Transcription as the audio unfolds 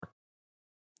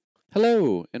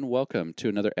Hello, and welcome to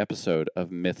another episode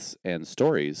of Myths and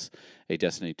Stories, a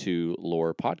Destiny 2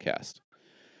 lore podcast.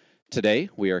 Today,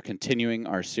 we are continuing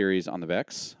our series on the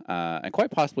Vex, and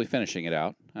quite possibly finishing it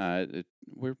out.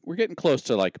 We're getting close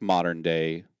to like modern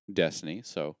day Destiny,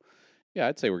 so yeah,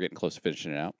 I'd say we're getting close to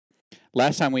finishing it out.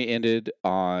 Last time we ended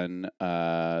on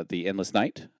the Endless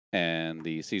Night and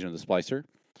the Season of the Splicer,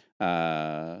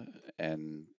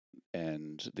 and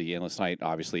the Endless Night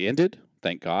obviously ended.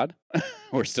 Thank God.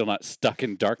 We're still not stuck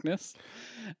in darkness.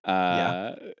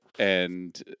 And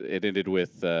it ended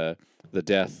with the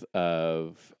death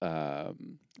of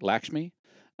Lakshmi.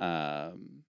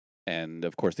 And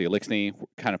of course, the Elixni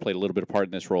kind of played a little bit of part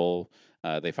in this role.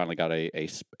 They finally got a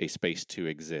space to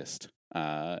exist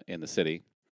in the city.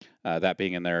 That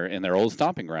being in their old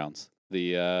stomping grounds.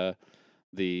 The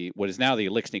what is now the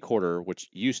Elixni Quarter, which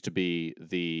used to be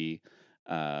the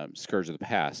Scourge of the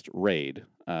Past raid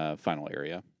final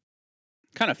area.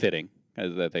 Kind of fitting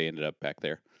that they ended up back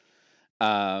there.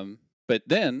 But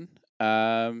then,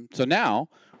 so now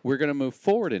we're going to move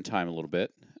forward in time a little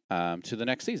bit to the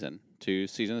next season, to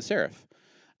Season of the Seraph,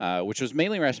 which was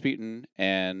mainly Rasputin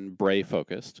and Bray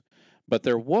focused. But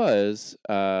there was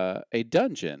a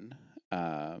dungeon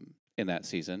in that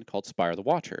season called Spire the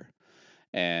Watcher.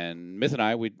 And Myth and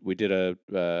I, we did I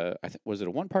think, was it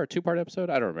a 1-part, 2-part episode?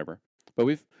 I don't remember. But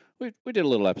we did a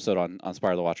little episode on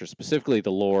Spire the Watcher, specifically the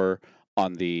lore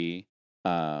on the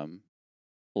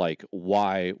like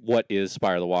what is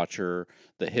Spire the Watcher,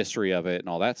 the history of it, and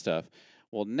all that stuff.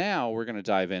 Well, now we're going to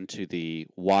dive into the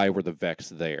why were the Vex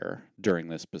there during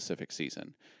this specific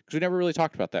season, because we never really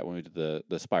talked about that when we did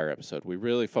the Spire episode. We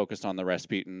really focused on the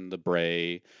Rasputin, the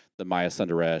Bray, the Maya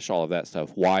Sundaresh, all of that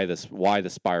stuff. Why the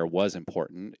Spire was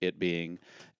important, it being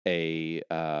a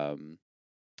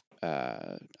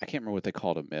I can't remember what they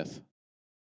called a myth.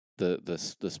 The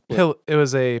split. It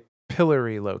was a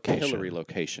pillory location. Pillory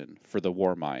location for the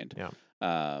Warmind. Yeah.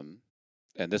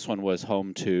 And this one was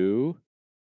home to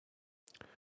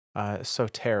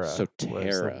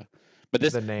Sotera. But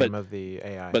this the name of the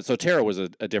AI. But Sotera was a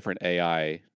different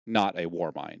AI, not a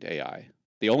Warmind AI.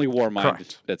 The only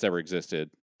Warmind that's ever existed.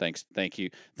 Thank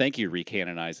you,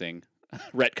 recanonizing,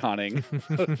 retconning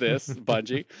this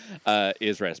Bungie,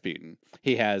 is Rasputin.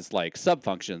 He has like sub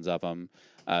functions of him,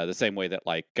 the same way that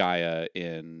like Gaia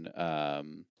in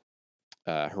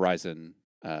Horizon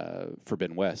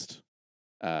Forbidden West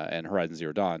and Horizon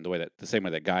Zero Dawn, the same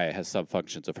way that Gaia has sub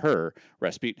functions of her,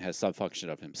 Rasputin has sub function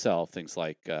of himself. Things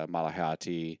like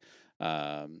Malahati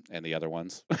and the other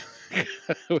ones,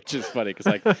 which is funny because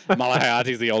like Malahati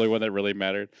is the only one that really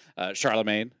mattered.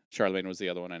 Charlemagne was the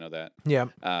other one. I know that.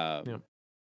 Yeah.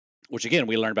 Which again,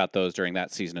 we learned about those during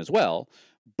that season as well.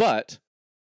 But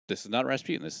this is not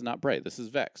Rasputin. This is not Bray. This is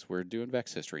Vex. We're doing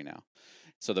Vex history now.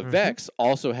 So the Vex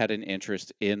also had an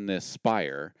interest in this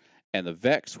spire, and the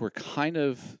Vex were kind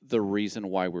of the reason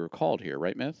why we were called here,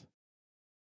 right, Myth?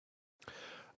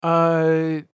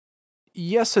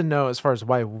 Yes and no as far as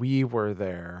why we were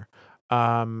there.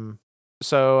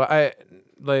 So I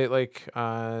like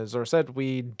Zora said,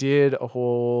 we did a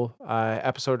whole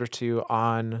episode or two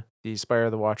on the Spire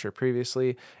of the Watcher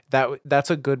previously. That's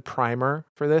a good primer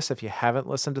for this if you haven't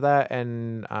listened to that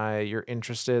and you're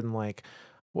interested in like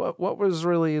what was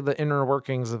really the inner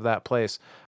workings of that place.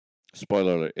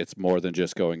 Spoiler alert, it's more than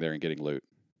just going there and getting loot.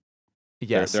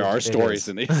 Yes, there are stories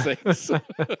in these things.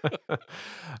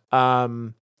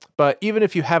 But even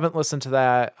if you haven't listened to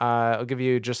that, I'll give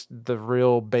you just the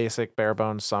real basic bare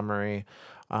bones summary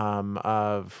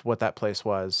of what that place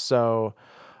was. So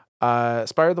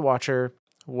Spire of the Watcher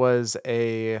was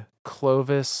a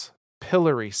Clovis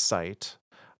pillory site.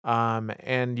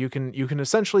 And you can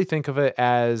essentially think of it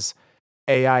as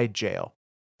AI jail.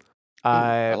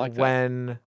 I like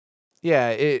that.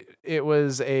 It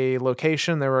was a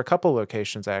location. There were a couple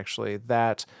locations actually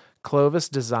that Clovis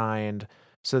designed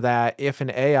so that if an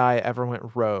AI ever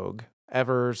went rogue,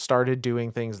 ever started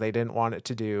doing things they didn't want it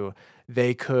to do,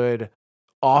 they could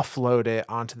offload it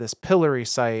onto this pillory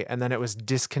site, and then it was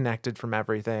disconnected from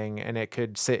everything, and it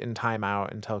could sit in timeout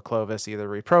until Clovis either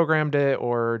reprogrammed it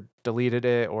or deleted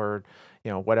it or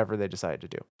whatever they decided to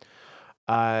do.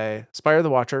 Spire of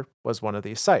the Watcher was one of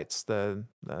these sites. The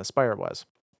Spire was.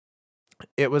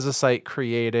 It was a site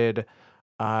created,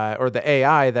 or the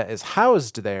AI that is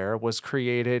housed there was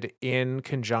created in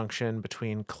conjunction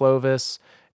between Clovis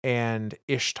and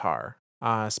Ishtar,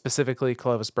 specifically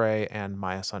Clovis Bray and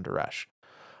Maya Sundaresh.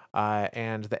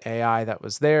 And the AI that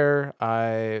was there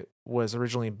was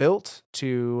originally built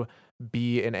to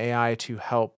be an AI to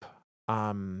help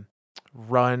run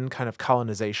kind of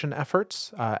colonization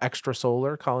efforts,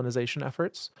 extrasolar colonization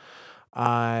efforts.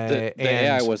 The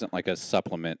AI And wasn't like a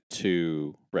supplement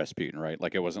to Rasputin, right?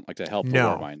 Like it wasn't like to help the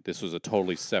no, Warmind. This was a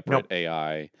totally separate nope.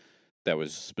 AI that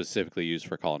was specifically used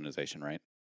for colonization, right?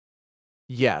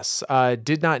 Yes,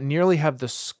 did not nearly have the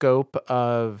scope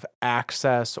of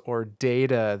access or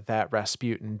data that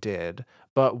Rasputin did,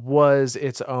 but was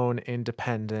its own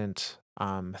independent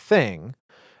thing.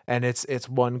 And its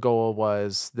one goal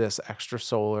was this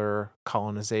extrasolar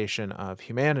colonization of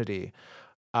humanity.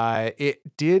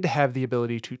 It did have the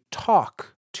ability to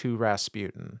talk to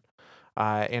Rasputin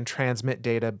and transmit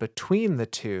data between the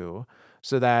two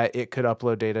so that it could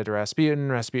upload data to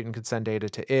Rasputin, Rasputin could send data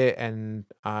to it, and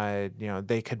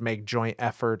they could make joint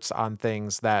efforts on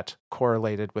things that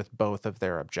correlated with both of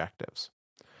their objectives.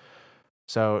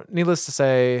 So, needless to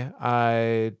say,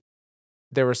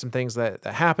 there were some things that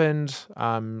happened.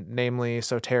 Namely,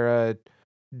 Sotera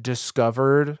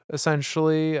discovered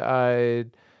essentially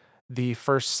the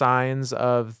first signs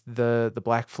of the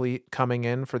Black Fleet coming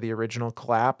in for the original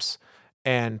collapse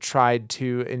and tried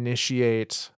to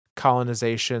initiate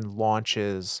colonization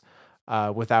launches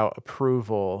without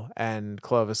approval. And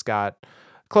Clovis got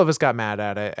mad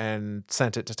at it and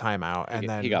sent it to timeout. And He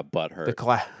then got butt the hurt,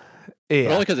 but yeah,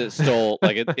 only because it stole.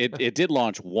 Like it did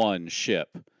launch one ship,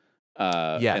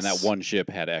 and that yes, one ship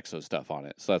had Exo stuff on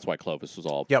it, so that's why Clovis was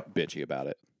all yep, bitchy about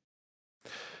it.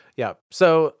 yep.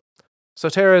 So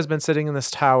Tara has been sitting in this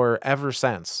tower ever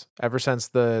since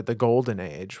the golden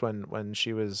age when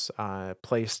she was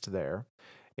placed there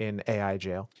in AI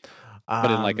jail. But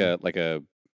in like Um, a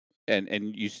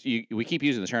and we keep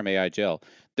using the term AI jail.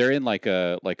 They're in like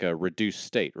a reduced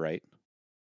state, right?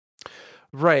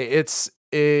 right. It's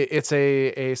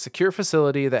a secure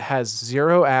facility that has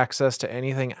zero access to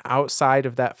anything outside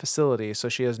of that facility. So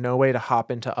she has no way to hop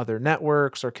into other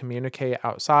networks or communicate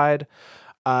outside.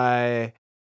 Uh,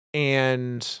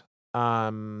 and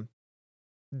um,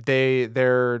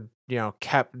 they're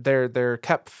they're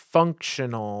kept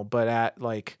functional, but at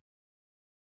like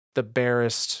the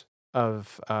barest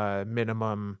of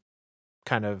minimum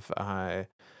kind of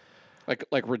Like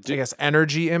I guess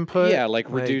energy input. yeah, like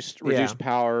Like yeah, reduced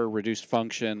power, reduced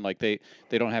function. Like they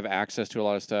don't have access to a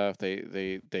lot of stuff.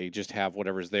 They just have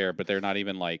whatever's there, but they're not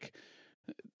even like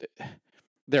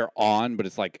they're on, but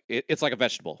it's like it's like a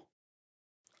vegetable.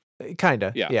 kind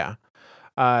of Yeah, yeah.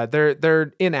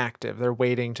 They're inactive. They're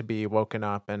waiting to be woken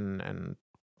up and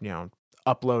you know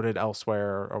uploaded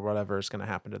elsewhere or whatever is going to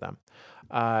happen to them.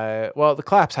 Well, the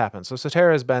collapse happened. So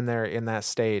Sotera has been there in that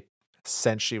state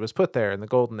since she was put there in the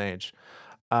golden age.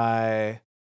 Uh,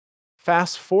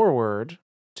 Fast forward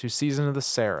to season of the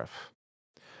Seraph.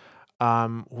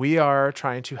 We are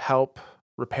trying to help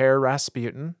repair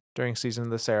Rasputin during season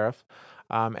of the Seraph.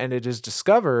 And it is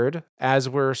discovered as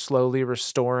we're slowly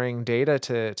restoring data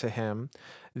to him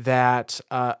that,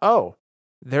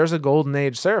 there's a Golden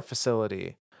Age Seraph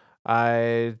facility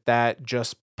that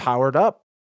just powered up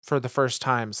for the first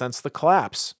time since the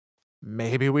collapse.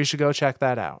 Maybe we should go check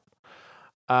that out.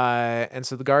 And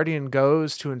so the Guardian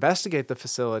goes to investigate the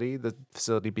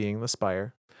facility being the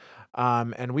Spire.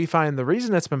 And we find the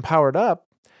reason it's been powered up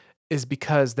is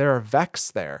because there are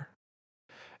Vex there.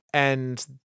 And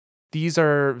these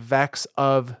are Vex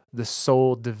of the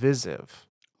Soul Divisive,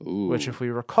 which, ooh, if we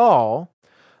recall,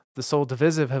 the Soul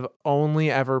Divisive have only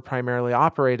ever primarily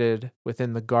operated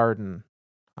within the Garden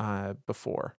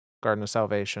before Garden of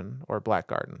Salvation or Black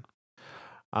Garden.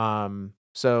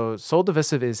 So Soul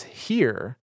Divisive is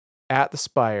here at the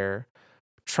Spire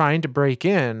trying to break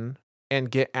in and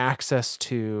get access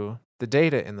to the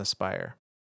data in the Spire.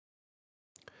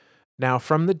 Now,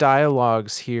 from the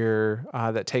dialogues here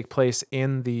that take place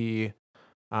in the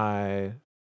uh,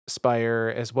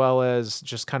 Spire, as well as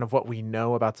just kind of what we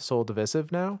know about the Soul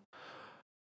Divisive now,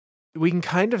 we can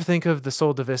kind of think of the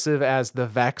Soul Divisive as the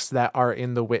Vex that are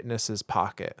in the Witness's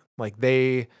pocket. Like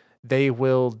they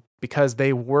will, because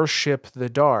they worship the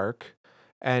dark,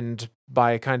 and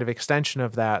by kind of extension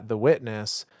of that, the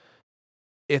Witness,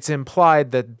 it's implied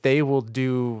that they will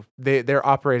they're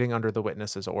operating under the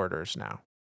Witness's orders now.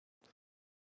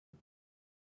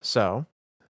 So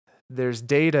there's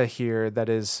data here that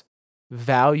is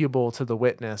valuable to the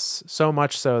Witness, so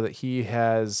much so that he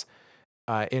has,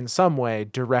 in some way,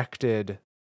 directed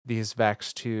these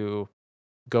Vex to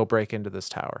go break into this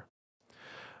tower.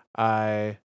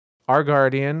 Uh, our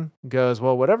Guardian goes,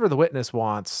 well, whatever the Witness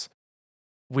wants,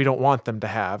 we don't want them to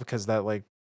have because that, like,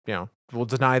 we'll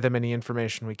deny them any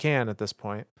information we can at this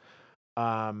point.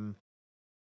 Um,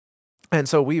 and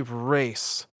so we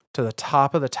race to the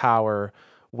top of the tower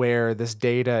where this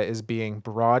data is being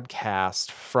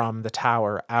broadcast from the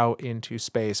tower out into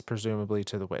space, presumably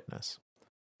to the Witness.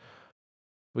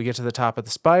 We get to the top of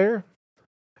the spire.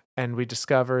 and we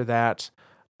discover that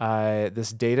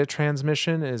this data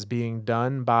transmission is being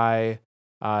done by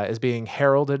is being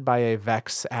heralded by a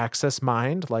Vex access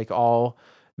mind, like all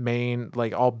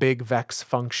big Vex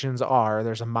functions are.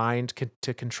 There's a mind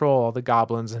to control all the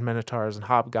goblins and minotaurs and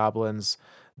hobgoblins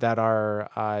that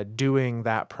are doing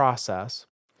that process.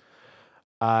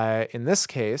 In this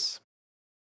case,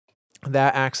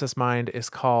 that access mind is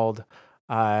called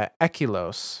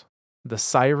Echilos, the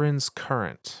Siren's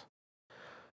Current.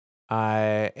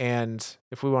 And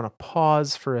if we want to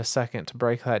pause for a second to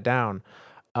break that down,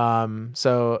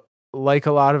 so like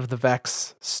a lot of the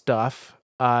Vex stuff,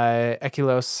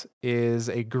 Echilos is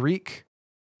a Greek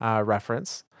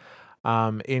reference.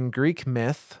 In Greek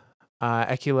myth,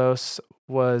 Echilos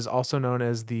was also known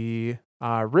as the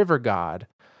river god,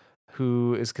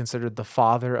 who is considered the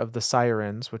father of the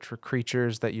sirens, which were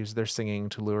creatures that use their singing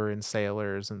to lure in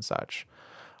sailors and such.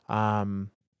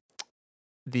 Um,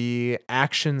 the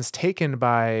actions taken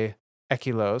by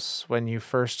Echilos when you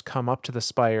first come up to the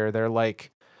spire, they're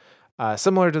like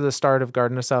similar to the start of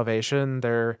Garden of Salvation.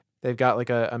 They've got like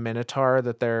a minotaur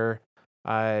that they're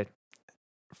I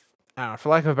don't know, for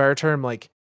lack of a better term, like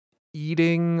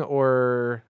eating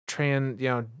or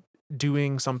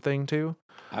doing something to.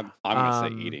 I'm gonna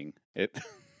say Um, eating it.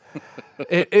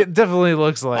 it definitely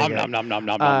looks like Om nom it. nom nom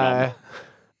nom nom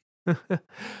nom. Uh,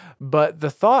 but the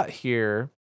thought here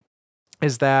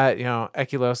is that,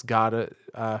 Echilos, god,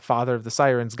 father of the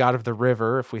sirens, god of the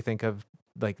river, if we think of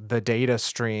like the data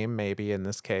stream, maybe in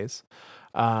this case,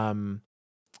 um,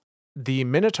 the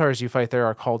minotaurs you fight there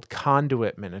are called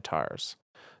conduit minotaurs.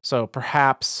 So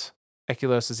perhaps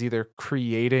Echilos is either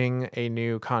creating a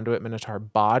new conduit minotaur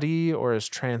body or is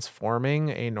transforming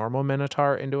a normal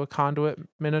minotaur into a conduit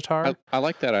minotaur. I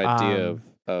like that idea Um,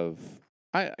 of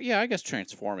I guess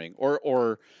transforming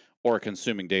or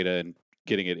consuming data and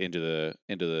getting it into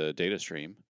the data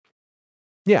stream.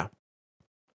 yeah.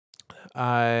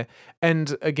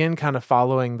 And again, kind of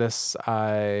following this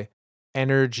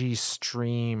energy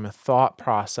stream thought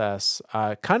process,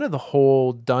 kind of the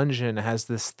whole dungeon has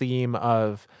this theme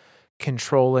of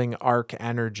controlling arc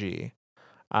energy,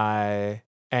 uh,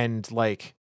 and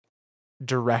like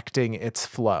directing its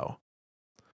flow,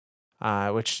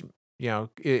 which,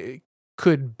 it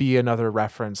could be another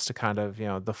reference to kind of,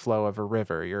 the flow of a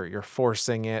river. You're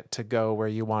forcing it to go where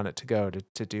you want it to go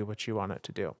to do what you want it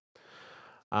to do.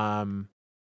 Um,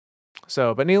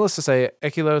 but needless to say,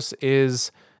 Echilos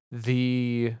is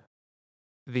the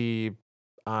the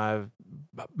uh,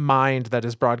 mind that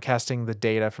is broadcasting the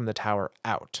data from the tower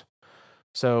out.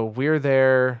 So we're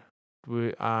there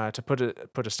to put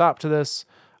a stop to this.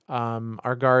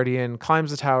 Our guardian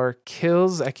climbs the tower,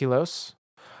 kills Echilos,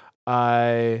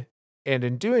 uh, and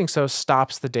in doing so,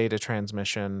 stops the data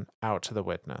transmission out to the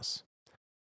witness.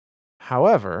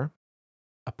 However,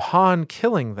 upon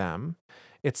killing them,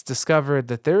 it's discovered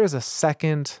that there is a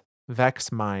second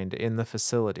Vex mind in the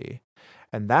facility,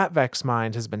 and that Vex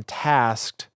mind has been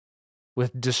tasked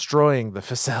with destroying the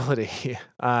facility.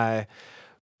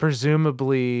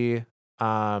 Presumably,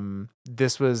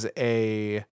 this was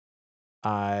uh,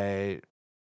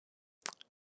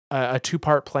 a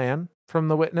two-part plan from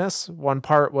the witness. One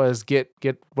part was get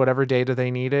whatever data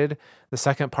they needed. The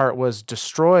second part was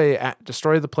destroy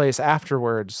the place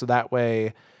afterwards, so that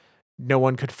way no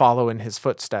one could follow in his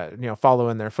footsteps, follow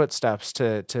in their footsteps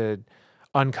to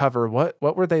uncover what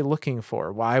were they looking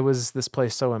for? Why was this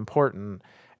place so important?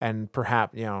 And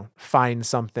perhaps, find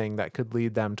something that could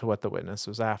lead them to what the witness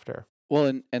was after. Well,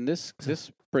 and So,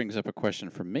 this brings up a question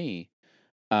for me.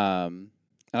 And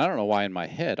I don't know why in my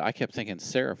head I kept thinking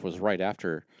Seraph was right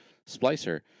after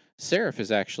Splicer. Seraph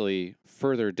is actually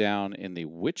further down in the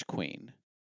Witch Queen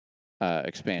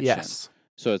expansion. yes.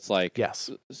 So it's like Yes.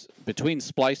 between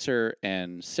Splicer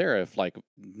and Seraph, like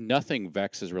nothing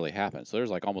Vex has really happened. So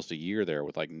there's like almost a year there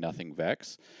with like nothing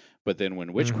Vex. But then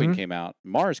when Witch Queen Mm-hmm. came out,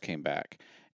 Mars came back.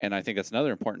 And I think that's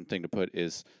another important thing to put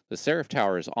is the Seraph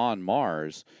Tower is on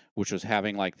Mars, which was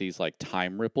having like these like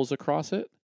time ripples across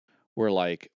it, where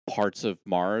like parts of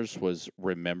Mars was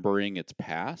remembering its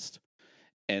past.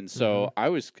 And Mm-hmm. so I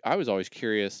was always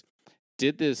curious,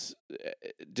 did this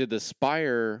did the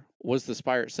spire was the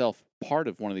spire itself part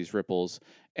of one of these ripples,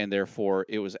 and therefore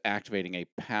it was activating a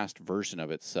past version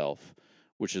of itself,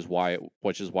 which is why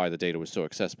the data was so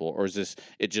accessible, or is this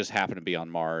it just happened to be on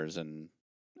Mars and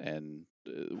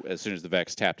as soon as the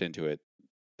Vex tapped into it,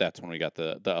 that's when we got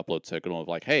the upload signal of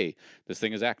like, hey, this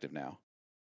thing is active now.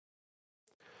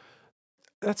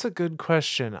 That's a good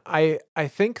question. I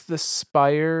think the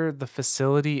spire, the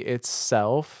facility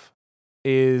itself,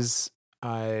 is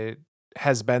uh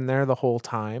has been there the whole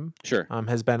time. Sure.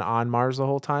 Has been on Mars the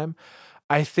whole time.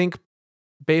 I think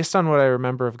based on what I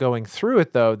remember of going through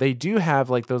it, though, they do have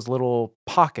like those little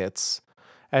pockets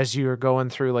as you're going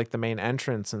through like the main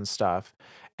entrance and stuff.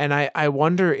 And I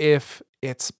wonder if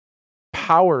its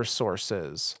power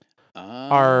sources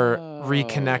are Oh,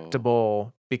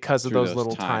 reconnectable because of through those those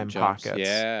little time time jumps. pockets.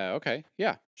 Yeah. Okay.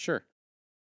 Yeah. Sure.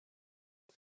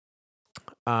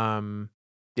 Um,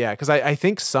 yeah, because I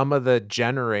think some of the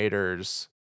generators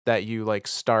that you like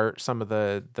start some of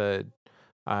the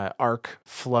arc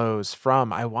flows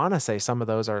from, I want to say some of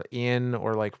those are in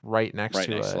or like right next Right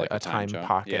to next to like a a time time jump.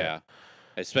 pocket. Yeah.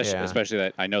 Especially, Yeah. especially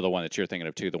that I know the one that you're thinking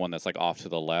of too, the one that's like off to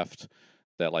the left,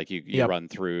 that like you Yep. run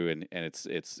through and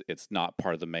it's not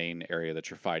part of the main area that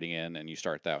you're fighting in, and you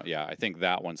start that. Yeah, I think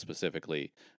that one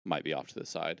specifically might be off to the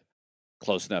side,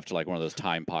 close enough to like one of those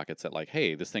time pockets that like,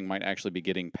 hey, this thing might actually be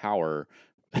getting power,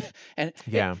 and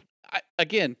Yeah.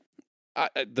 again,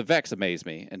 the Vex amaze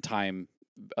me, and time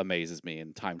amazes me,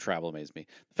 and time travel amazes me.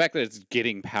 The fact that it's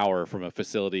getting power from a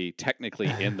facility technically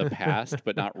in the past,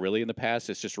 but not really in the past,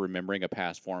 it's just remembering a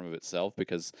past form of itself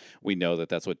because we know that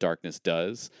that's what darkness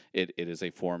does. It is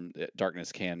a form that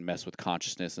darkness can mess with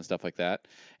consciousness and stuff like that,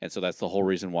 and so that's the whole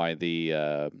reason why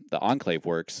the Enclave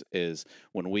works is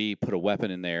when we put a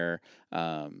weapon in there.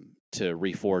 To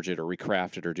reforge it or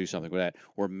recraft it or do something with that,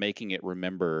 we're making it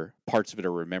remember parts of it,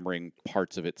 or remembering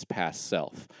parts of its past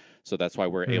self. So that's why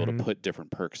we're able to hmm put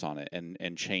different perks on it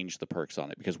and change the perks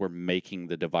on it because we're making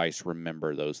the device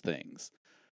remember those things.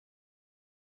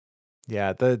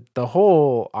 Yeah, the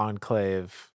whole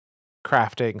Enclave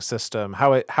crafting system,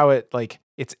 how it like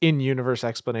its in-universe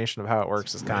explanation of how it It's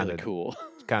works is really cool.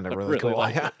 kind of I really really cool.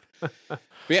 like Yeah. it.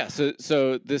 But yeah,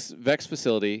 so this Vex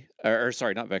facility, or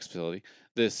sorry, not Vex facility,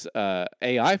 this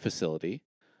AI facility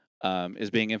is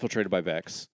being infiltrated by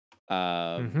Vex.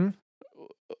 Um, hmm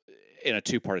in a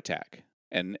two-part attack.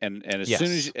 And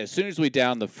Yes. as soon as we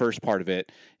down the first part of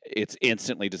it, it's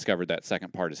instantly discovered that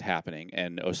second part is happening.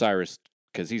 And Osiris,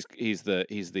 because he's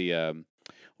the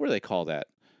what do they call that?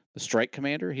 The strike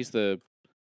commander. He's the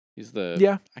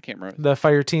Yeah. I can't remember. The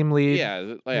fire team lead.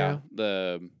 Yeah, yeah.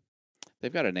 Yeah.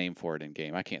 They've got a name for it in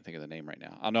game. I can't think of the name right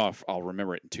now. I'll know if I'll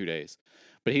remember it in 2 days.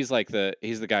 But he's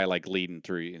the guy like leading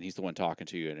through, and he's the one talking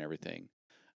to you and everything.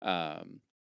 Um,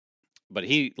 but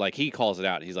he calls it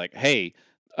out. He's like, "Hey,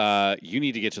 you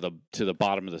need to get to the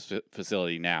bottom of this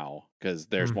facility now because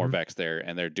there's more hmm Vex there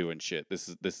and they're doing shit. This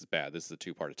is bad. This is a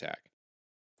two-part attack."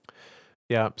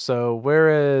 Yeah. So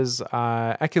whereas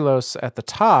Echilos at the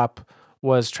top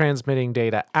was transmitting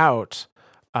data out,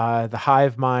 the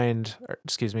hive mind, or,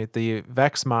 excuse me, the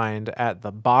Vex mind at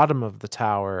the bottom of the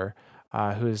tower,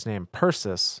 who is named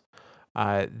Persis,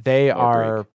 they More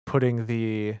are Greek. putting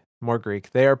the more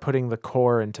Greek. They are putting the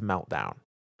core into meltdown,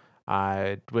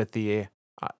 with the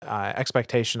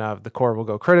expectation of the core will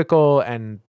go critical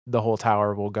and the whole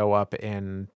tower will go up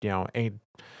in a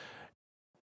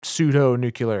pseudo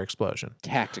nuclear explosion.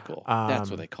 Tactical. That's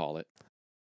what Um, they call it.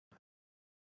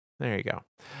 there you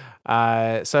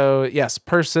go. So yes,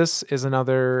 Persis is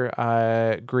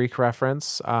another Greek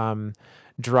reference,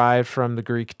 derived from the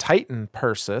Greek Titan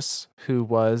Persis, who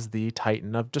was the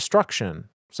Titan of Destruction.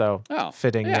 So Oh,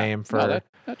 fitting yeah. name No, for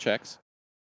that checks.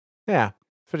 yeah,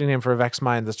 fitting name for a Vex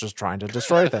mind that's just trying to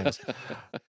destroy things.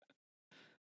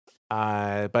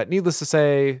 But needless to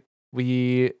say,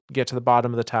 we get to the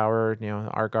bottom of the tower,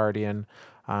 our guardian.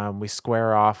 We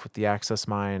square off with the access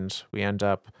mind. We end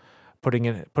up putting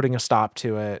a stop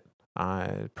to it,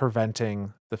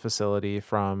 preventing the facility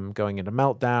from going into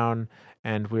meltdown,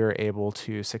 and we were able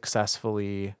to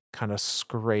successfully kind of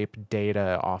scrape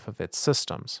data off of its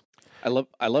systems. I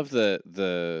love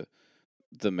the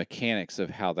mechanics of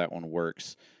how that one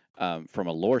works from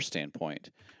a lore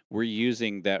standpoint. We're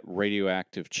using that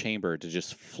radioactive chamber to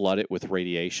just flood it with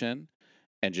radiation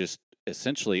and just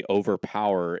essentially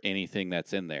overpower anything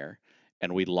that's in there.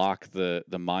 And we lock the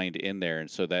mind in there, and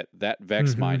so that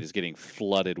Vex hmm mind is getting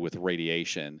flooded with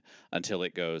radiation until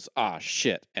it goes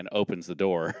shit and opens the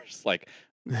doors, like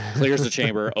clears the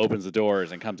chamber, opens the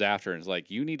doors, and comes after, and is like,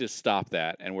 you need to stop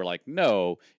that. And we're like,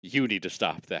 no, you need to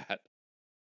stop that.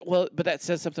 Well, but that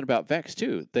says something about Vex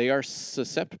too. They are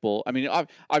susceptible. I mean,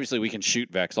 obviously we can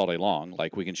shoot Vex all day long.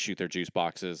 Like we can shoot their juice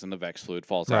boxes, and the Vex fluid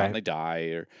falls out, and right. they die,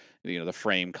 or the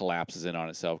frame collapses in on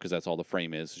itself because that's all the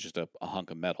frame is. It's just a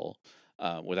hunk of metal.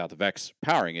 Without the Vex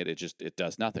powering it, it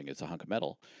does nothing. It's a hunk of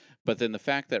metal. But then the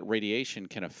fact that radiation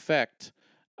can affect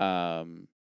um,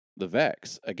 the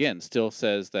Vex again still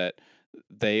says that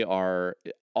they are,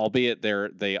 albeit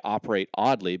they operate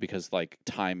oddly because like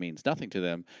time means nothing to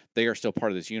them, they are still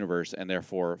part of this universe and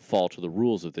therefore fall to the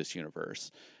rules of this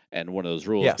universe. And one of those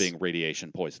rules Yes. being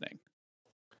radiation poisoning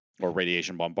or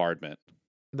radiation bombardment.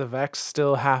 the Vex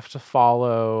still have to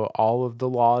follow all of the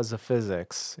laws of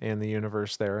physics in the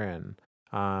universe they're in.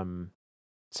 Um,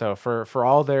 so for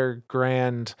all their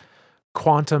grand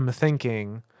quantum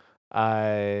thinking,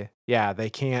 yeah, they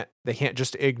can't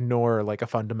just ignore like a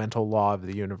fundamental law of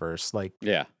the universe like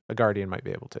Yeah. a Guardian might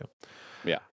be able to.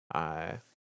 Yeah. Uh,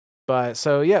 but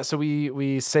so yeah, so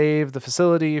we save the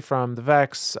facility from the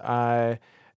Vex,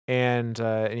 and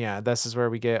yeah, this is where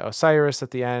we get Osiris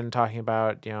at the end talking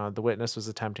about, the witness was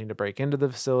attempting to break into the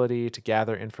facility to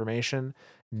gather information.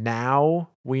 Now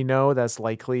we know that's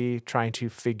likely trying to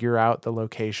figure out the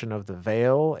location of the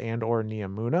Veil and or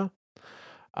Neomuna,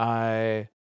 uh,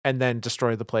 and then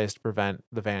destroy the place to prevent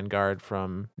the Vanguard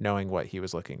from knowing what he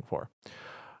was looking for.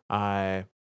 Uh,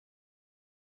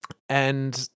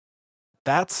 and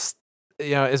that's,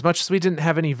 as much as we didn't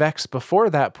have any Vex before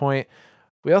that point,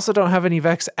 we also don't have any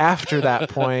Vex after that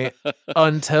point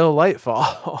until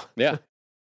Lightfall. Yeah.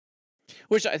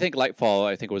 Which I think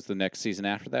Lightfall was the next season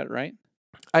after that, right?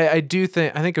 I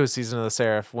think it was Season of the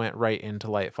Seraph went right into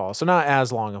Lightfall, so not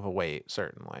as long of a wait,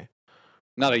 certainly.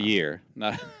 Not a year.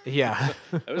 Not Yeah.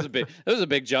 that was a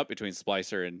big jump between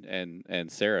Splicer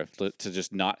and Seraph to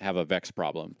just not have a Vex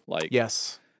problem. Like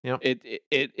Yes. Yep.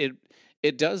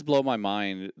 it does blow my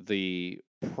mind the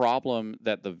problem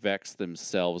that the Vex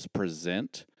themselves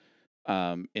present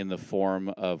in the form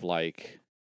of, like,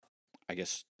 I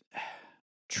guess,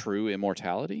 true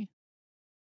immortality.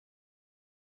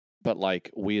 But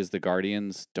like we as the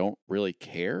Guardians don't really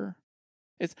care.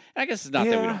 I guess it's not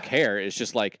that we Yeah. don't care. It's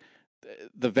just like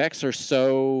the Vex are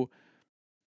so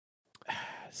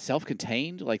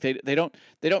self-contained. Like they don't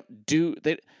do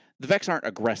they the Vex aren't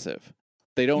aggressive.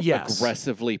 They don't Yes.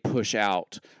 aggressively push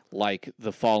out like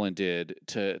the Fallen did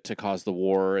to cause the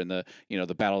war and the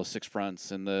Battle of Six Fronts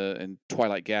and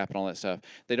Twilight Gap and all that stuff.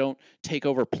 They don't take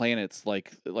over planets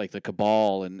like the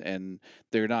Cabal, and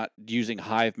they're not using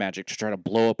hive magic to try to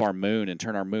blow up our moon and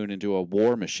turn our moon into a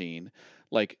war machine.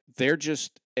 Like, they're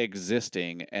just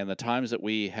existing, and the times that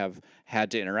we have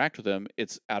had to interact with them,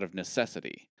 it's out of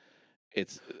necessity.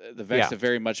 It's the Vex have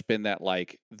very much been that,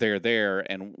 like, they're there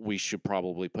and we should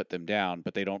probably put them down,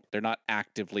 but they're not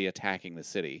actively attacking the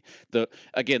city. The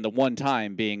one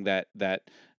time being that the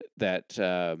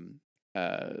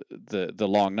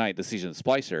long night, the season of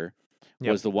Splicer,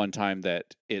 was the one time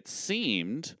that it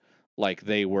seemed like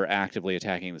they were actively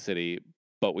attacking the city,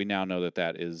 but we now know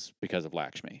that is because of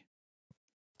Lakshmi.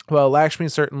 Well, Lakshmi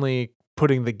certainly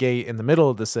putting the gate in the middle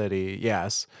of the city,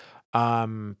 yes.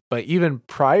 But even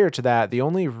prior to that, the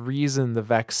only reason the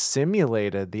Vex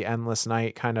simulated the endless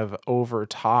night kind of over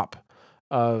top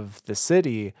of the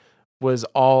city was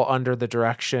all under the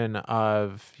direction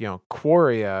of,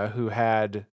 Quoria, who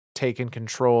had taken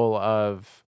control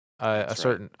of a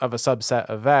certain of a subset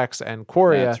of Vex, and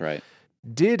Quoria That's right.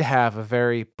 did have a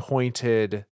very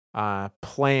pointed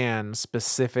plan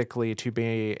specifically to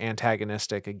be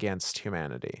antagonistic against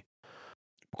humanity.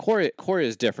 Quoria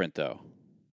is different, though.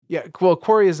 Yeah, well,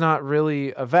 Quoria is not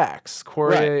really a Vex.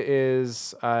 Quoria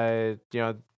is, A,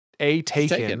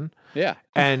 taken, yeah,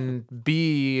 and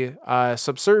B,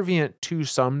 subservient to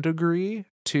some degree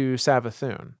to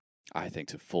Savathun. I think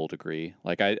to full degree.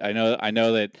 Like I know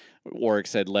that Warwick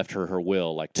said left her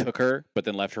will, like took her, but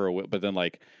then left her will, but then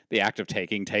like the act of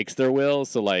taking takes their will.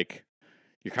 So like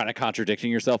you're kind of contradicting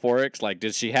yourself, Oryx. Like,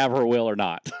 did she have her will or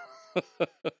not?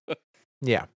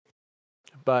 Yeah,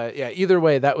 but yeah, either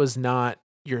way, that was not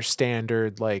your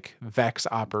standard like Vex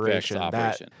operation.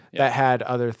 That had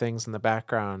other things in the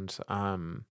background.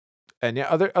 And yeah,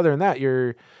 other than that,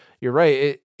 you're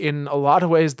right. In a lot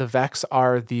of ways, the Vex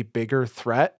are the bigger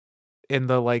threat in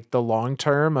the long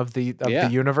term of the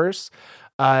universe.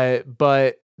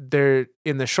 But they're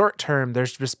in the short term,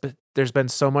 there's been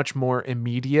so much more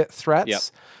immediate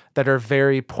threats that are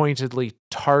very pointedly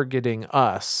targeting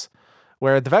us,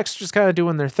 where the Vex are just kind of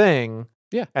doing their thing.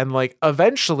 Yeah. And like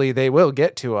eventually they will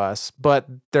get to us, but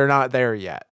they're not there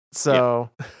yet. So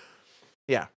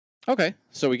yeah. Okay.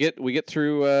 So we get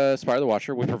through Spire the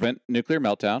Watcher. We prevent nuclear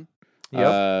meltdown.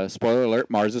 Yep. Spoiler alert,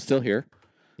 Mars is still here.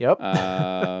 Yep.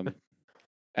 And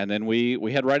then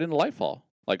we head right into Lightfall.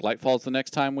 Like, Lightfall is the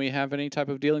next time we have any type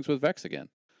of dealings with Vex again.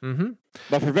 Mm-hmm.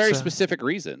 But for very specific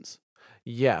reasons.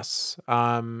 Yes.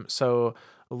 So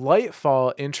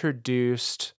Lightfall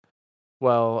introduced,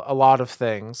 well, a lot of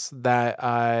things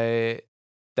that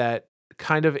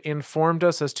kind of informed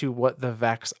us as to what the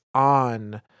Vex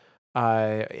on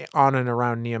and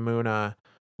around Neomuna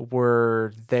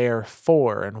were there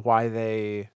for, and why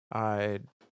they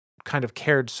kind of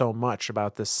cared so much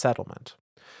about this settlement.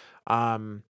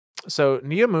 So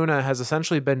Neomuna has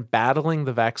essentially been battling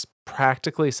the Vex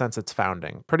practically since its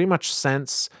founding, pretty much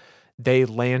since they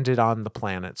landed on the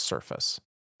planet's surface.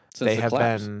 Since They the have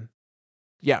collapse. been,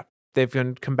 yeah, they've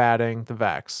been combating the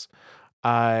Vex.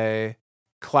 Uh,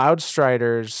 Cloud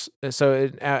Striders.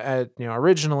 So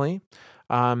originally,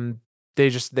 um,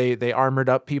 they armored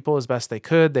up people as best they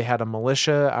could. They had a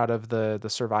militia out of the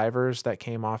survivors that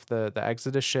came off the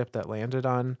Exodus ship that landed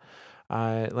on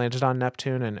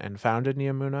Neptune and founded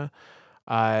Neomuna.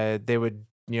 They would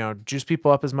juice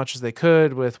people up as much as they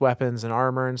could with weapons and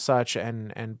armor and such,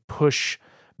 and push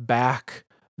back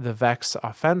the Vex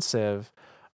offensive.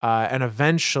 And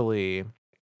eventually,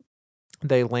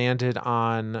 they landed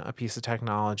on a piece of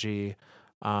technology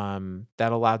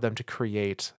that allowed them to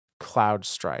create Cloud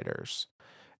Striders.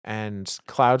 And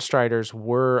Cloud Striders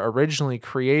were originally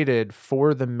created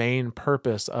for the main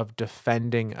purpose of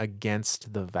defending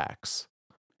against the Vex.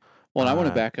 Well, and I want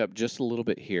to Uh, back up just a little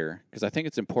bit here because I think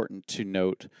it's important to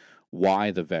note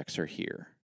why the Vex are here.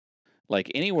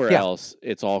 Like anywhere yeah, else,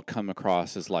 it's all come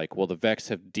across as like, well, the Vex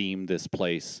have deemed this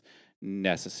place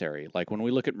necessary. Like when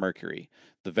we look at Mercury,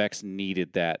 the Vex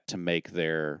needed that to make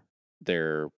their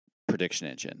prediction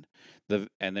engine.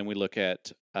 And then we look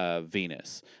at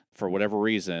Venus for whatever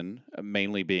reason,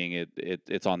 mainly being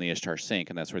it's on the Ishtar sink,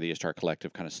 and that's where the Ishtar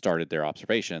Collective kind of started their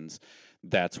observations.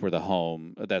 That's where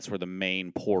that's where the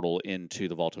main portal into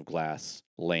the Vault of Glass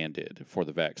landed for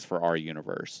the Vex for our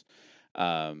universe.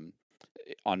 Um,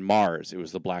 on Mars, it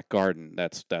was the Black Garden.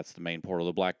 That's the main portal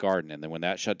of the Black Garden. And then when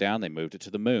that shut down, they moved it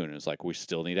to the moon. It was like we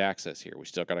still need access here. We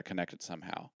still got to connect it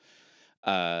somehow.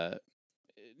 Uh,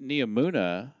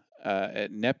 Neomuna,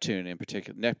 Neptune in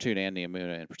particular, Neptune and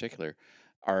Neomuna in particular,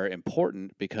 are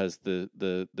important because the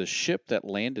ship that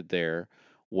landed there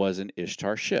was an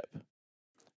Ishtar ship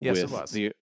yes, it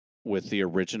with was. the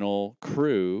original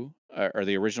crew or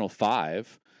the original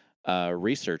five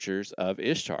researchers of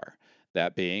Ishtar.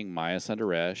 That being Maya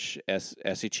Sundaresh,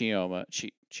 Essie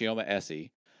Chioma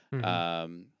Essie. Hmm.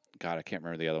 Um, God, I can't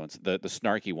remember the other ones. The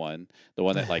snarky one, the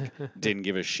one that like didn't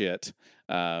give a shit.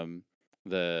 Um,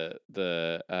 the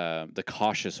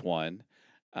cautious one,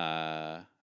 and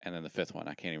then the fifth one.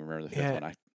 I can't even remember the fifth Yeah, one.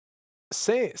 I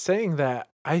saying that,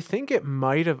 I think it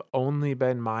might have only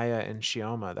been Maya and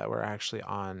Shioma that were actually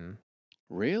on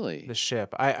the really.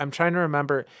 ship. I'm trying to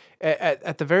remember.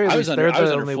 At the very least, they're I was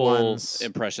the under only full ones.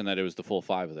 impression that it was the full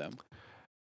five of them.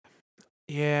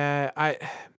 Yeah, I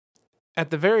at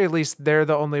the very least, they're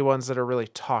the only ones that are really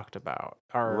talked about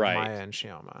are Right. Maya and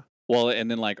Shioma. Well,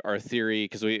 and then like our theory,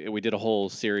 because we did a whole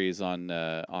series on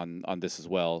this as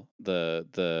well.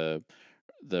 The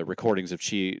recordings of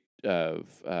God,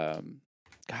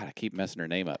 I keep messing her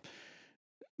name up.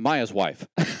 Maya's wife.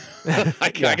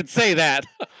 I Yeah, can say that.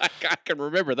 I can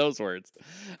remember those words.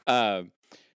 Um,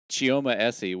 Chioma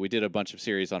Essie, we did a bunch of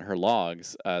series on her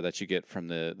logs that you get from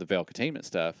the veil containment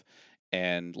stuff,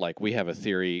 and like we have a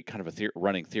theory, kind of a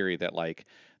running theory that like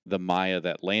the Maya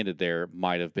that landed there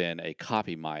might have been a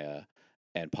copy Maya,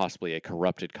 and possibly a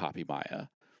corrupted copy Maya.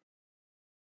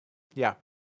 yeah,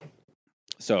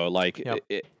 So like yep,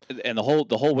 and the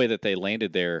whole way that they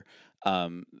landed there,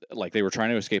 like they were trying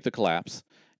to escape the collapse,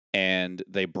 and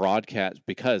they broadcast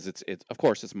because it's of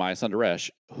course it's Maya Sundaresh.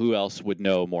 Who else would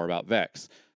know more about Vex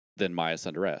than Maya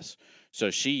Sundaresh?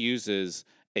 So she uses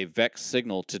a Vex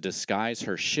signal to disguise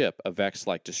her ship, a Vex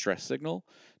like distress signal,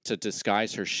 to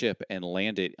disguise her ship and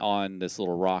land it on this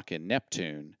little rock in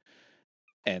Neptune,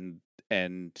 and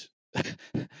and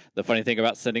the funny thing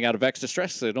about sending out a Vex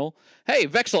distress signal, hey,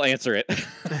 Vex will answer it.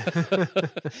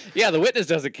 Yeah, the witness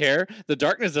doesn't care, the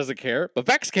darkness doesn't care, but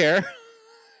Vex care.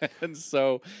 And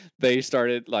so Vex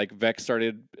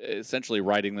started essentially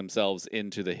writing themselves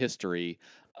into the history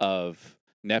of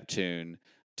Neptune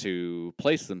to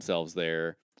place themselves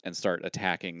there and start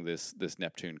attacking this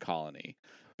Neptune colony.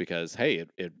 Because hey,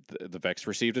 the Vex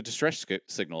received a distress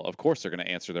signal. Of course, they're going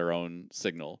to answer their own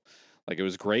signal. Like it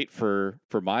was great for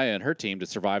Maya and her team to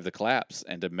survive the collapse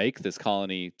and to make this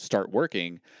colony start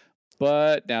working,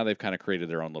 but now they've kind of created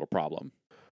their own little problem.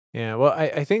 yeah. Well,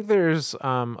 I think there's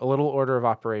a little order of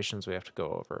operations we have to go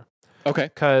over Okay.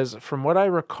 because from what I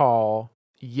recall,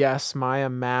 yes, Maya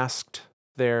masked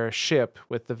their ship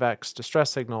with the Vex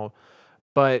distress signal,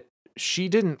 but she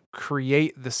didn't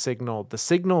create the signal. The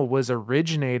signal was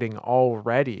originating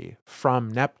already from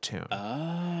Neptune,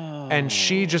 and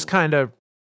she just Oh. kind of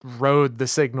rode the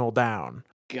signal down.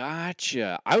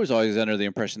 Gotcha. I was always under the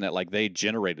impression that like they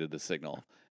generated the signal,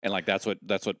 and like that's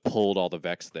what pulled all the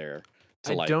Vex there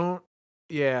to I like. don't.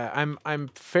 Yeah, I'm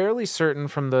fairly certain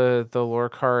from the lore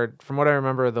card, from what I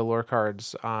remember of the lore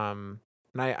cards. And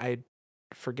I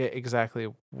forget exactly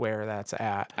where that's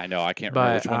at, I know I can't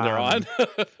remember which but one they're on.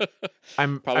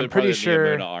 I'm probably pretty the Neomuna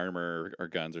sure. armor or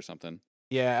guns or something.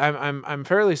 Yeah, I'm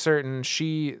fairly certain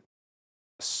she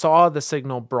saw the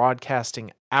signal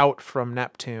broadcasting out from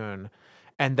Neptune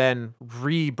and then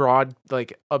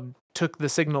took the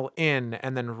signal in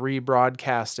and then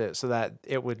rebroadcast it so that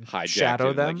it would Hijacked shadow it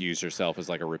and like them. used herself as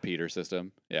like a repeater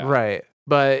system. Yeah. Right.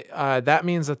 But that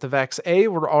means that the Vex A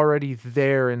were already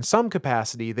there in some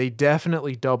capacity. They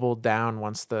definitely doubled down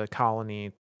once the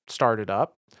colony started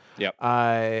up. Yep.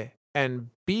 And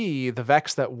B, the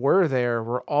Vex that were there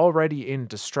were already in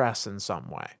distress in some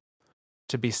way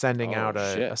to be sending Oh out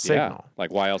a shit. Yeah. signal.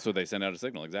 Like why else would they send out a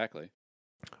signal? Exactly.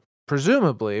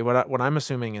 Presumably, what I'm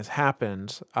assuming has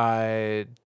happened,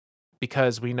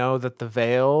 because we know that the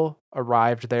Veil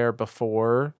arrived there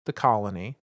before the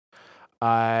colony,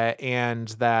 and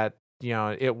that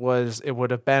it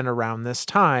would have been around this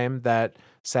time that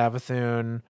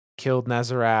Savathun killed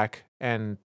Nezarec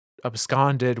and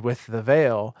absconded with the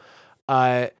Veil.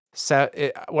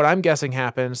 What I'm guessing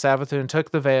happened: Savathun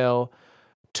took the Veil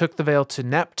to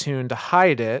Neptune to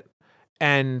hide it,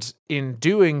 and in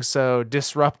doing so,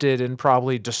 disrupted and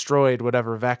probably destroyed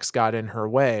whatever Vex got in her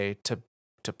way to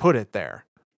put it there.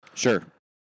 Sure.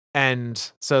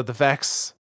 And so the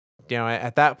Vex,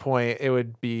 at that point, it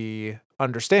would be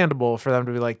understandable for them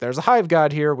to be like, "There's a hive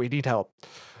god here. We need help,"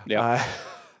 Yep.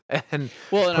 uh, and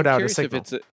Well, and put I'm out a curious signal.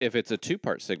 if it's a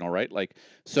two-part signal, right? Like,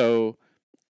 so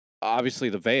obviously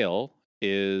the veil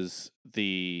is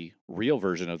the real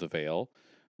version of the veil,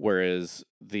 whereas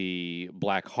the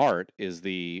black heart is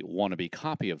the wannabe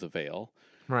copy of the veil.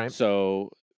 Right.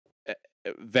 So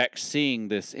Vex seeing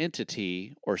this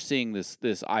entity or seeing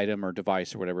this item or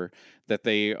device or whatever that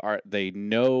they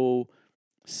know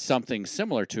something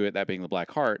similar to it, that being the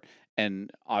black heart,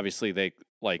 and obviously they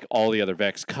like all the other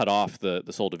Vex cut off the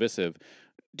soul divisive.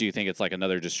 Do you think it's like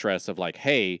another distress of like,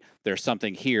 hey, there's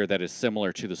something here that is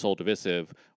similar to the soul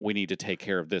divisive, we need to take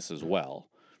care of this as well?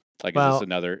 Like Well,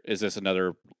 is this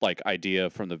another like idea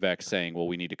from the Vex saying, well,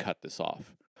 we need to cut this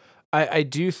off? I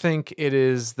do think it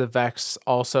is the Vex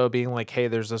also being like, "Hey,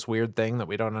 there's this weird thing that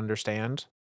we don't understand."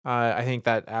 I think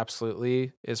that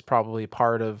absolutely is probably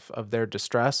part of their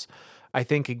distress. I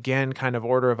think again, kind of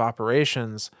order of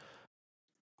operations.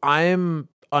 I'm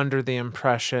under the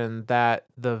impression that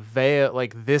the Veil,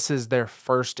 like this is their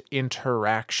first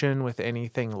interaction with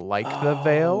anything like the Oh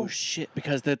Veil. shit,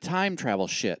 because the time travel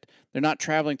shit. They're not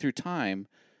traveling through time.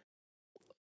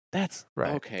 That's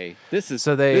Right. okay. So This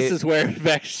they, is where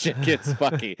Vex shit gets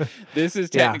fucky. This is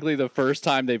yeah, technically the first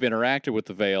time they've interacted with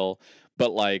the Veil,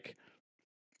 but like,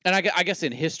 and I guess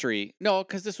in history, no,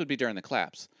 because this would be during the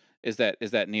collapse. Is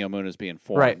that Neo Moon is being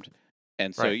right, formed,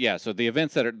 and so right. yeah, so the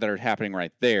events that are happening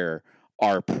right there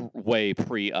are way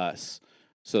pre us.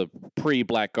 So pre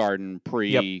Black Garden, Yep.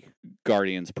 pre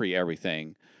Guardians, pre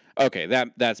everything. Okay,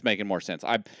 that's making more sense.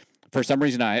 I for some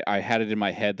reason I had it in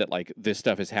my head that like this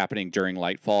stuff is happening during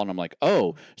Lightfall, and I'm like,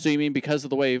 oh, so you mean because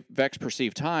of the way Vex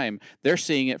perceive time, they're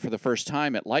seeing it for the first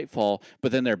time at Lightfall,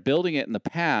 but then they're building it in the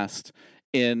past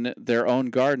in their own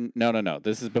garden. No, no, no.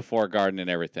 This is before garden and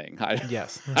everything.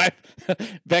 Yes. I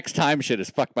Vex time shit has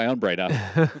fucked my own brain up.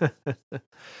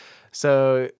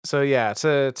 So yeah,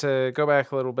 to go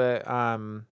back a little bit,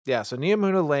 yeah, so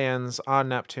Neomuna lands on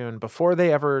Neptune. Before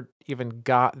they ever even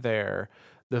got there,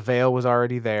 the Veil was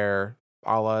already there,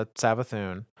 a la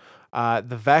Savathun.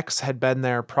 The Vex had been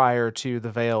there prior to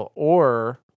the Veil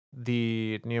or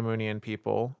the Neomunian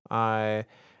people.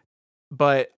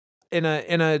 But in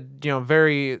a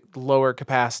very lower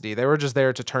capacity. They were just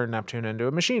there to turn Neptune into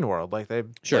a machine world.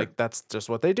 Sure. That's just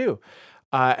what they do.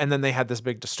 And then they had this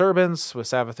big disturbance with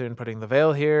Savathun putting the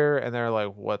veil here, and they're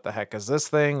like, "What the heck is this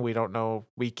thing? We don't know.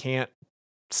 We can't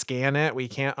scan it. We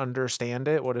can't understand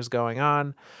it. What is going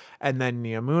on?" And then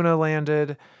Neomuna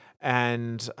landed,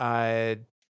 and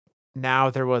now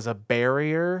there was a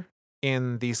barrier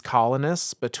in these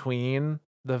colonists between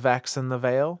the Vex and the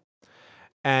Veil,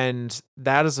 and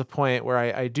that is a point where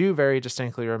I do very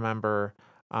distinctly remember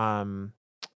um,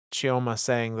 Chioma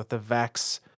saying that the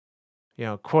Vex,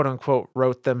 quote unquote,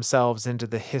 wrote themselves into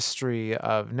the history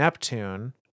of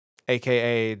Neptune,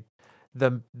 aka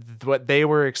the what they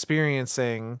were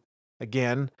experiencing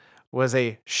again was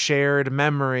a shared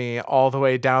memory all the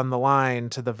way down the line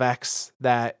to the Vex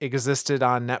that existed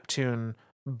on Neptune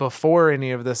before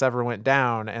any of this ever went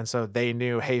down, and so they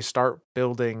knew, hey, start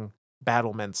building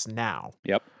battlements now.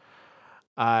 Yep.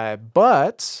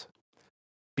 But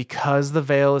because the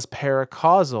veil is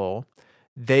paracausal,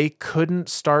 they couldn't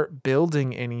start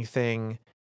building anything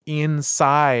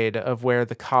inside of where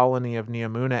the colony of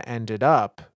Neomuna ended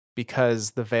up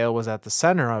because the veil was at the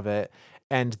center of it,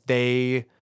 and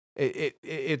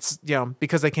it's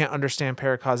because they can't understand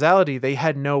paracausality, they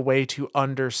had no way to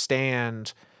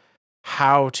understand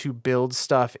how to build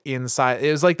stuff inside.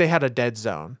 It was like they had a dead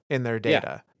zone in their Yeah,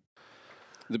 data.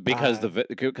 because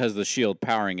the shield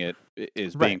powering it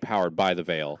is being Right. powered by the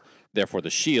veil. Therefore, the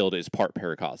shield is part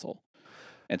paracausal,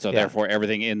 and so Yeah. therefore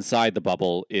everything inside the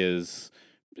bubble is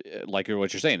like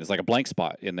what you're saying. It's like a blank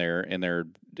spot in their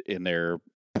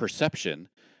perception.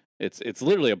 It's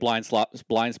literally a blind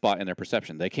spot in their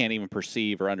perception. They can't even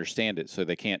perceive or understand it, so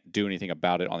they can't do anything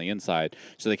about it on the inside.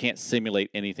 So they can't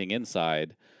simulate anything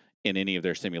inside in any of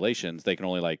their simulations. They can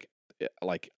only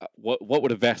what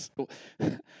would a Vex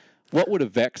what would a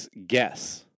Vex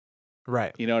guess?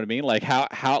 Right. You know what I mean? Like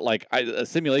how like a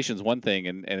simulation's one thing,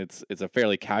 and it's a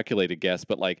fairly calculated guess,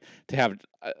 but like to have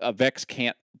a Vex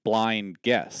can't blind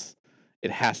guess.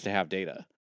 It has to have data.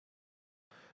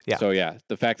 Yeah. So yeah,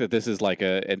 the fact that this is like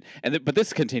but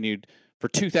this continued for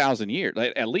 2,000 years,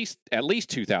 like at least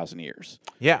 2,000 years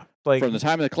Yeah. Like, from the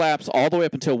time of the collapse all the way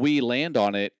up until we land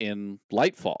on it in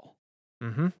Lightfall.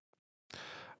 mm-hmm.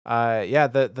 Yeah,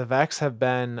 the Vex have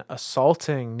been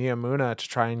assaulting Neomuna to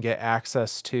try and get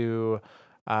access to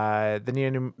the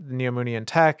Neomunian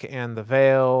tech and the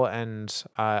Veil, and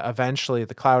eventually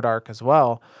the Cloud Arc as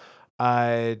well.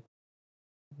 Uh,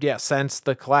 yeah, since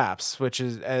the collapse, which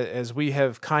is, as we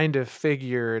have kind of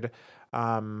figured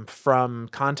from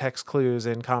context clues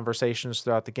in conversations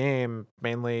throughout the game,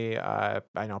 mainly I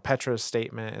know Petra's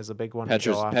statement is a big one to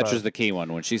go off Petra's of. the key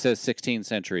one. When she says 16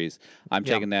 centuries, I'm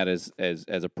Yeah, taking that as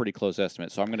a pretty close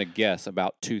estimate. So I'm going to guess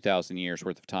about 2,000 years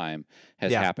worth of time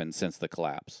has yeah. happened since the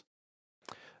collapse.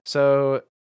 So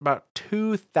about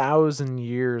 2,000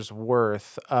 years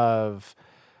worth of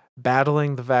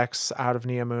battling the Vex out of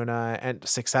Neomuna and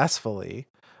successfully,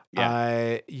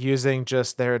 Yeah. using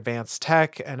just their advanced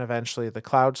tech and eventually the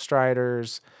Cloud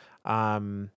Striders,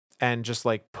 and just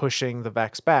like pushing the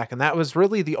Vex back. And that was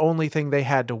really the only thing they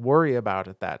had to worry about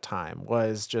at that time,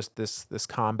 was just this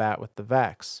combat with the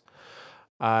Vex.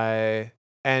 Uh,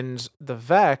 and the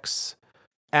Vex,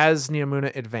 as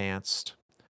Neomuna advanced,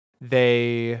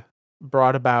 they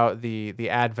brought about the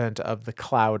advent of the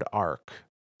Cloud Arc,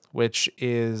 which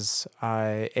is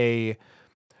a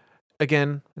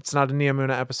again, it's not a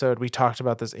Neomuna episode. We talked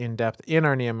about this in depth in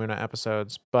our Neomuna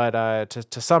episodes, but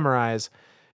to summarize,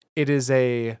 it is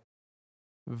a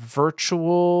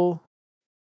virtual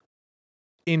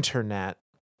internet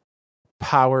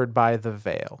powered by the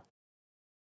Veil.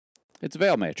 It's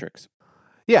Veil Matrix.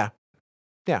 Yeah,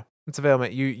 yeah, it's a Veil.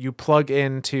 You plug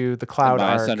into the And Cloud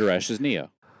Maya Arc. Sundaresh is Neo.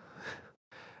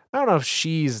 I don't know if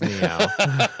she's Neo.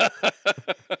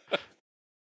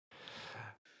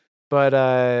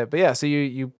 But yeah, so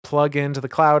you plug into the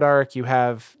Cloud Arc, you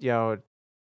have,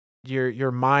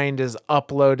 your mind is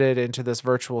uploaded into this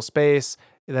virtual space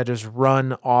that is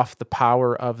run off the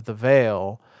power of the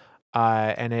Veil,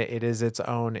 and it is its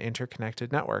own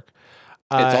interconnected network.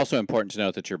 It's also important to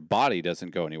note that your body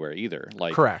doesn't go anywhere either.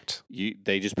 Like Correct.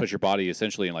 they just put your body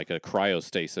essentially in like a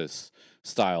cryostasis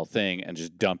style thing and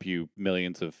just dump you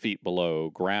millions of feet below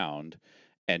ground.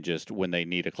 And just when they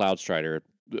need a Cloud Strider,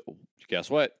 guess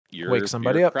what? Wake Your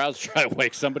somebody up. Cloud Strider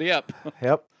wakes somebody up.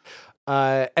 Yep.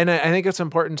 And I think it's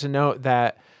important to note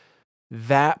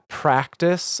that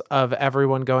practice of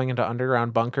everyone going into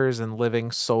underground bunkers and living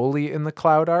solely in the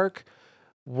Cloud Arc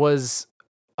was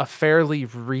a fairly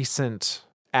recent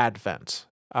advent,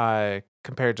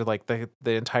 compared to like the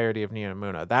entirety of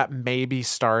Neomuna. That maybe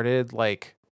started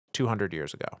like 200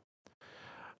 years ago.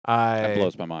 That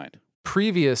blows my mind.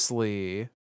 Previously,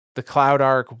 the Cloud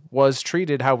Arc was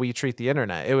treated how we treat the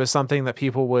internet. It was something that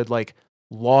people would like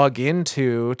log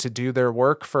into to do their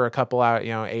work for a couple out,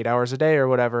 8 hours a day or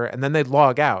whatever, and then they'd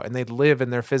log out and they'd live in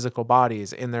their physical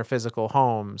bodies, in their physical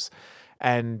homes.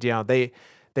 And they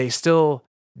still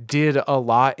did a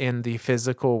lot in the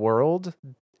physical world.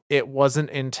 It wasn't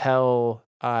until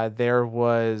there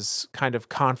was kind of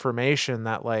confirmation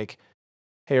that, like,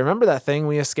 hey, remember that thing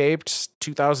we escaped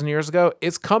 2,000 years ago?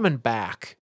 It's coming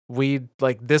back. We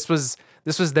like this was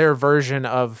their version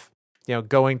of,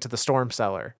 going to the storm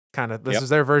cellar. Kind of, this Yep. was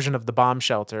their version of the bomb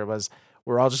shelter. Was,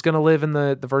 we're all just going to live in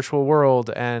the virtual world,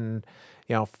 and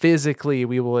physically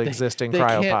we will exist in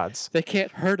cryopods. They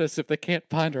can't hurt us if they can't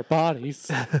find our bodies.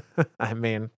 I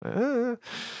mean, I don't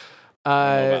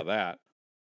know about that.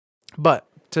 but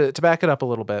to back it up a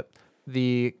little bit,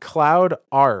 the Cloud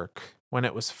Arc, when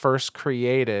it was first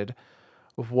created,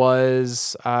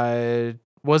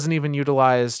 wasn't even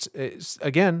utilized.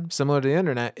 Again, similar to the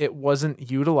internet, it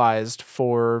wasn't utilized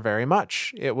for very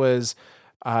much. It was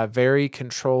very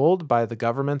controlled by the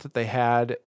government that they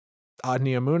had on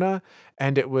Neomuna,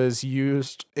 and it was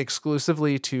used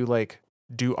exclusively to like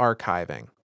do archiving,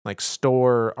 like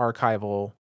store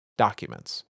archival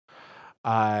documents.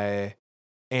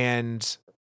 And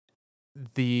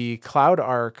the Cloud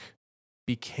Ark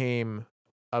became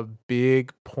a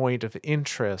big point of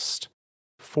interest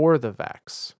for the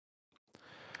Vex.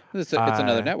 It's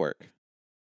another network.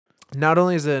 Not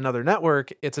only is it another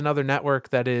network, it's another network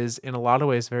that is in a lot of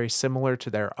ways very similar to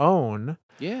their own.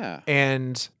 Yeah.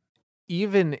 And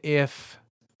even if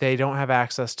they don't have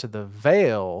access to the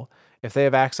Veil, if they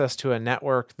have access to a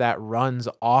network that runs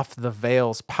off the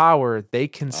Veil's power, they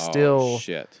can Oh, still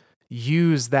shit.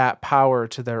 use that power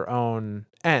to their own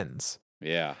ends.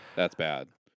 Yeah, that's bad.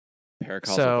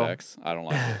 Paracausal So, Vex. I don't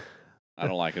like it. I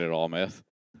don't like it at all, Myth.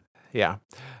 yeah.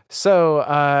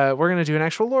 So we're gonna do an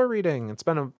actual lore reading. It's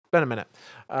been a minute.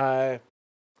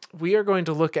 We are going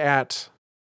to look at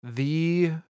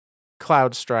the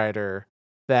Cloud Strider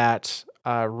that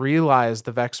realized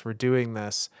the Vex were doing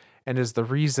this and is the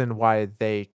reason why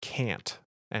they can't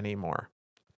anymore.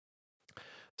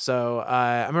 So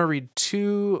I'm going to read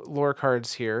 2 lore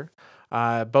cards here.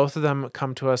 Both of them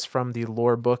come to us from the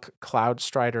lore book Cloud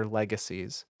Strider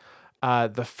Legacies.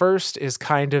 The first is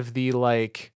kind of the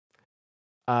like,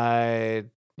 you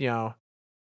know,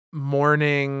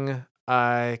 morning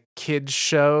kids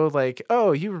show, like,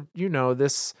 oh, you know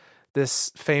this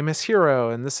famous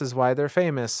hero and this is why they're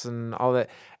famous and all that.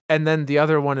 And then the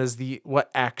other one is the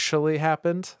what actually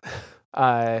happened.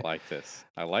 I uh like this.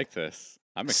 I like this.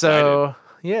 I'm excited. so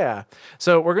yeah,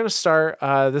 so we're gonna start.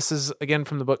 This is again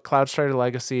from the book Cloud Strider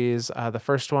Legacies. The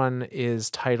first one is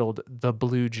titled The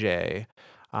Blue Jay,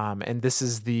 and this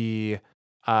is the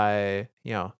you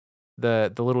know,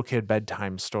 the little kid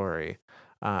bedtime story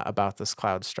about this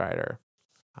Cloud Strider.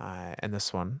 And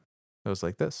this one goes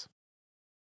like this.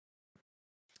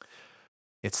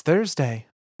 It's Thursday,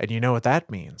 and you know what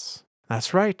that means.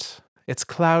 That's right, it's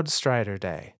Cloud Strider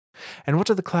Day. And what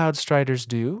do the Cloud Striders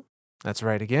do? That's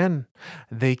right again.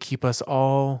 They keep us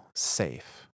all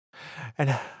safe.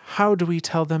 And how do we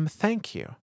tell them thank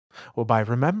you? Well, by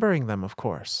remembering them, of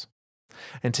course.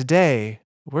 And today,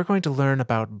 we're going to learn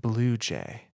about Blue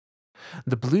Jay.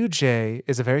 The blue jay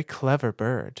is a very clever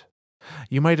bird.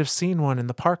 You might have seen one in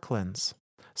the parklands.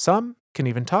 Some can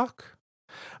even talk.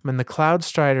 And the cloud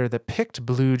strider that picked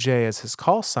Blue Jay as his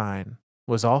call sign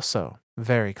was also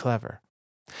very clever.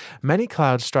 Many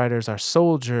cloud striders are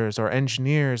soldiers or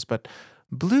engineers, but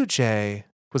Blue Jay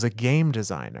was a game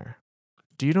designer.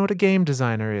 Do you know what a game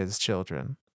designer is,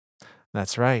 children?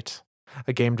 That's right.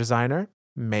 A game designer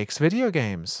makes video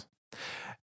games.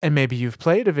 And maybe you've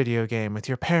played a video game with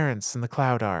your parents in the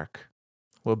Cloud Ark.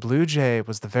 Well, Blue Jay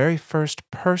was the very first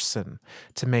person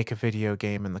to make a video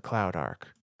game in the Cloud Ark.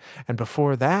 And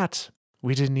before that,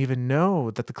 we didn't even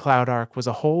know that the Cloud Ark was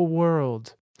a whole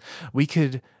world. We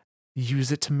could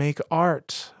use it to make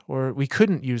art, or we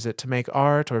couldn't use it to make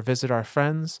art or visit our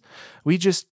friends. We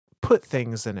just put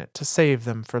things in it to save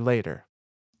them for later,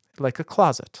 like a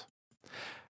closet.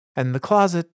 And the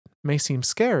closet may seem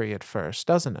scary at first,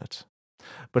 doesn't it?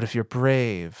 But if you're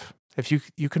brave, if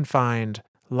you can find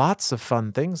lots of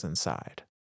fun things inside.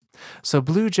 So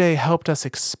Blue Jay helped us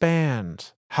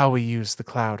expand how we use the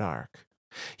Cloud Ark.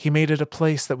 He made it a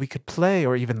place that we could play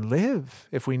or even live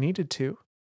if we needed to.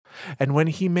 And when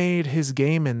he made his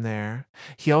game in there,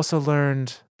 he also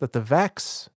learned that the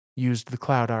Vex used the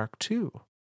Cloud Ark too.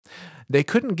 They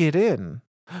couldn't get in,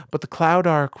 but the Cloud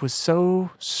Ark was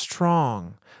so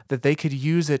strong that they could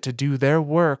use it to do their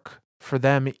work for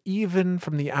them even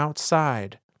from the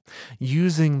outside,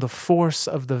 using the force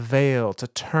of the veil to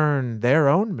turn their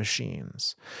own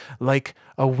machines, like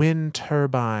a wind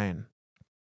turbine.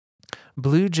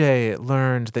 Blue Jay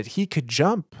learned that he could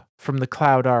jump from the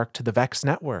Cloud Ark to the Vex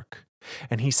network,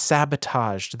 and he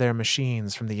sabotaged their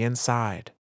machines from the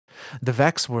inside. The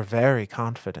Vex were very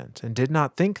confident and did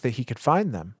not think that he could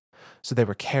find them, so they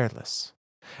were careless.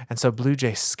 And so Blue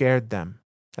Jay scared them,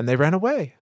 and they ran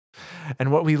away.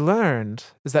 And what we learned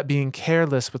is that being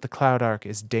careless with the Cloud Ark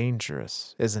is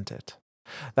dangerous, isn't it?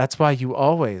 That's why you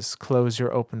always close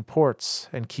your open ports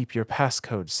and keep your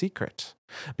passcode secret,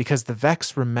 because the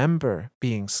Vex remember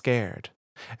being scared,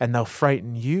 and they'll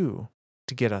frighten you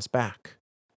to get us back.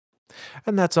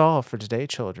 And that's all for today,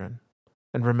 children.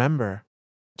 And remember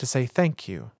to say thank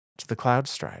you to the Cloud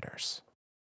Striders.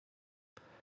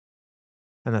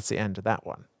 And that's the end of that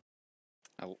one.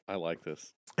 I like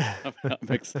this.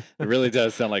 It really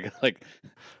does sound like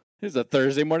it's a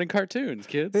Thursday morning cartoons,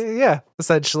 kids. Yeah,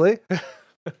 essentially.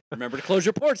 Remember to close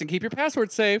your ports and keep your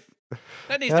password safe.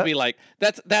 That needs to be like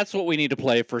that's what we need to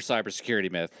play for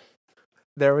cybersecurity myth.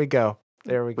 There we go.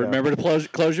 There we go. Remember to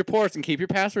close your ports and keep your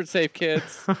password safe,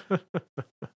 kids.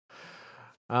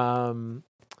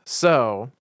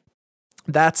 So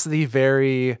that's the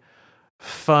very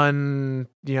fun,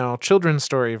 children's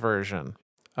story version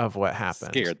of what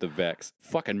happened. Scared the Vex.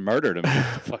 Fucking murdered him. Is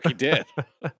what the fuck he did.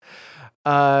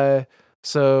 uh,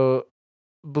 so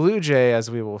Blue Jay, as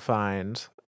we will find,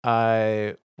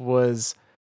 was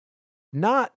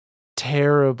not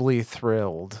terribly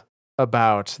thrilled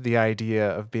about the idea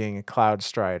of being a Cloud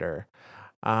Strider.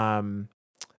 And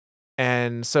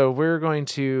so we're going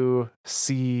to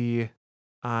see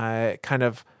kind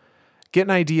of get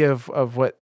an idea of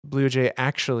what Blue Jay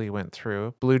actually went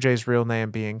through. Blue Jay's real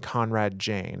name being Conrad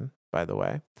Jane, by the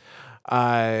way.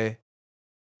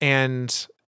 And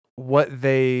what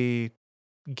they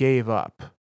gave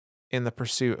up in the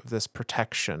pursuit of this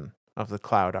protection of the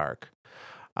Cloud Arc.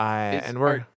 Is And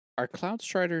we're are Cloud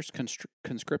Striders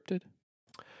conscripted?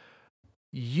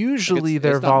 usually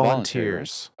they're it's not voluntary,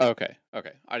 right? volunteers.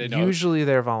 Okay. I didn't know. Usually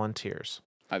they're volunteers.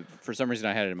 For some reason,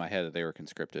 I had it in my head that they were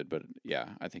conscripted, but yeah,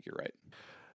 I think you're right.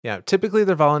 Yeah, typically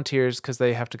they're volunteers because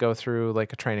they have to go through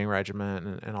like a training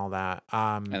regimen and all that.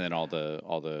 And then all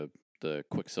the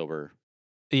Quicksilver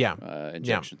Yeah,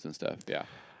 injections and stuff. Yeah.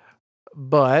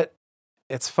 but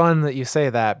it's fun that you say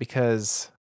that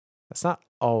because that's not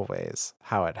always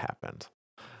how it happened.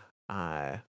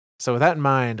 So with that in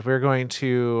mind, we're going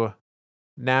to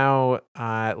now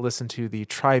listen to the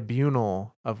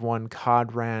tribunal of one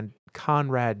Conrad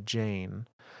Jane.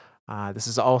 This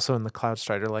is also in the Cloud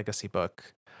Strider Legacy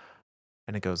book,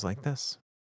 and it goes like this.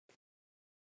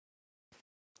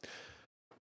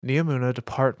 Neomuna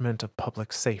Department of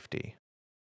Public Safety.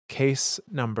 Case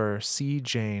number C.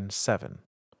 Jane 7.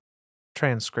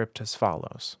 Transcript as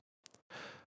follows.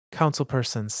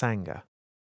 Councilperson Sangha.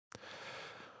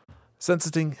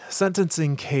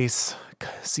 Sentencing case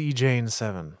C. Jane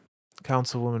 7.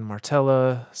 Councilwoman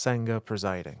Martella Sangha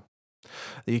presiding.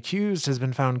 The accused has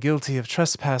been found guilty of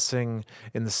trespassing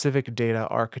in the civic data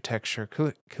architecture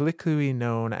colloquially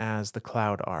known as the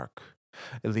Cloud Arc,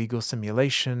 illegal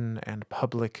simulation, and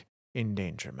public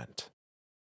endangerment.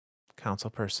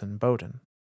 Councilperson Bowden.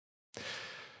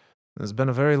 It's been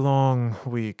a very long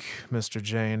week, Mr.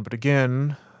 Jane, but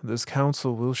again, this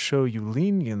council will show you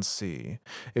leniency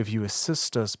if you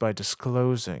assist us by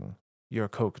disclosing your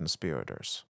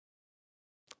co-conspirators.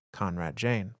 Conrad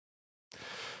Jane.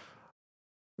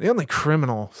 The only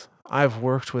criminals I've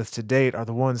worked with to date are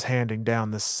the ones handing down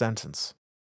this sentence.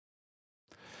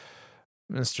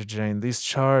 Mr. Jane, these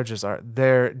charges are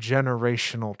their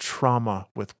generational trauma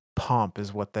with pomp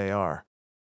is what they are.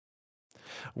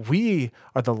 We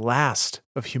are the last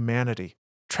of humanity,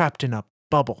 trapped in a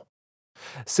bubble.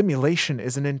 Simulation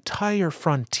is an entire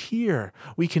frontier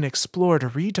we can explore to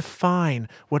redefine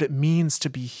what it means to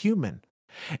be human.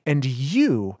 And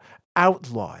you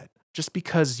outlaw it just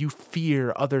because you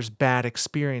fear others' bad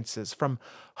experiences from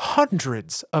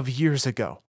hundreds of years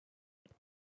ago.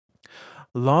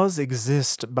 Laws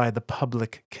exist by the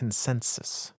public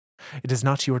consensus. It is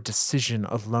not your decision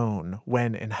alone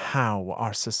when and how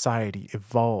our society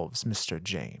evolves, Mr.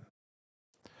 Jane.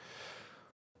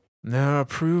 There are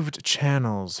approved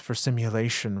channels for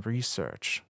simulation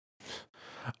research.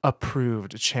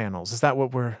 Approved channels. Is that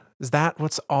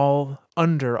what's all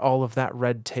under all of that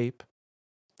red tape?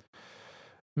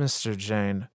 Mr.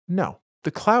 Jane, no.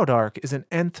 The Cloud Arc is an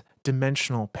nth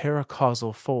dimensional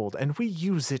paracausal fold, and we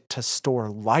use it to store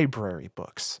library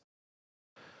books.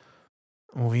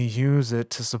 We use it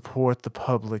to support the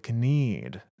public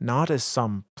need, not as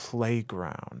some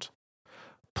playground.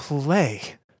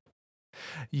 Play?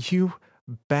 You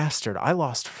bastard, I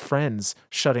lost friends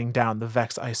shutting down the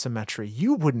Vex isometry.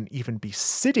 You wouldn't even be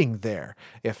sitting there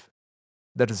if...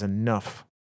 That is enough,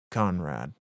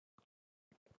 Conrad.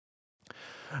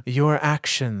 Your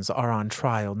actions are on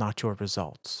trial, not your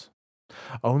results.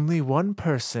 Only one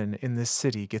person in this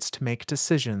city gets to make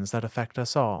decisions that affect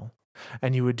us all,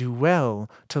 and you would do well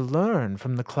to learn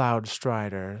from the Cloud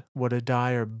Strider what a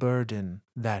dire burden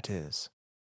that is.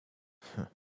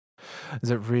 Is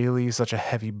it really such a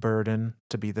heavy burden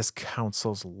to be this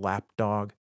council's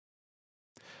lapdog?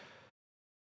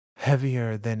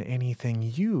 Heavier than anything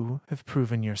you have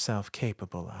proven yourself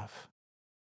capable of.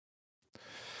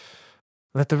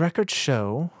 Let the record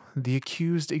show the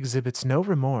accused exhibits no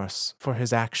remorse for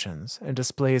his actions and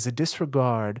displays a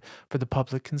disregard for the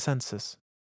public consensus.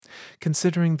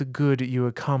 Considering the good you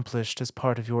accomplished as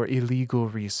part of your illegal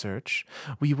research,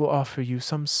 we will offer you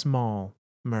some small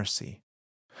mercy.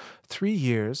 3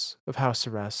 years of house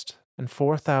arrest and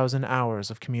 4,000 hours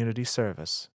of community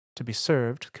service to be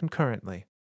served concurrently.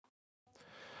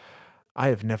 I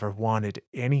have never wanted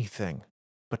anything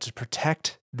but to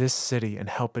protect this city and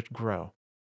help it grow.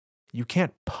 You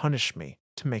can't punish me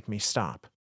to make me stop.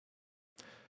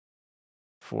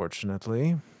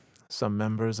 Fortunately, some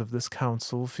members of this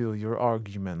council feel your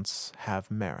arguments have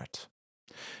merit.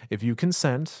 If you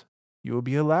consent, you will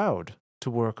be allowed to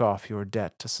work off your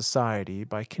debt to society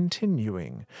by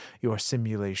continuing your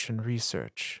simulation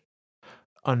research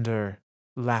under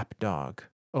lapdog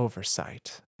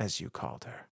oversight, as you called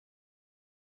her.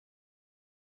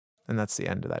 And that's the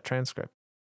end of that transcript.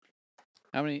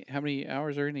 How many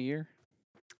hours are in a year?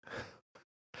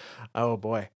 Oh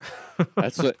boy.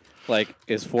 That's what like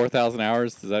is 4,000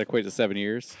 hours. Does that equate to 7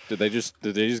 years? Did they just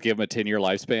give him a 10-year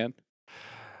lifespan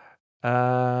or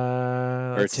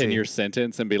a Let's 10-year see.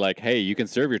 sentence and be like, hey, you can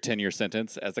serve your 10-year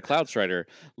sentence as a Cloud Strider.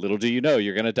 Little do you know,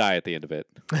 you're gonna die at the end of it.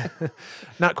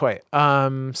 Not quite.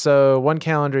 So one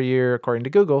calendar year, according to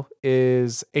Google,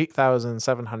 is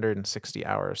 8,760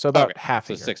 hours. So Okay, about half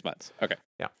a so year. 6 months. Okay,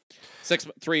 Yeah.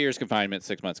 3 years confinement,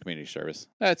 6 months community service.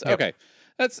 That's Yep. okay.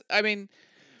 That's I mean,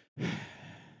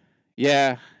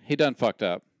 yeah, he done fucked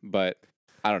up, but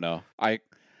I don't know. I'm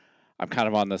kind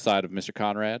of on the side of Mr.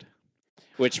 Conrad.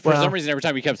 Which, for some Well, reason, every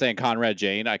time you kept saying Conrad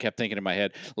Jane, I kept thinking in my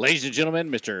head, ladies and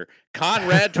gentlemen, Mr.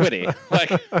 Conrad Twitty.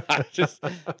 Like, I just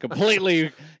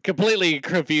completely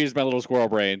confused my little squirrel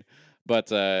brain.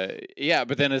 But, yeah,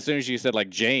 but then as soon as you said, like,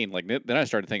 Jane, like, then I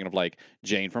started thinking of, like,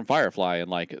 Jane from Firefly and,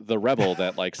 like, the rebel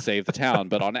that, like, saved the town,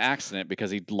 but on accident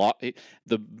because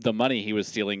the money he was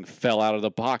stealing fell out of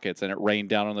the pockets and it rained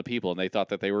down on the people and they thought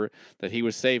that he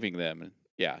was saving them. And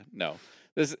yeah, no.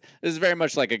 This is very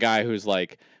much like a guy who's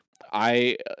like,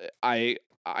 I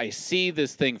I see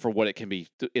this thing for what it can be,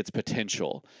 its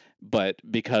potential, but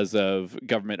because of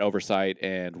government oversight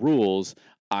and rules,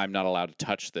 I'm not allowed to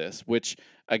touch this. Which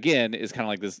again is kind of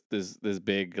like this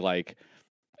big like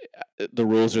the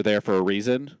rules are there for a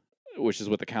reason, which is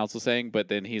what the council's saying. But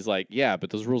then he's like, yeah, but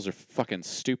those rules are fucking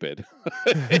stupid.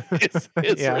 His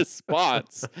yeah.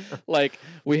 response, like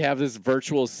we have this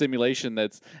virtual simulation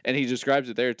and he describes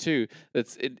it there too.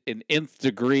 That's an nth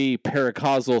degree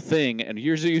paracausal thing, and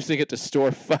you're using it to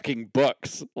store fucking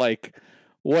books. Like,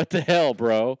 what the hell,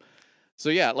 bro? So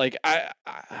yeah, like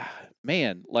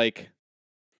man, like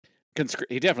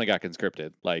he definitely got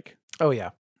conscripted. Like, Oh yeah.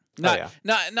 Oh yeah.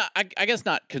 I guess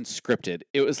not conscripted.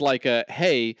 It was like a,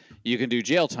 hey, you can do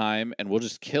jail time and we'll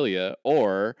just kill you,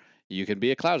 or you can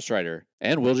be a Cloud Strider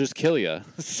and we'll just kill you.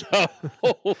 So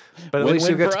But at least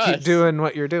you win-win get for to keep us. doing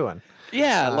what you're doing.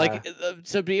 Yeah, Uh, like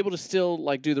to be able to still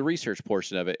like do the research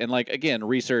portion of it, and like again,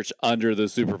 research under the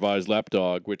supervised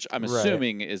lapdog, which I'm right.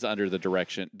 assuming is under the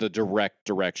direct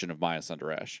direction of Maya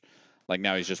Sundaresh. Like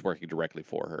now he's just working directly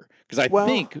for her because Well,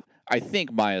 I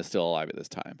think Maya's still alive at this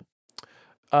time.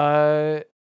 uh,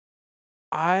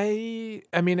 I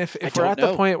mean, if I we're don't at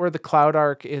the know. point where the Cloud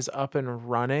Arc is up and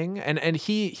running, and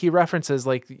he references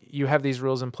like you have these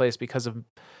rules in place because of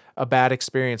a bad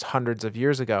experience hundreds of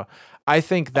years ago. I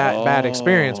think that bad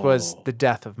experience was Oh. the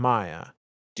death of Maya.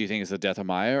 Do you think it's the death of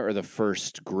Maya or the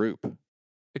first group?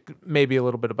 Maybe a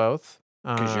little bit of both.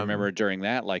 Because you remember during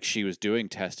that, like she was doing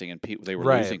testing and they were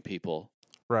Right, losing people.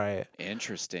 right.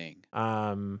 Interesting.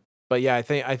 But yeah, I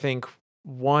think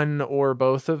one or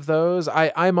both of those.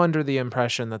 I'm under the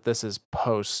impression that this is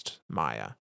post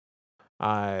Maya.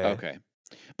 I Okay,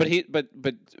 but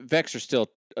Vex are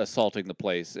still assaulting the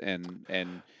place,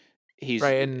 and he's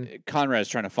right, and Conrad's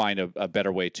trying to find a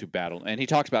better way to battle, and he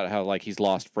talks about how like he's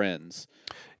lost friends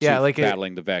yeah, to like it.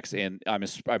 battling the Vex, and I'm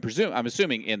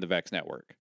assuming in the Vex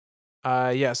network.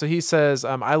 Yeah. So he says,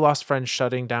 I lost friends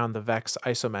shutting down the Vex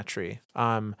isometry.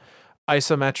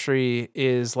 Isometry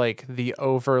is like the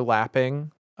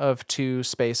overlapping of two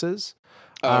spaces.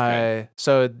 Okay,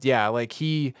 So yeah, like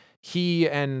he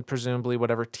and presumably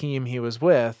whatever team he was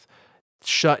with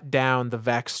shut down the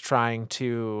Vex trying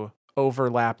to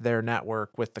overlap their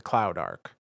network with the Cloud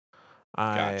Arc.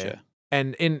 Uh, gotcha.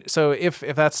 and in so if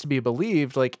that's to be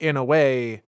believed, like in a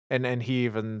way, and he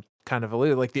even kind of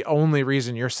alluded, like the only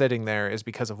reason you're sitting there is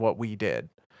because of what we did.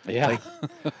 Yeah, Like,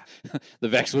 the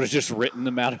Vex would have just written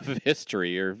them out of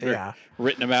history or yeah,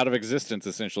 written them out of existence,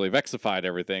 essentially Vexified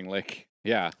everything. Like,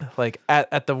 yeah, like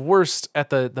at the worst, at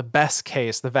the best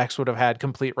case, the Vex would have had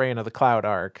complete reign of the Cloud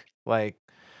Arc. Like,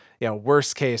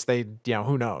 worst case, they,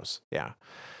 who knows? Yeah.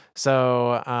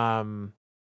 So,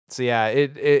 so yeah,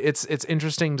 it's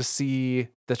interesting to see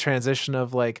the transition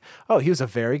of like, oh, he was a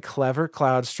very clever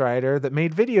Cloud Strider that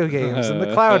made video games in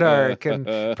the Cloud Arc and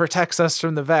protects us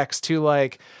from the Vex to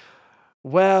like,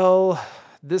 well,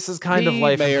 this is kind of he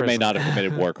life may or may not have imprisonment.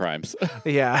 committed war crimes.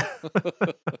 Yeah.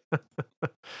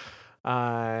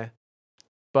 uh,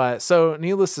 but so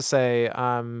needless to say,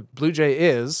 Blue Jay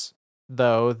is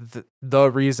though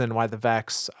the reason why the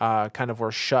Vex kind of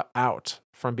were shut out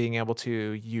from being able to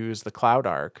use the Cloud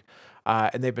Arc,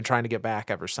 and they've been trying to get back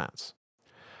ever since.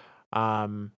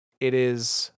 It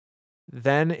is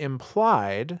then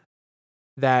implied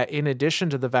that in addition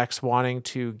to the Vex wanting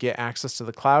to get access to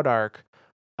the Cloud Arc,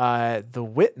 the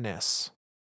Witness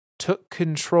took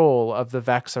control of the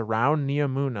Vex around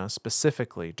Neomuna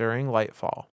specifically during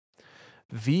Lightfall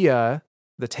via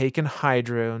the taken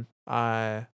Hydra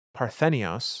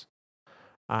Parthenios,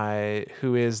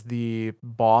 who is the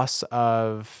boss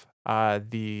of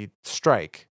the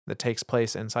strike that takes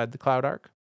place inside the Cloud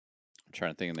Arc. I'm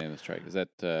trying to think of the name of the strike. Is that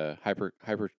hyper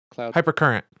cloud?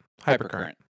 Hypercurrent.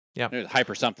 Hypercurrent. Yep. There's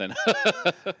hyper something.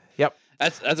 Yep.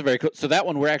 That's a very cool. So that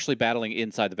one we're actually battling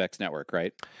inside the Vex network,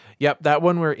 right? Yep. That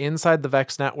one we're inside the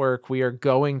Vex network. We are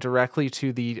going directly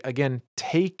to the again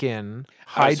taken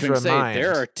Hydra mind.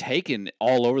 There are taken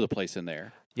all over the place in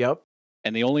there. Yep.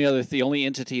 And the only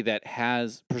entity that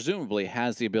presumably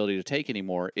has the ability to take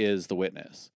anymore is the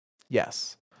Witness.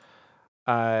 Yes.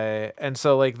 And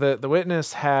so like the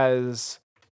Witness has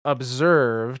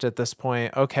observed at this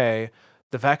point, okay,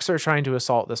 the Vex are trying to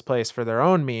assault this place for their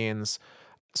own means.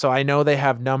 So I know they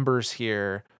have numbers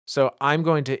here. So I'm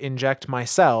going to inject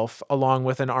myself along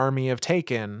with an army of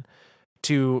Taken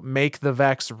to make the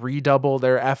Vex redouble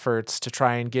their efforts to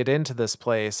try and get into this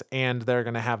place, and they're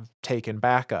going to have Taken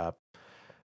backup.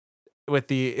 With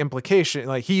the implication,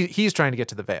 like he's trying to get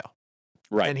to the Veil.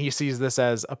 Right. And he sees this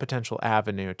as a potential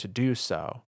avenue to do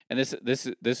so. And this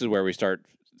is where we start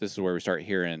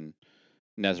hearing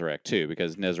Nezarec too,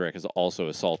 because Nezarec is also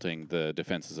assaulting the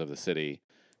defenses of the city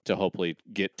to hopefully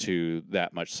get to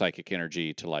that much psychic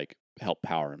energy to like help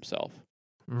power himself.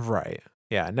 Right.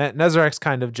 Yeah. Nezarec's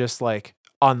kind of just like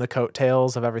on the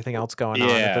coattails of everything else going on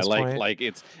at this point. Like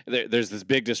it's there's this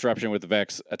big disruption with the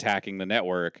Vex attacking the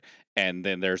network, and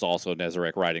then there's also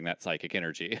Nezarec riding that psychic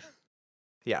energy.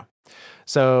 Yeah.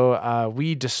 So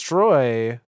we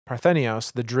destroy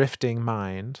Parthenios, the drifting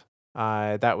mind.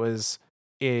 That was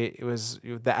it was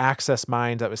the access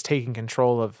mind that was taking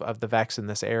control of the Vex in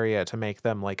this area to make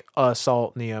them like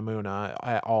assault Neomuna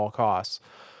at all costs.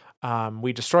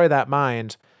 We destroy that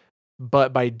mind,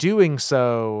 but by doing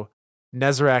so,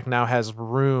 Nezarec now has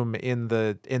room in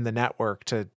the network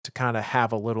to kind of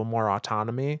have a little more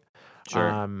autonomy.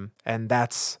 Sure. And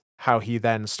that's how he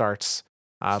then starts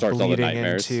bleeding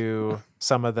into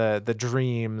some of the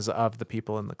dreams of the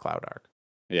people in the Cloud Arc.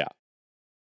 Yeah.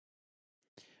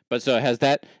 But so has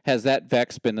that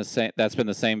Vex been the same? That's been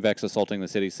the same Vex assaulting the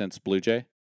city since Blue Jay?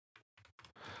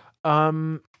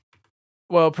 Well,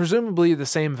 presumably the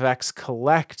same Vex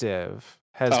collective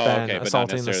has been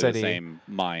assaulting the city. The same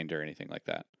mind or anything like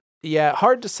that. Yeah,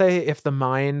 hard to say if the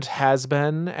mind has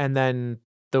been and then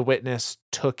the Witness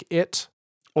took it,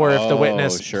 or if the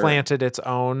Witness planted its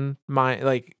own mind,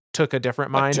 like took a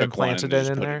different mind and planted it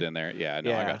in there. Put it in there. Yeah,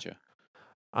 no, I got you.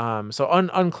 So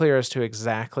unclear as to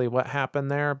exactly what happened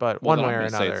there, but one way or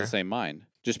another, it's the same mind.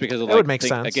 Just because of it would make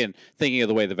sense. Again, thinking of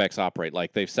the way the Vex operate,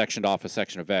 like they've sectioned off a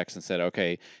section of Vex and said,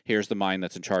 okay, here's the mind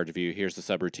that's in charge of you. Here's the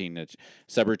subroutine.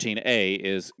 Subroutine A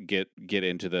is get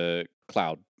into the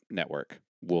cloud network.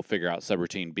 We'll figure out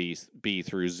subroutine B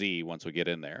through Z once we get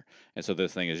in there. And so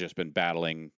this thing has just been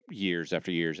battling years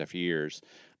after years after years.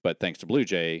 But thanks to Blue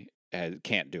Jay,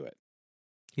 can't do it.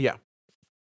 Yeah.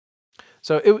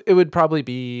 So it would probably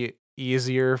be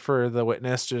easier for the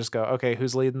Witness to just go, okay,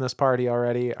 who's leading this party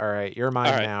already? All right, you're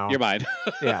mine now. You're mine.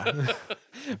 Yeah.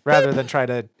 Rather than try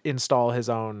to install his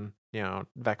own,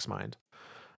 Vex mind.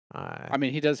 I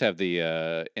mean, he does have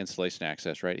the installation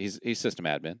access, right? He's system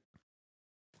admin.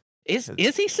 Is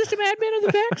he system admin of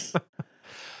the Vex?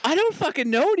 I don't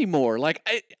fucking know anymore. Like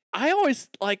I always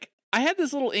like I had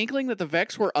this little inkling that the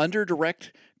Vex were under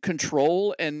direct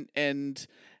control and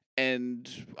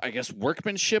I guess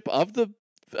workmanship of the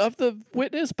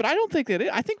Witness, but I don't think that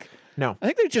I think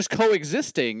they're just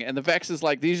coexisting, and the Vex is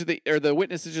like the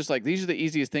Witness is just like these are the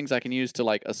easiest things I can use to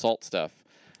like assault stuff.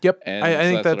 Yep, and I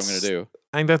think that's what I'm gonna do.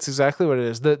 I think that's exactly what it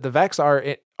is. The Vex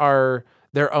are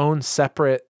their own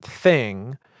separate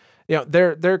thing.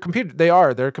 They're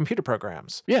computer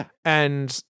programs. Yeah,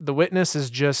 and the Witness is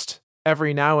just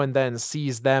every now and then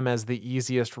sees them as the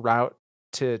easiest route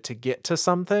to get to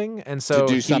something, and so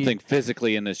to do something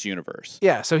physically in this universe.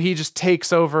 Yeah, so he just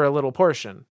takes over a little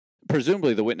portion.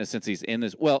 Presumably, the Witness, since he's in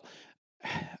this, well,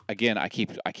 again, I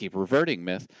keep reverting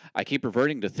myth. I keep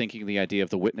reverting to thinking the idea of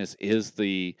the Witness is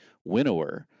the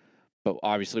winnower, but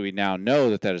obviously we now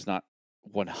know that is not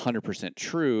 100%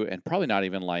 true, and probably not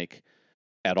even like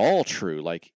at all true.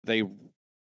 Like they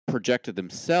projected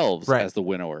themselves as the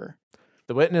winnower.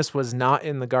 The Witness was not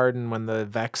in the garden when the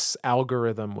Vex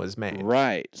algorithm was made.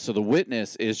 Right. So the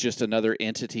Witness is just another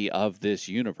entity of this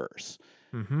universe,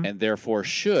 and therefore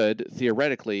should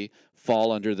theoretically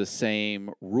fall under the same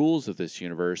rules of this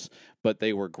universe, but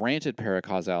they were granted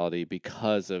paracausality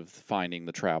because of finding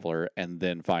the traveler and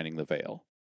then finding the veil.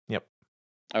 Yep.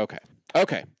 Okay.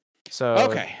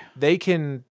 So they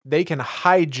can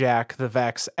hijack the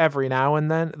Vex every now and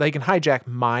then. They can hijack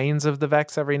minds of the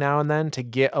Vex every now and then to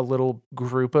get a little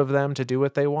group of them to do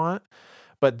what they want.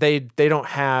 But they don't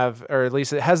have, or at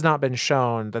least it has not been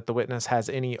shown that the Witness has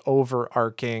any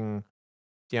overarching,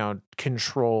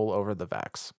 control over the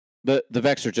Vex. The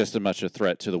Vex are just as much a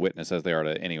threat to the Witness as they are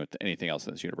to anything else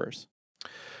in this universe.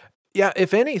 Yeah,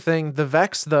 if anything, the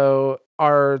Vex, though,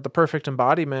 are the perfect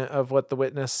embodiment of what the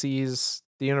Witness sees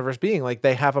the universe being. Like,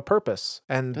 they have a purpose,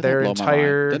 and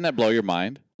Doesn't that blow your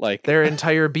mind? Like, their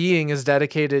entire being is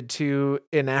dedicated to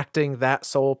enacting that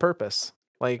sole purpose.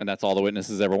 Like, and that's all the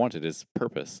Witnesses ever wanted is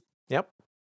purpose. Yep.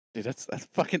 Dude,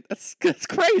 that's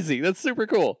crazy. That's super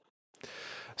cool.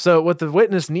 So what the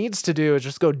Witness needs to do is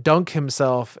just go dunk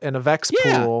himself in a Vex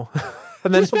pool.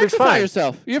 And then just Vexify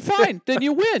yourself. You're fine. Then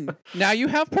you win. Now you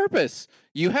have purpose.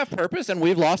 You have purpose, and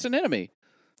we've lost an enemy.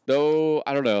 Though,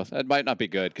 I don't know. That might not be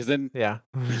good, because then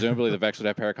presumably the Vex would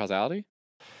have paracausality.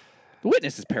 The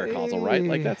Witness is paracausal, right?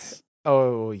 Like, that's...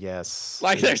 Oh, yes.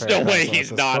 Like, there's no way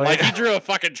he's not. Point. Like, he drew a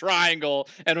fucking triangle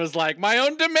and was like, my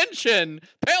own dimension.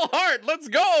 Pale heart, let's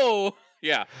go.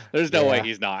 Yeah, there's no way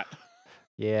he's not.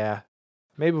 Yeah.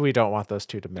 Maybe we don't want those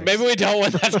two to mix. Maybe we don't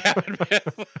want that to happen.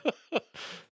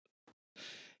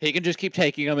 He can just keep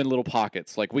taking them in little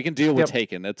pockets. Like, we can deal with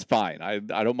Taken. That's fine. I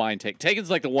don't mind Taken.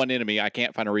 Taken's like the one enemy I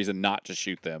can't find a reason not to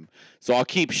shoot them. So I'll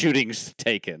keep shooting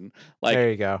Taken. Like, there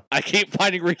you go. I keep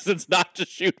finding reasons not to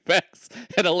shoot Vex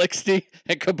and Elixir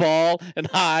and Cabal and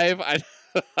Hive. I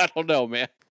don't know, man.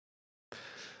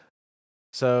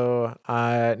 So,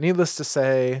 needless to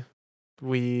say,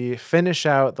 we finish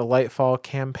out the Lightfall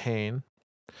campaign.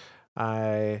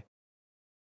 And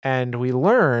we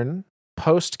learn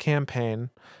post-campaign.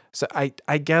 So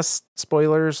I guess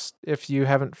spoilers if you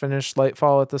haven't finished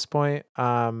Lightfall at this point.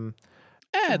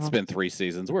 It's been 3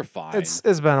 seasons. We're fine. It's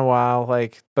been a while,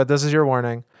 but this is your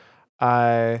warning.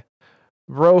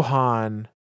 Rohan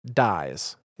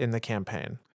dies in the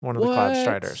campaign. One of the Cloud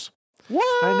Striders.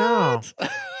 What? I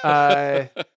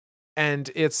know.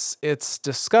 And it's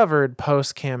discovered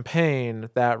post-campaign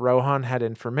that Rohan had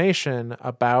information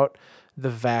about the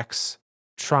Vex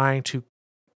trying to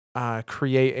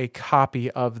create a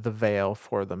copy of the veil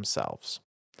for themselves.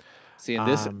 See,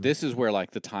 and this is where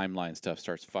like the timeline stuff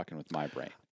starts fucking with my brain.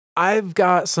 I've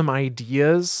got some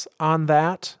ideas on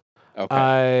that.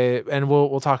 Okay. And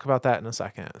we'll talk about that in a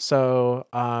second. So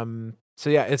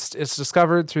yeah, it's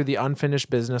discovered through the unfinished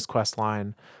business quest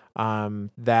line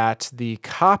that the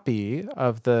copy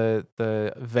of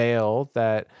the veil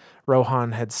that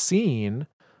Rohan had seen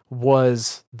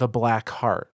was the Black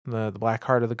Heart, the Black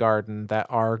Heart of the Garden that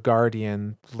our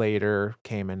Guardian later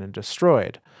came in and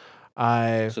destroyed.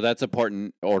 So that's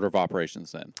important order of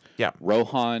operations then. Yeah.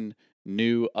 Rohan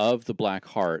knew of the Black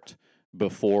Heart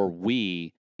before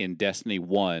we, in Destiny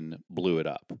 1, blew it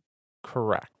up.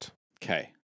 Correct.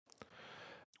 Okay.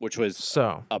 Which was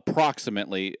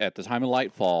approximately at the time of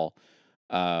Lightfall,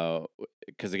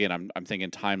 because again, I'm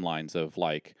thinking timelines of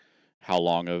like how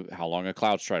long a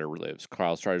Cloud Strider lives.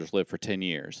 Cloud Striders live for 10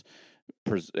 years,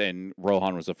 and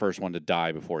Rohan was the first one to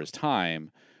die before his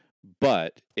time.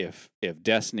 But if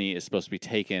Destiny is supposed to be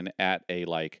taken at a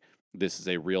like this is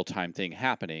a real time thing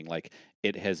happening, like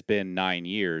it has been 9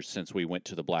 years since we went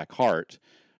to the Black Heart.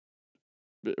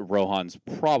 Rohan's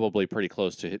probably pretty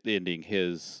close to ending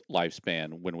his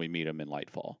lifespan when we meet him in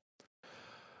Lightfall.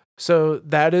 So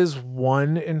that is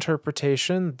one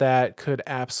interpretation that could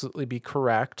absolutely be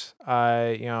correct.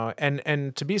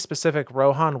 And to be specific,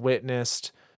 Rohan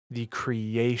witnessed the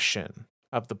creation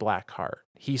of the Black Heart.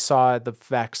 He saw the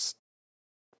Vex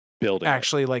building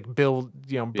actually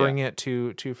bring it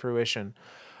to fruition.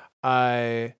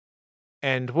 And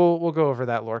we'll go over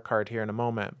that lore card here in a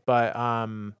moment, but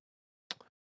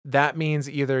that means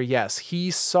either yes, he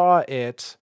saw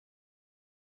it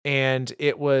and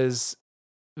it was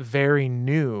very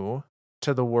new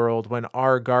to the world when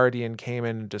our Guardian came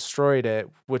in and destroyed it,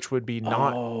 which would be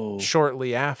not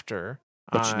shortly after.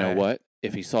 But you know what?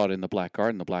 If he saw it in the Black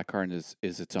Garden is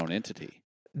its own entity.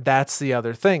 That's the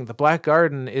other thing. The Black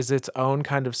Garden is its own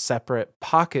kind of separate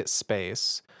pocket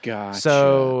space.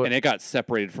 Gotcha. And it got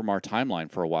separated from our timeline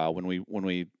for a while when we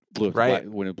blew up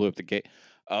when it blew up the gate.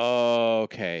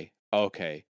 Okay.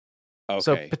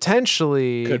 So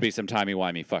potentially could be some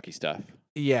timey-wimey fucky stuff.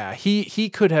 Yeah, he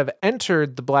could have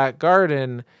entered the Black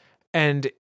Garden, and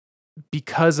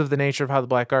because of the nature of how the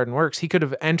Black Garden works, he could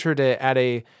have entered it at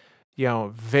a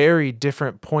very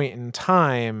different point in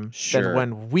time than Sure.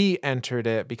 when we entered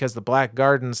it, because the Black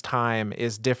Garden's time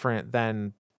is different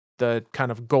than the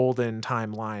kind of golden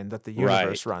timeline that the Right.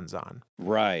 universe runs on.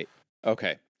 Right.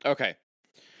 Okay. Okay.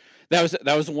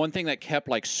 That was one thing that kept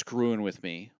like screwing with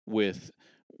me with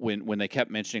when they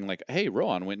kept mentioning like, hey,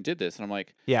 Rohan went and did this, and I'm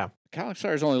like, Yeah, Calyx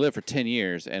Stars only lived for 10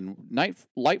 years, and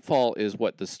Lightfall is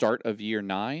what, the start of year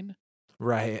 9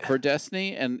 right. for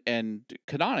Destiny, and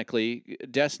canonically,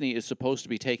 Destiny is supposed to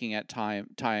be taking at time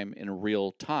in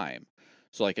real time.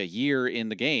 So like a year in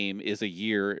the game is a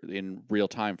year in real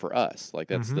time for us. Like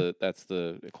that's Hmm.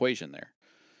 the equation there.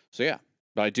 So yeah,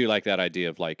 but I do like that idea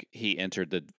of like he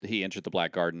entered the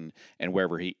Black Garden, and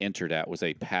wherever he entered at was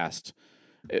a past,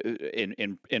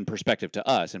 in perspective to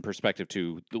us, in perspective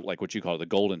to like what you call it, the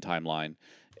golden timeline,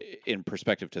 in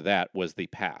perspective to that was the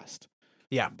past.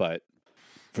 Yeah, But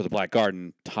for the Black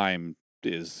Garden, time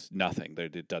is nothing.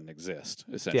 It doesn't exist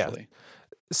yeah. essentially.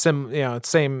 It's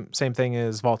same thing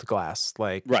as Vault of Glass.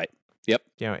 Like, Right. Yep.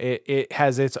 it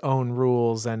has its own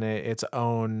rules and its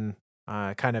own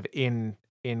kind of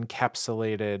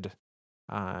encapsulated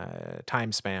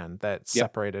time span that's Yep.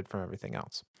 separated from everything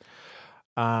else.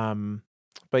 Um,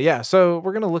 but yeah, so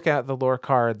we're gonna look at the lore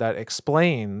card that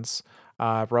explains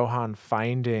Rohan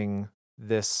finding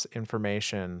this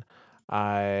information,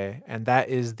 and that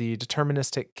is the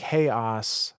deterministic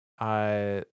chaos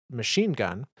machine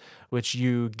gun, which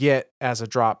you get as a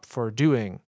drop for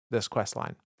doing this quest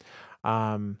line.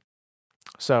 Um,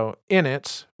 so in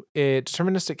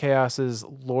deterministic chaos's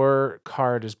lore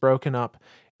card is broken up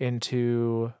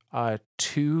into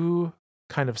two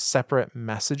kind of separate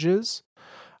messages,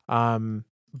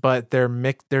 but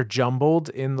they're jumbled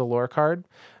in the lore card.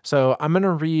 So I'm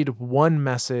gonna read one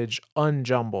message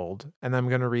unjumbled, and I'm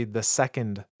gonna read the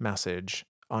second message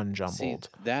See, unjumbled.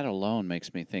 that alone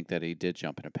makes me think that he did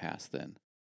jump in a past then.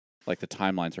 Like the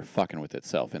timelines are fucking with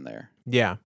itself in there.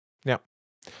 Yeah, yeah.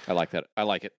 I like that. I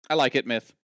like it. I like it,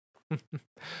 Myth.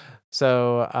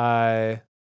 So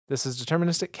this is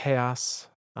deterministic chaos,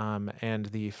 and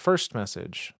the first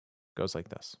message goes like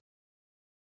this.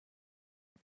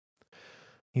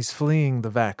 He's fleeing the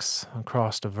Vex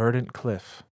across a verdant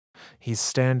cliff. He's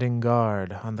standing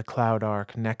guard on the Cloud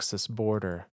Arc Nexus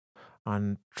border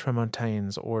on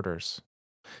Tremontaine's orders.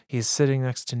 He is sitting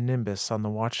next to Nimbus on the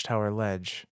Watchtower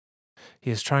ledge. He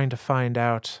is trying to find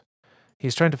out. He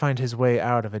is trying to find his way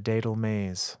out of a daedal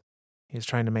maze. He is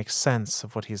trying to make sense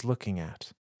of what he's looking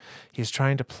at. He is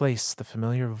trying to place the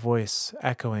familiar voice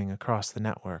echoing across the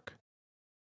network.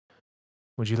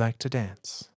 Would you like to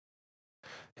dance?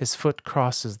 His foot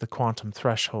crosses the quantum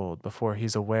threshold before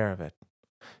he's aware of it.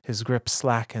 His grip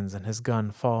slackens and his gun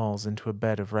falls into a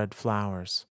bed of red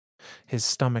flowers. His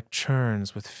stomach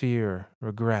churns with fear,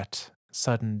 regret,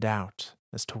 sudden doubt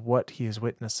as to what he is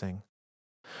witnessing.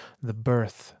 The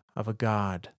birth of a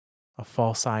god, a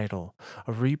false idol,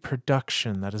 a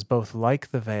reproduction that is both like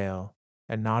the veil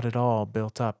and not at all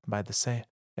built up by the same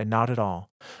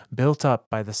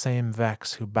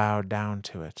Vex who bowed down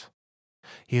to it.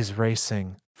 He is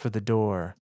racing for the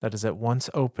door that is at once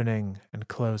opening and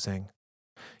closing.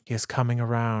 He is coming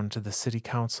around to the city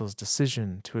council's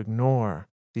decision to ignore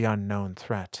the unknown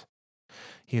threat.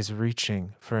 He is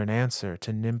reaching for an answer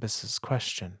to Nimbus's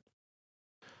question.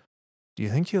 Do you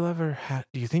think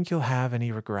you'll have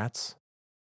any regrets?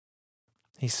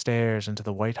 He stares into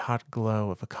the white-hot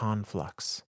glow of a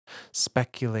conflux,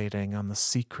 speculating on the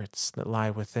secrets that lie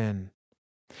within.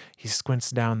 He squints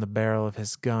down the barrel of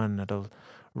his gun at a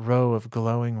row of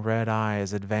glowing red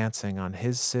eyes advancing on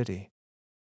his city.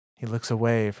 He looks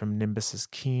away from Nimbus's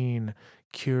keen,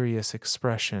 curious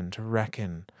expression to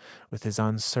reckon with his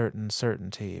uncertain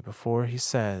certainty before he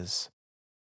says,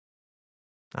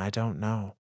 I don't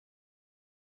know.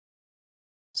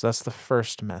 So that's the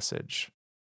first message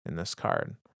in this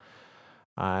card.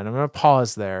 And I'm going to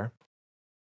pause there.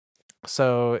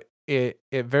 So it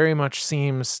very much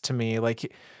seems to me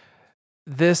like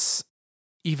this,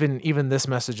 even this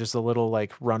message is a little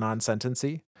like run on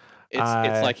sentency. It's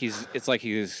Uh, like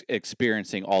he's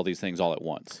experiencing all these things all at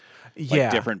once. Like yeah,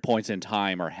 different points in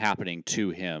time are happening to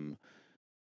him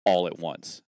all at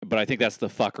once. But I think that's the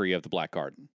fuckery of the Black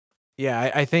Garden.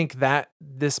 yeah. I think that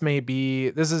this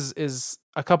is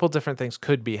a couple different things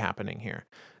could be happening here.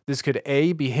 This could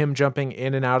be him jumping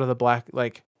in and out of the black,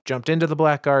 like jumped into the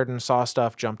Black Garden, saw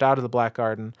stuff, jumped out of the Black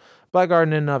Garden. Black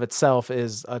Garden in and of itself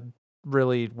is a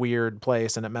really weird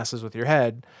place and it messes with your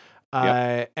head.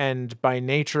 Yep. And by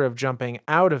nature of jumping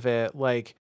out of it,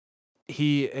 like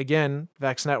he again,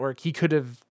 Vex Network, he could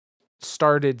have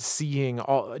started seeing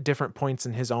all different points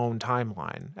in his own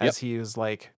timeline Yep. as he was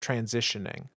like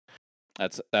transitioning.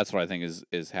 That's what I think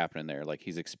is happening there. Like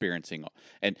he's experiencing,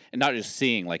 and not just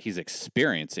seeing, like he's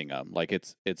experiencing them. Like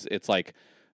it's like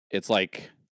it's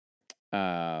like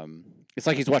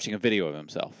he's watching a video of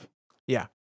himself. Yeah.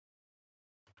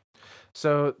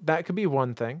 So that could be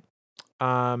one thing.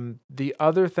 The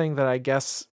other thing that I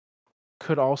guess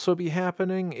could also be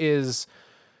happening is,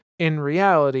 in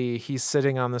reality, he's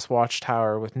sitting on this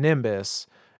watchtower with Nimbus.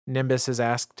 Nimbus has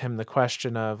asked him the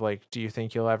question of like, do you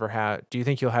think you'll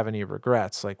have any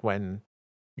regrets, like when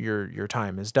your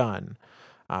time is done,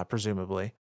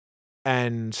 presumably.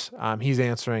 And he's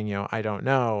answering, I don't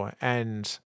know.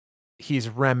 And he's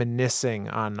reminiscing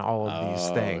on all of these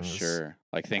Oh, things. sure.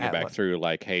 Like thinking back through,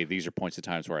 like, hey, these are points of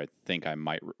times where I think I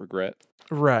might regret.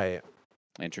 Right.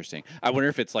 Interesting. I wonder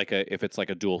if it's like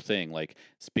a dual thing. Like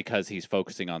it's because he's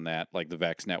focusing on that. Like the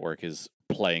Vex network is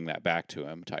playing that back to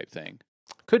him, type thing.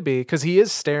 Could be, because he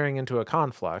is staring into a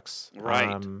conflux.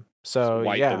 Right. So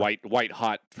So yeah. white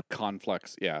hot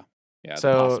conflux. Yeah. Yeah. The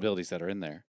So possibilities that are in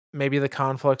there. maybe the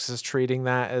conflux is treating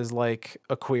that as like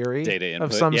a query Data of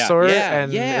input. some Yeah. sort, Yeah.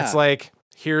 and it's Yeah. like,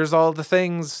 here's all the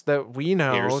things that we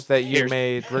know that you Here's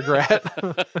may regret.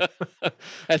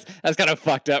 that's kind of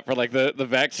fucked up for like the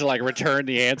Vex to like return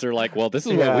the answer like, well, this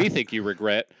is what Yeah. we think you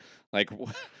regret. Like,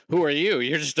 who are you?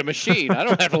 You're just a machine. I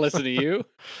don't have to listen to you.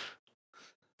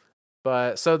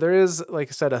 But so there is, like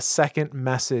I said, a second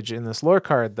message in this lore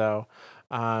card, though,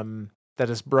 that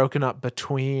is broken up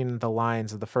between the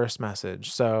lines of the first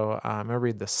message. So I'm gonna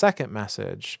read the second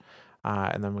message,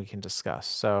 and then we can discuss.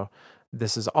 So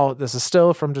this is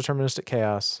still from Deterministic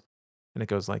Chaos, and it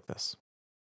goes like this: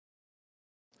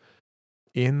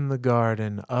 In the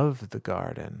garden of the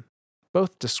garden.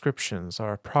 Both descriptions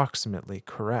are approximately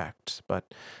correct,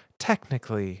 but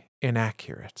technically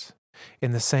inaccurate.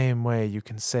 In the same way you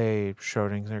can say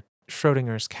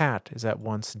Schrodinger's cat is at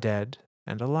once dead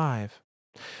and alive.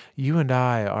 You and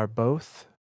I are both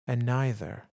and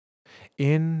neither,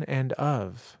 in and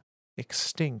of,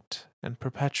 extinct and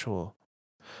perpetual.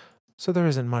 So there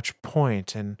isn't much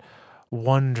point in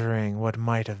wondering what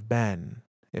might have been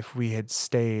if we had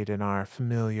stayed in our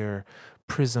familiar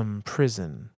prism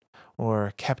prison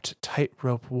or kept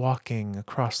tightrope walking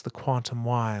across the quantum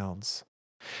wilds.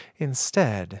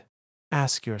 Instead,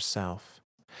 ask yourself,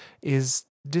 is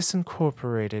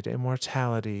disincorporated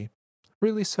immortality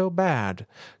really so bad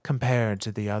compared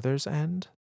to the other's end?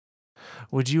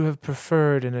 Would you have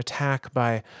preferred an attack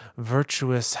by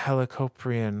virtuous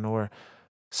helicoprian or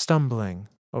stumbling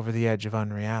over the edge of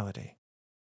unreality?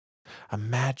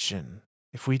 Imagine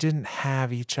if we didn't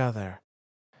have each other.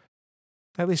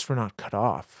 At least we're not cut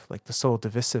off like the soul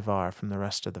divisive are from the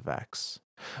rest of the Vex,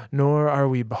 nor are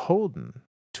we beholden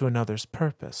to another's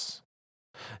purpose.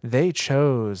 They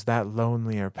chose that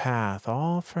lonelier path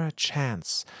all for a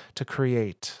chance to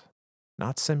create,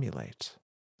 not simulate,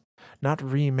 not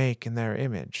remake in their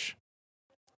image,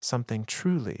 something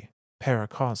truly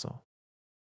paracausal.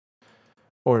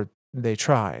 Or they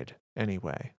tried,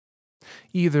 anyway.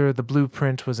 Either the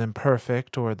blueprint was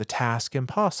imperfect or the task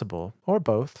impossible, or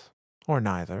both, or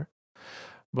neither.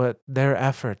 But their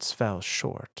efforts fell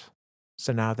short.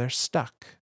 So now they're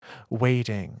stuck,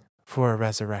 waiting for a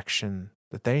resurrection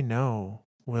that they know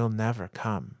will never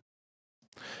come.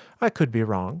 I could be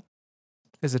wrong.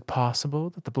 Is it possible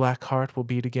that the black heart will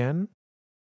beat again?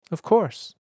 Of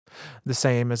course. The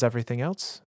same as everything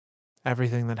else.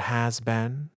 Everything that has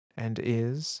been, and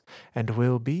is, and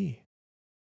will be.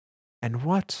 And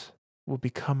what will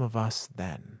become of us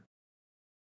then?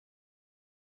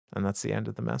 And that's the end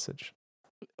of the message.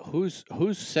 Who's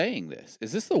saying this?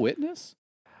 Is this the witness?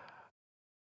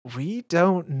 We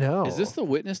don't know. Is this the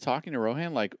witness talking to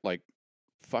Rohan, like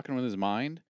fucking with his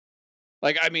mind?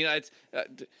 Like, I mean, it's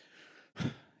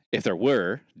if there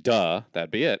were,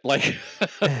 that'd be it. Like,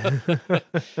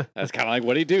 that's kind of like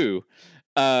what he do.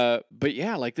 But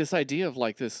yeah, like this idea of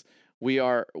like this, we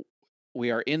are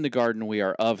in the garden, we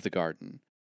are of the garden.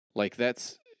 Like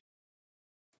this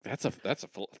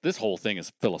whole thing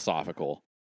is philosophical.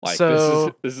 Like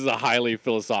So- this is a highly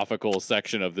philosophical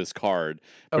section of this card.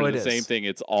 But Oh, at it the same is. thing,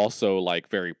 it's also like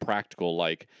very practical.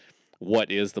 Like, what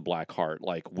is the black heart?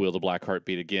 Like, will the black heart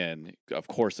beat again? Of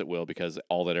course it will, because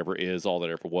all that ever is, all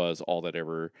that ever was, all that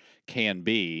ever can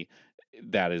be,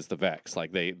 that is the Vex.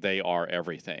 Like they are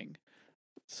everything.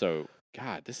 So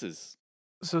God, this is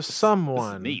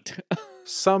someone neat.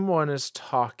 someone is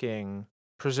talking.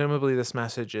 Presumably, this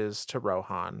message is to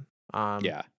Rohan.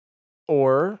 Yeah.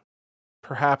 Or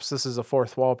perhaps this is a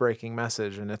fourth wall breaking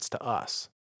message and it's to us.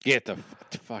 Get the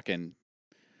fucking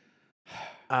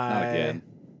not again.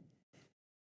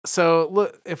 So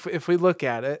look, if we look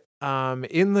at it,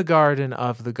 In the garden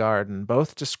of the garden,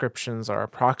 both descriptions are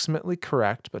approximately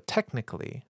correct, but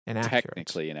technically inaccurate.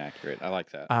 Technically inaccurate. I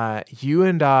like that. You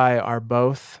and I are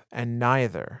both and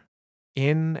neither,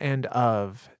 in and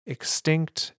of,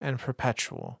 extinct and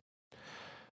perpetual.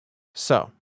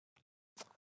 So,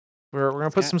 we're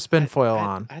gonna put some spin foil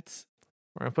on.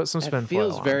 We're gonna put some spin foil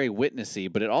on. Feels very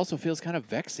witnessy, but it also feels kind of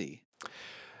vexy.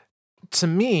 To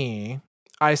me,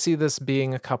 I see this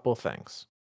being a couple things.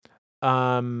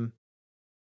 I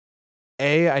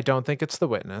don't think it's the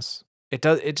witness. It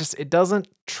doesn't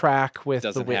track with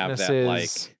Doesn't the have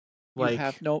witnesses. that you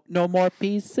have no more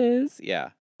pieces.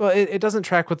 Yeah. Well, it doesn't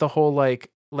track with the whole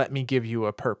let me give you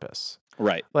a purpose.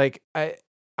 Right.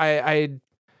 I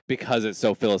because it's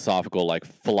so philosophical, like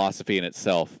philosophy in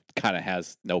itself kind of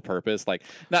has no purpose. Like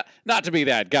not to be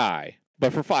that guy,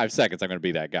 but for 5 seconds I'm going to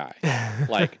be that guy.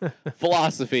 Like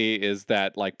philosophy is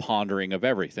that like pondering of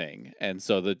everything, and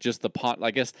so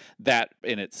I guess that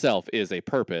in itself is a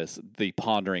purpose, the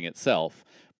pondering itself.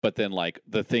 But then like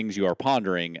the things you are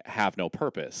pondering have no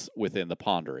purpose within the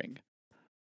pondering.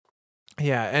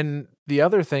 Yeah, and the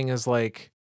other thing is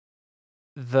like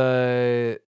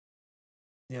the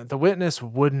witness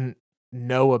wouldn't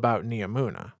know about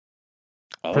Neomuna.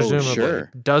 Oh, Presumably,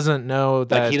 sure. doesn't know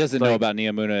that Like he doesn't know about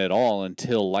Neomuna at all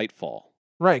until Lightfall.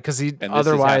 Right, because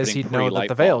otherwise he'd know that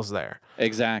the veil's there.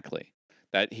 Exactly.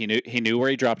 That he knew where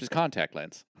he dropped his contact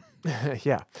lens.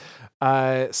 Yeah.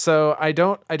 So I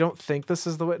don't think this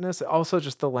is the witness. Also,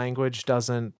 just the language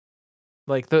doesn't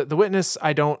like the witness.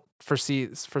 I don't foresee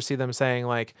them saying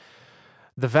like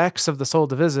the Vex of the Soul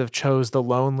Divisive chose the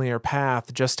lonelier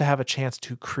path just to have a chance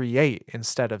to create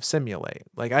instead of simulate.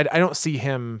 Like I don't see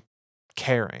him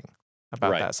caring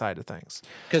about that side of things.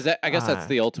 Because I guess that's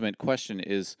the ultimate question: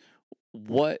 is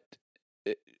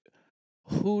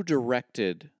who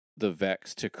directed the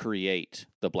Vex to create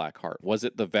the Black Heart? Was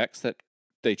it the Vex that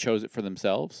they chose it for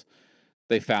themselves?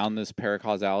 They found this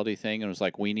paracausality thing and was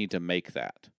like, we need to make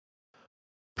that.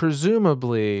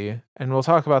 Presumably, and we'll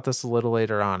talk about this a little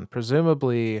later on,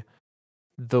 presumably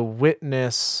the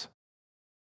witness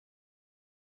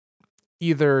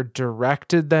either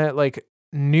directed that, like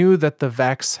knew that the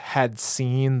Vex had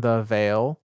seen the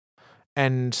veil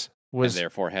and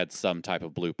therefore had some type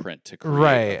of blueprint to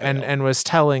create a veil. and was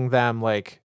telling them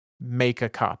like make a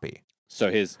copy. So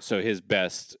his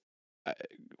best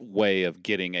way of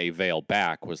getting a veil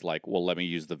back was like, well, let me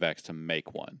use the Vex to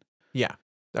make one. Yeah,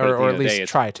 or at least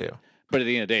try to. But at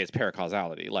the end of the day, it's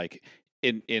paracausality. Like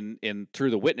in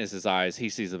through the witness's eyes, he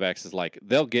sees the Vex as like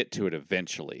they'll get to it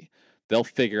eventually. They'll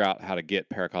figure out how to get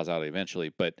paracausality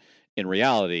eventually. But in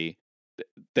reality,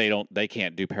 they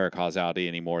can't do paracausality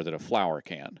any more than a flower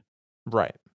can.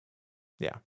 Right.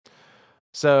 Yeah.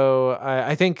 So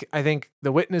I think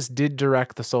the witness did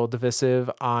direct the Soul Divisive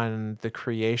on the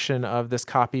creation of this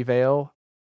copy veil,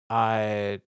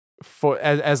 for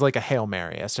as like a Hail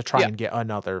Mary, as to try and get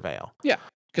another veil. Yeah,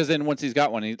 because then once he's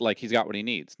got one, he's got what he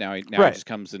needs. Now he just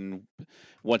comes and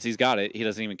once he's got it, he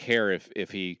doesn't even care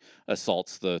if he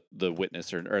assaults the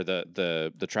witness or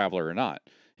the traveler or not.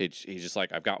 He's just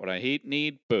like, I've got what I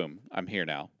need. Boom, I'm here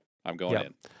now. I'm going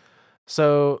in.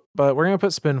 So, but we're gonna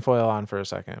put spin foil on for a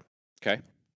second. Okay.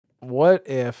 What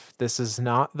if this is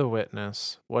not the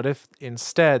witness? What if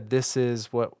instead this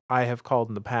is what I have called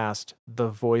in the past the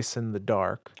voice in the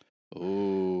dark?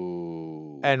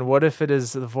 Ooh. And what if it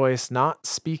is the voice not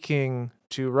speaking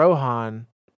to Rohan,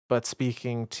 but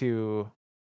speaking to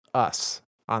us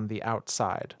on the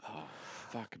outside? Oh,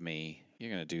 fuck me.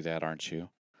 You're going to do that, aren't you?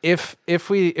 If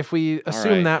we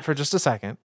assume that for just a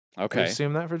second. Okay. We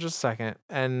assume that for just a second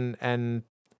and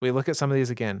we look at some of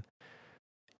these again.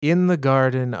 In the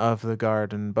garden of the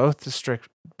garden, both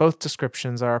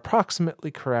descriptions are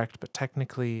approximately correct but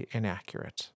technically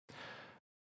inaccurate.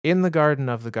 In the garden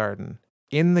of the garden,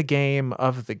 in the game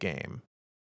of the game,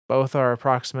 both are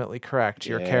approximately correct.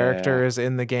 Your character is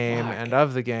in the game and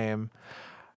of the game.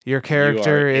 Your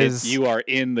character you are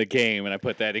in the game, and I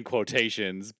put that in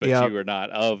quotations, but you are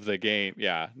not of the game.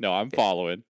 Yeah, no, I'm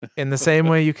following. In the same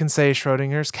way you can say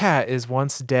Schrodinger's cat is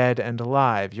once dead and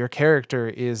alive. Your character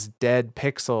is dead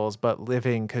pixels, but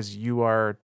living because you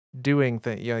are doing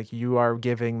things, like you are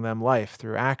giving them life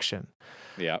through action.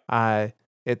 Yeah.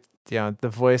 The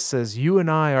voice says, you and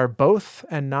I are both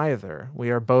and neither. We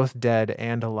are both dead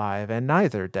and alive, and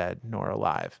neither dead nor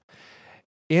alive.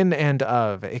 In and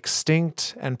of,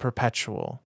 extinct and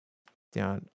perpetual.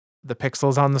 The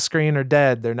pixels on the screen are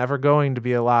dead. They're never going to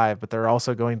be alive, but they're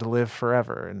also going to live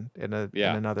forever in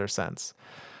another sense.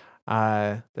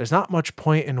 There's not much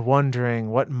point in wondering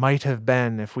what might have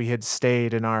been if we had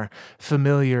stayed in our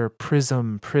familiar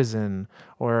prism prison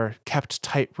or kept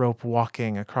tightrope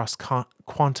walking across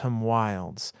quantum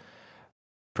wilds.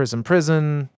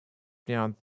 Prison, you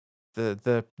know,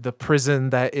 the prison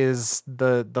that is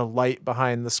the light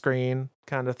behind the screen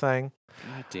kind of thing.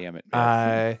 God damn it, Myth.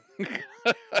 Uh,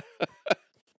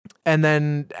 and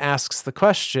then asks the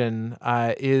question,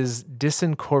 is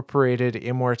disincorporated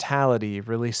immortality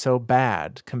really so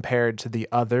bad compared to the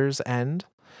other's end?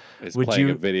 Is Would playing a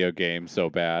you, video game so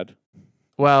bad?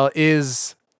 well,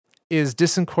 is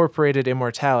disincorporated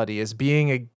immortality, is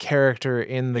being a character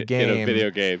in the In a game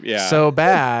video game, yeah. so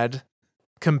bad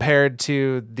compared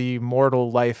to the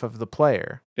mortal life of the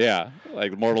player? Yeah,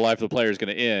 like the mortal life of the player is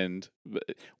going to end.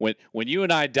 When you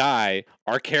and I die,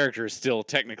 our characters still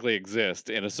technically exist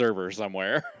in a server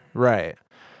somewhere. Right.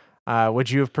 Would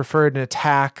you have preferred an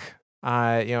attack,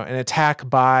 an attack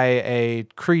by a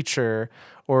creature,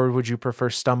 or would you prefer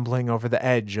stumbling over the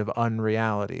edge of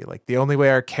unreality? Like the only way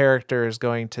our character is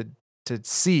going to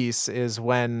cease is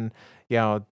when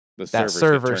The that servers get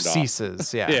server turned off.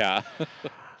 ceases. Yeah. Yeah,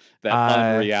 that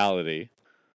Uh, unreality.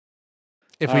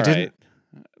 if we All didn't,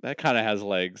 right, that kind of has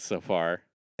legs so far.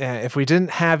 if we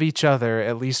didn't have each other,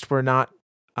 at least we're not.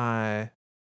 Uh,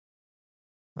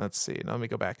 let's see. Let me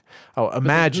go back. Oh, But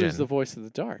then who's the voice of the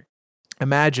dark?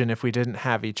 Imagine if we didn't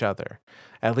have each other.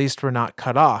 At least we're not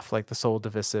cut off like the soul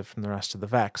divisive from the rest of the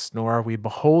Vex, nor are we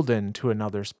beholden to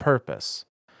another's purpose.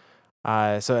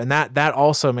 And that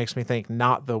also makes me think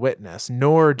not the witness,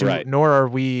 Right. nor are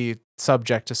we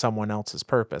subject to someone else's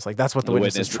purpose. Like that's what the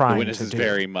witness is The trying witness to is do.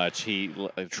 very much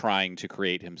trying to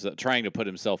create himself, trying to put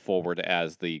himself forward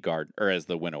as the guard or as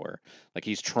the winnower. Like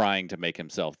he's trying to make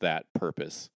himself that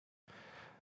purpose.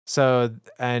 So,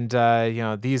 and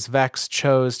these Vex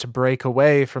chose to break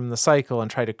away from the cycle and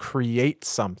try to create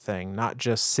something, not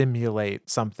just simulate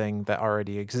something that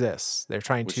already exists. They're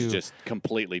trying Which to is just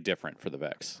completely different for the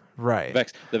Vex. right.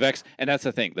 The Vex, and that's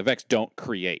the thing. The Vex don't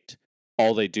create.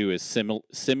 All they do is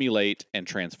simulate and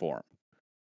transform.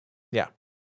 Yeah.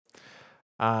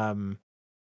 Um.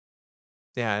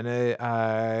 Yeah, and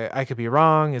I could be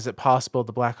wrong. Is it possible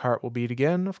the Black Heart will beat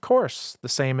again? Of course, the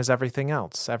same as everything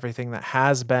else, everything that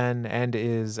has been and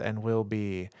is and will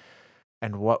be,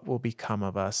 and what will become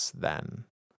of us then.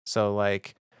 So,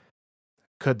 like,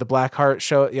 could the Black Heart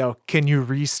show? Can you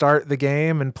restart the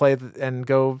game and and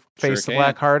go Sure face the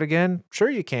Black can. Heart again? Sure,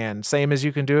 you can. Same as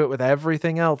you can do it with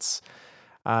everything else.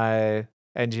 And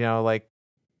like,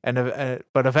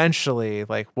 but eventually,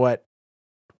 like, what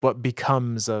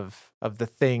becomes of the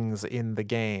things in the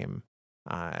game.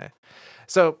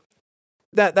 So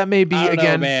that may I be don't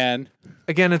know, man.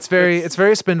 again it's very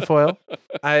spinfoil.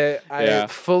 I Yeah.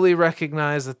 fully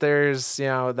recognize that there's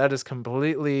that is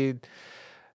completely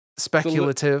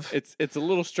speculative. It's a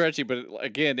little stretchy, but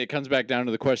again, it comes back down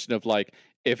to the question of like,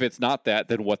 if it's not that,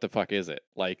 then what the fuck is it?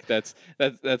 Like that's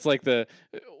like the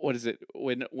what is it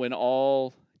when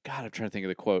all God, I'm trying to think of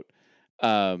the quote.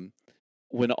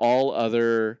 When all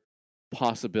other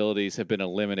possibilities have been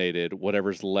eliminated,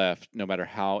 whatever's left, no matter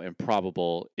how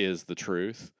improbable, is the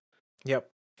truth. Yep.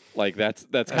 Like that's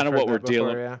I've kind of heard what we're that before,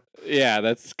 dealing. yeah. Yeah,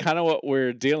 that's kind of what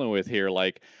we're dealing with here.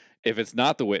 Like, if it's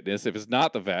not the witness, if it's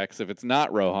not the Vex, if it's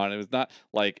not Rohan, if it's not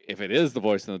like if it is the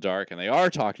voice in the dark, and they are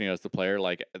talking to us, the player,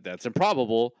 like that's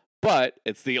improbable, but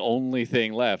it's the only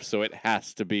thing left, so it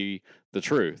has to be the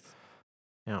truth.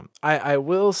 Yeah. I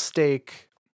will stake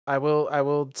I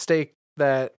will stake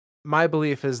that my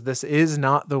belief is this is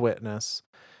not the witness.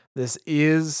 This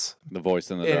is, The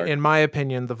voice in the dark. in my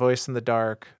opinion, the voice in the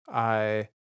dark.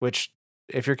 Which,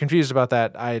 if you're confused about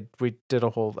that, we did a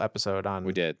whole episode on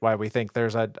We did. why we think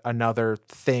there's another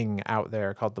thing out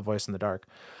there called the voice in the dark.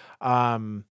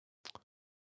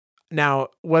 Now,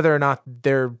 whether or not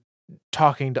they're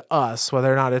talking to us,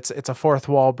 whether or not it's a fourth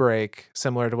wall break,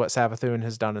 similar to what Savathun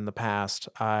has done in the past,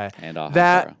 And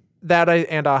Ahamkara.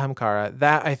 and Ahamkara,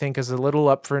 that I think is a little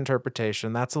up for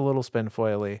interpretation. That's a little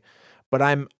spinfoily. But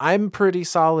I'm pretty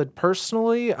solid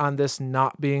personally on this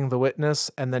not being the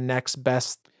witness and the next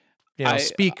best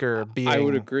speaker being. I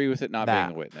would agree with it not being that.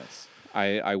 the witness.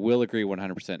 I will agree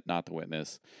 100% not the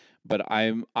witness, but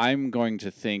I'm going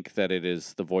to think that it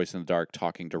is the voice in the dark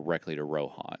talking directly to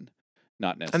Rohan,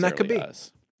 not necessarily And that could be.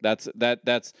 us.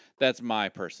 That's my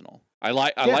personal. I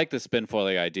like the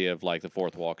spinfoiling idea of like the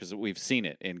fourth wall because we've seen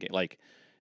it in game. Like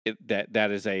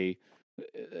that is a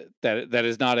that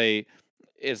is not a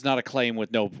it's not a claim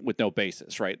with no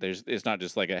basis, right? It's not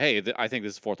just like I think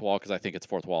this is fourth wall because I think it's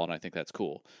fourth wall and I think that's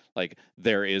cool. Like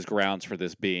there is grounds for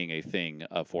this being a thing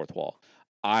of fourth wall.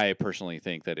 I personally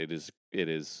think that it is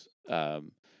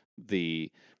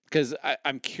the Because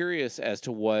I'm curious as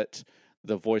to what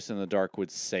the voice in the dark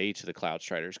would say to the Cloud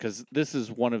Striders, because this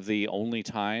is one of the only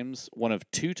times, one of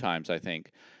two times, I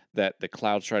think, that the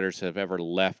Cloud Striders have ever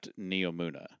left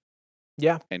Neomuna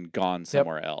Yeah. and gone Yep.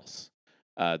 somewhere else.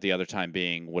 The other time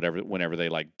being whenever they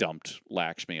like dumped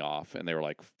Lakshmi off, and they were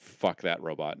like, "Fuck that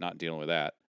robot, not dealing with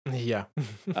that." Yeah.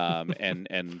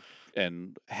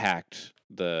 And hacked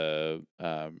the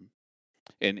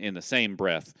in the same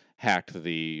breath hacked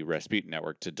the Rasputin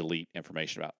network to delete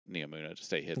information about Neomuna to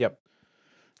stay hidden. Yep.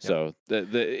 So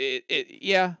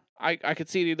yeah, I could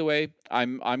see it either way.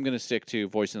 I'm gonna stick to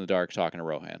Voice in the Dark talking to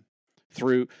Rohan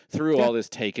through Yeah. all this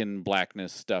Taken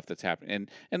blackness stuff that's happening,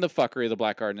 and the fuckery of the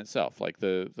Black Garden itself. Like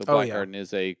the Oh, Black yeah. Garden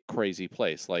is a crazy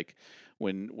place. Like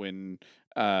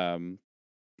um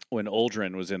when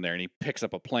Uldren was in there and he picks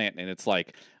up a plant and it's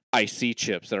like IC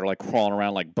chips that are like crawling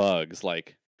around like bugs.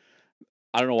 Like,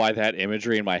 I don't know why that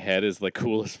imagery in my head is the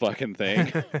coolest fucking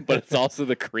thing, but it's also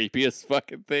the creepiest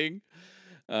fucking thing.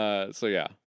 So yeah.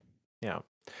 Yeah.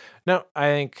 No,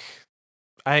 I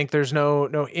think there's no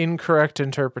incorrect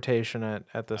interpretation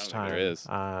at this I don't time. think there is.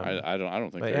 I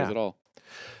don't think but there is yeah. at all.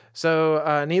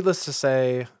 So, needless to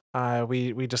say,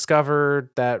 we discovered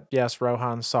that yes,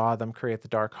 Rohan saw them create the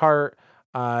Dark Heart.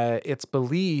 It's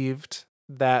believed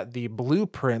that the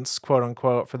blueprints, quote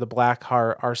unquote, for the Black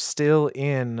Heart are still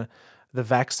in the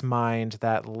Vex mind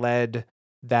that led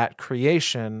that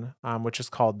creation, which is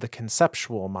called the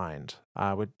conceptual mind,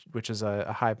 which is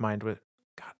a hive mind with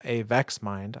a Vex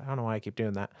mind. I don't know why I keep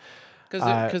doing that.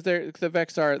 Because the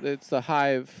Vex are, it's the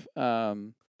hive.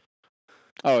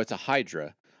 Oh, it's a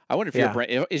Hydra. I wonder if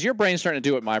Yeah. your brain starting to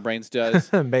do what my brain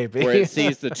does, Maybe. where it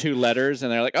sees the two letters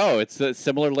and they're like, oh, it's a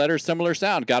similar letter, similar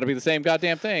sound, got to be the same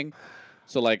goddamn thing.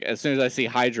 So like as soon as I see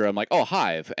Hydra, I'm like, oh,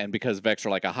 hive, and because Vex are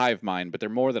like a hive mind, but they're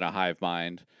more than a hive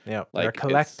mind. Yeah, Like their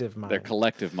collective mind. Their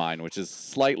collective mind, which is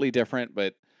slightly different,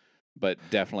 but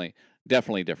definitely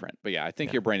different. But yeah, I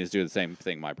think your brain is doing the same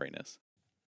thing my brain is.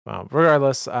 Well,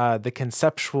 regardless, the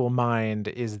conceptual mind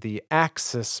is the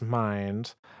axis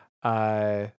mind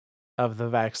of the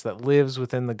Vex that lives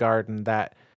within the garden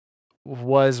that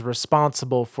was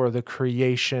responsible for the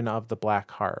creation of the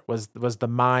Black Heart. Was the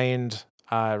mind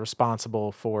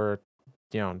responsible for,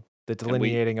 the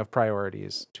delineating of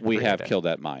priorities to We create have it? killed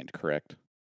that mind, correct?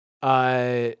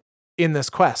 In this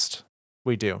quest,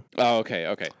 we do. Oh,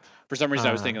 okay. For some reason,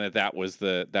 I was thinking that was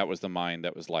the mind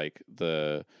that was like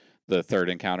the third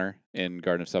encounter in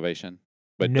Garden of Salvation.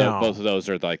 But No. both of those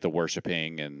are like the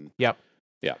worshiping and Yep.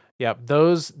 Yeah. Yep.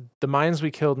 The minds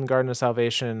we killed in Garden of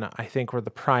Salvation, I think, were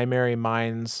the primary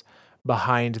minds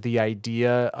behind the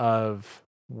idea of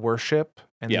worship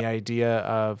and the idea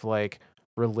of like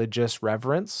religious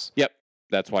reverence. Yep.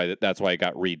 That's why it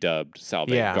got redubbed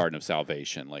Garden of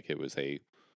Salvation. Like it was a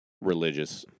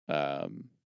religious what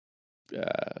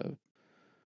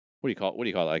do you call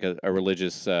it? Like a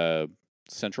religious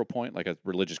central point, like a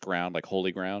religious ground, like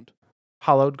holy ground.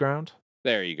 Hallowed ground.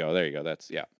 There you go. That's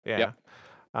Yeah. Yep.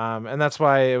 And that's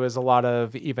why it was a lot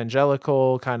of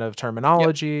evangelical kind of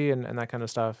terminology and that kind of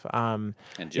stuff.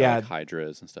 Angelic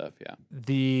hydras and stuff. Yeah.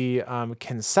 The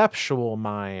conceptual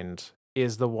mind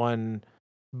is the one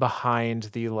behind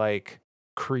the like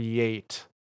create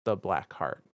the Black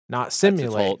Heart, not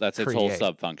simulate. That's its whole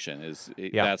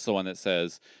subfunction. That's the one that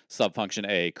says subfunction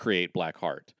A, create Black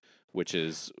Heart, which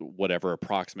is whatever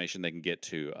approximation they can get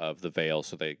to of the veil.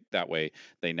 So that way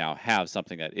they now have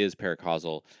something that is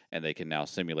paracausal and they can now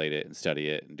simulate it and study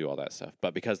it and do all that stuff.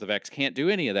 But because the Vex can't do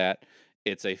any of that,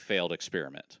 it's a failed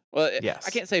experiment. Well, yes.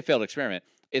 I can't say failed experiment.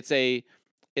 It's a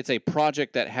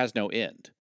project that has no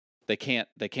end. They can't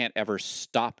ever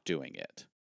stop doing it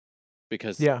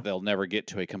because they'll never get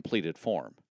to a completed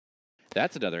form.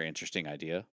 That's another interesting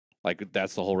idea. Like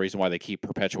that's the whole reason why they keep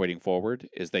perpetuating forward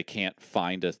is they can't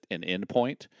find an end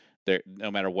point.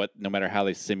 No matter how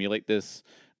they simulate this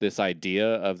idea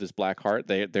of this Black Heart,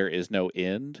 there is no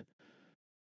end.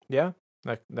 Yeah,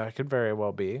 that could very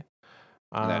well be.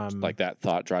 That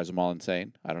thought drives them all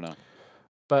insane. I don't know.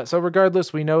 But so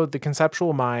regardless, we know the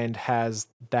conceptual mind has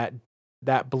that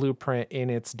blueprint in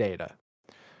its data.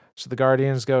 So the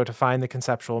Guardians go to find the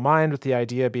conceptual mind with the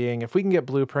idea being if we can get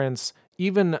blueprints,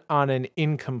 even on an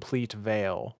incomplete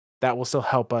veil, that will still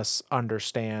help us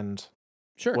understand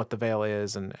what the veil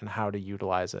is and how to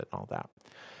utilize it and all that.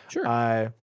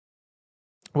 Sure.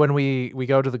 When we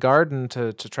go to the garden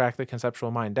to track the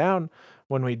conceptual mind down,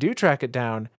 when we do track it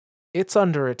down, it's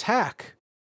under attack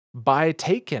by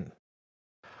Taken.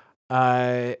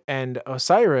 And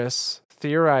Osiris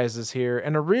theorizes here,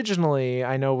 and originally,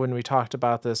 I know when we talked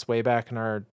about this way back in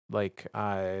our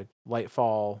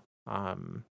Lightfall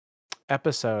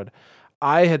episode,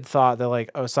 I had thought that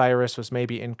like Osiris was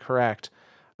maybe incorrect.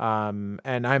 And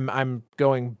I'm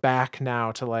going back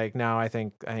now to like now I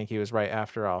think he was right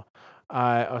after all.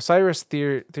 Osiris Hey,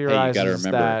 you got to theorizes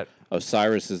remember, that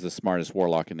Osiris is the smartest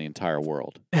warlock in the entire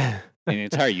world, in the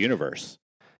entire universe.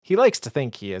 he likes to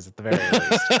think he is at the very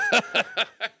least.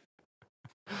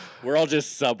 We're all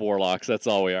just sub warlocks. That's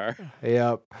all we are.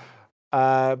 Yep.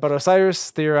 But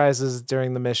Osiris theorizes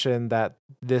during the mission that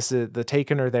this is the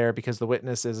Taken are there because the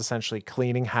witness is essentially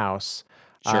cleaning house,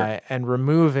 Sure. and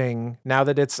removing, now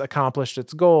that it's accomplished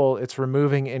its goal, it's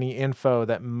removing any info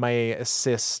that may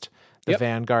assist the Yep.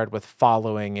 Vanguard with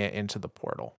following it into the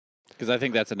portal. Because I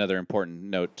think that's another important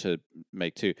note to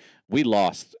make too. We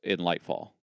lost in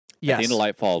Lightfall. Yes. At the end of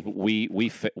Lightfall,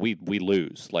 we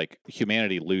lose. Like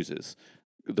humanity loses.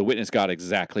 The witness got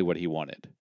exactly what he wanted.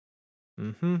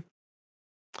 Mm-hmm.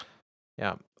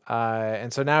 Yeah.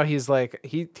 And so now he's like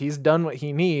he's done what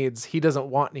he needs. He doesn't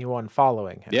want anyone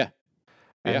following him. Yeah.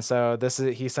 And Yeah. so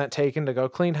he sent Taken to go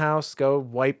clean house, go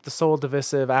wipe the Soul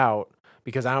Divisive out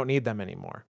because I don't need them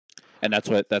anymore. And that's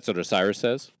what Osiris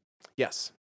says?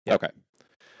 Yes. Yep. Okay.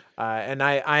 And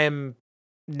I am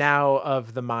now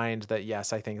of the mind that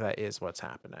yes, I think that is what's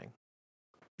happening.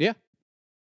 Yeah.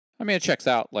 I mean, it checks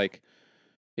out. Like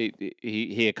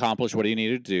he accomplished what he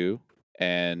needed to do,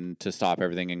 and to stop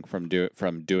everything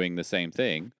from doing the same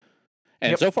thing.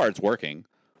 And so far, it's working.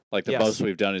 Like the most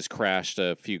we've done is crashed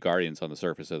a few Guardians on the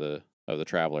surface of the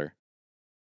Traveler.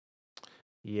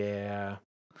 Yeah.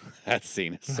 That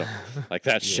scene is so like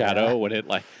that shadow when it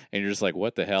like, and you're just like,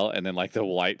 what the hell? And then like the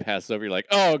light passes over, you're like,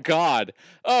 oh god.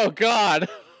 Yeah,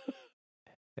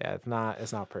 it's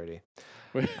not pretty.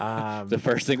 The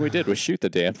first thing we did was shoot the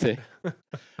damn thing.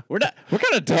 We're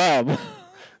kind of dumb.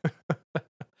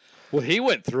 Well, he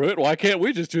went through it. Why can't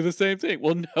we just do the same thing?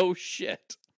 Well, no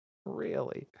shit.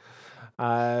 Really.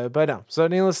 But no. So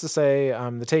needless to say,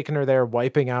 the Taken are there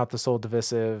wiping out the Soul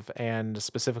Divisive and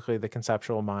specifically the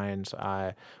Conceptual Mind.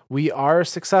 We are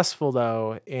successful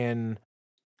though in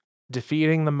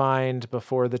defeating the mind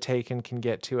before the Taken can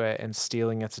get to it and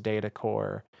stealing its data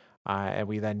core. And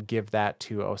we then give that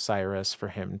to Osiris for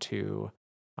him to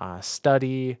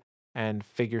study and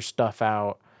figure stuff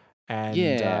out.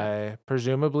 And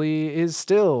presumably is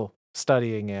still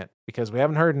studying it because we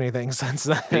haven't heard anything since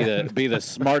then. Be the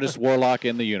smartest warlock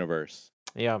in the universe.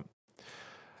 Yeah.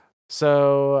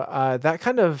 So that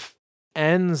kind of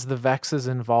ends the Vex's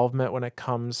involvement when it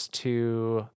comes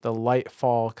to the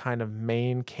Lightfall kind of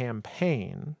main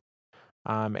campaign,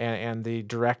 and the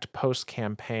direct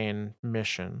post-campaign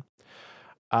mission.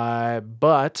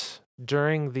 But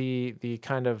during the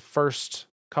kind of first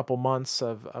couple months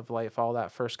of Lightfall,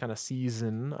 that first kind of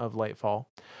season of Lightfall,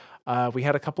 we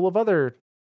had a couple of other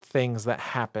things that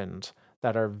happened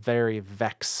that are very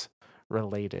Vex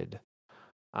related.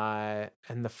 And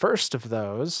the first of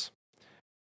those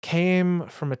came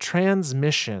from a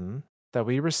transmission that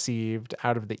we received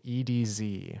out of the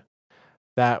EDZ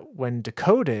that, when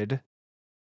decoded,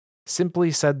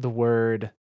 simply said the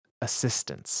word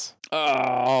assistance.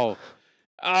 Oh,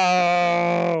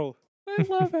 I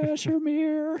love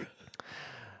Ashermere.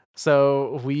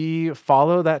 So we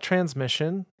follow that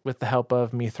transmission with the help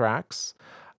of Mithrax,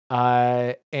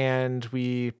 and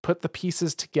we put the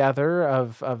pieces together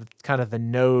of kind of the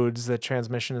nodes that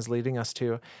transmission is leading us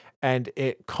to, and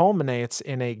it culminates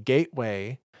in a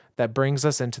gateway that brings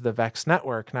us into the Vex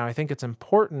network. Now, I think it's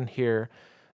important here,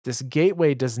 this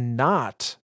gateway does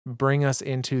not bring us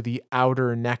into the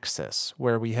outer nexus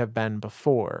where we have been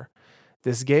before.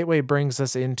 This gateway brings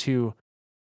us into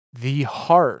the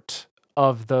heart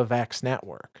of the Vex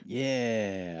network.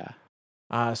 Yeah.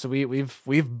 So we've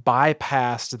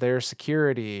bypassed their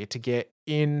security to get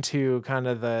into kind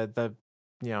of the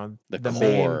core,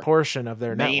 main portion of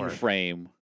their network. Mainframe.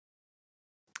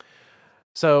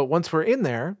 So once we're in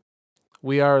there,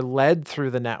 we are led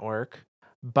through the network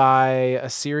by a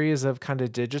series of kind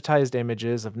of digitized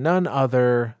images of none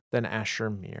other than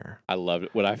Ashermere. I loved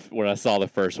it. When I saw the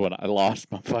first one, I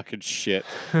lost my fucking shit.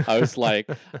 I was like,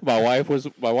 my wife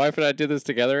and I did this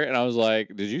together, and I was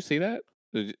like, did you see that?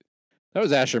 That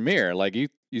was Ashermere. Like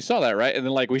you saw that, right? And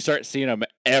then like we start seeing him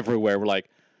everywhere. We're like,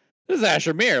 this is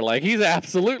Ashermere. Like he's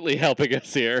absolutely helping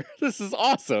us here. This is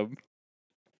awesome.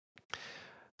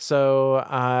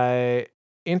 So,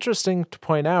 interesting to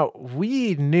point out,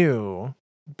 we knew,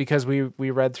 because we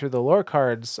read through the lore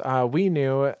cards, we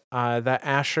knew that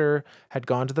Asher had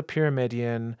gone to the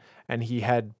Pyramidion and he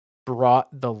had brought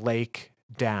the lake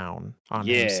down on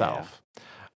himself.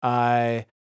 The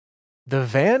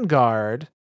Vanguard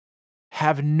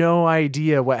have no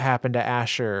idea what happened to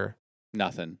Asher.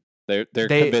 Nothing. They're They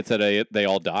convinced that they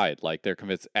all died. Like they're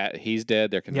convinced he's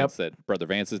dead. They're Yep. convinced that Brother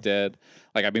Vance is dead.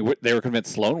 Like I mean, they were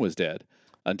convinced Sloan was dead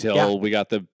Yeah. until we got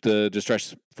the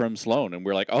distress from Sloan, and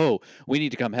we're like, oh, we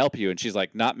need to come help you. And she's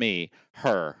like, not me,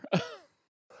 her.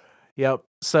 Yep.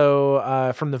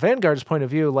 So from the Vanguard's point of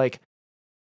view, like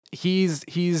he's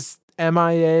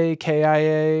MIA,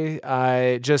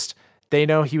 KIA. Just they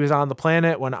know he was on the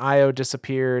planet when Io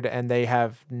disappeared, and they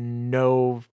have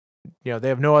no, they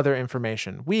have no other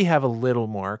information. We have a little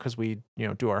more because we,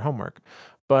 do our homework.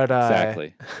 But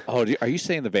Exactly. Oh, are you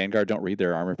saying the Vanguard don't read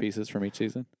their armor pieces from each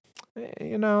season?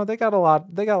 they got a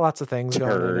lot. They got lots of things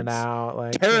going in and Turds. out.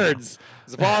 Like Turds.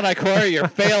 Zavon Ikora, you're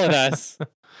failing us.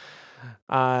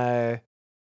 Uh,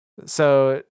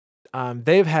 so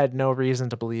they've had no reason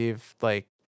to believe like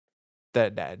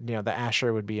that the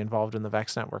Asher would be involved in the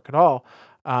Vex network at all.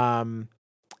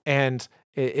 And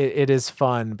it is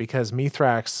fun because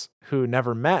Mithrax, who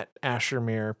never met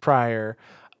Ashermere prior,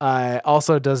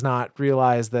 also does not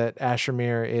realize that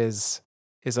Ashermere is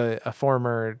a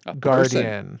former A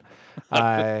guardian.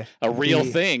 a real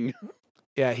thing.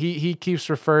 Yeah, he keeps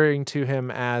referring to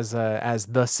him as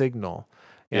the signal.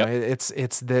 Yep.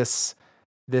 It's this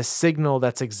signal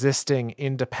that's existing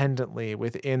independently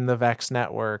within the Vex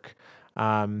network,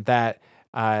 that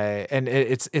and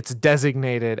it's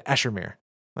designated Eschermere,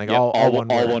 like Yep. all one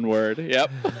word. All one word.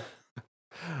 Yep.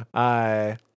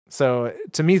 So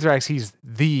to Mithrax, he's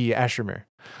the Eschermere.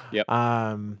 Yep.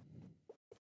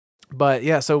 But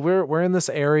yeah, so we're in this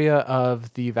area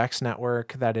of the Vex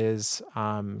network that is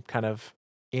kind of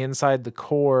inside the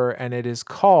core, and it is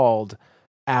called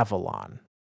Avalon.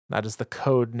 That is the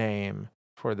code name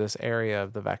for this area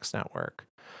of the Vex network.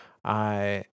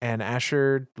 And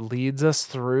Asher leads us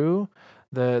through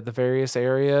the various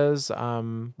areas.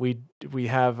 We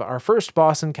have our first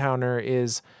boss encounter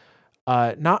is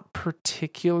not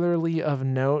particularly of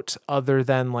note, other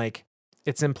than like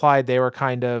it's implied they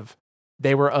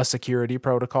were a security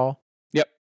protocol. Yep.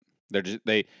 They're just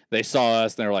they saw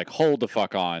us and they're like, hold the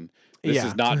fuck on. This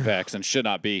is not Vex and should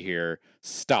not be here.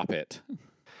 Stop it.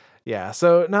 Yeah,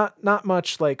 so not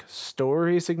much like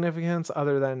story significance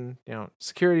other than,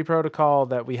 security protocol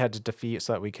that we had to defeat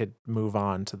so that we could move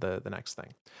on to the next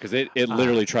thing. Because it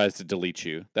literally tries to delete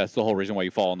you. That's the whole reason why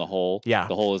you fall in the hole. Yeah.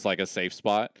 The hole is like a safe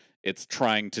spot. It's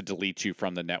trying to delete you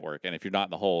from the network. And if you're not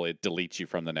in the hole, it deletes you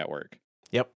from the network.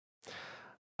 Yep.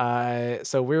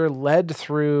 So we're led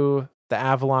through the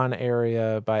Avalon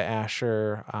area by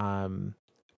Asher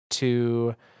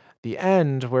to the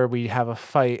end where we have a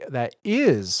fight that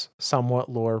is somewhat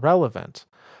lore relevant.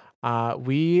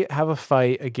 We have a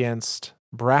fight against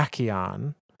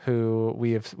Brachion, who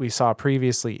we saw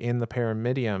previously in the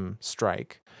Pyramidium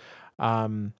strike.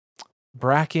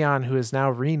 Brachion, who is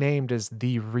now renamed as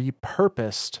the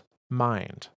Repurposed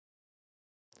Mind.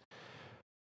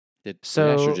 Did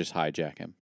Asher just hijack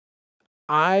him?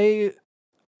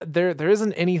 There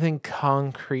isn't anything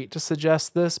concrete to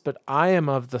suggest this, but I am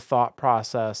of the thought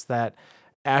process that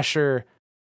Asher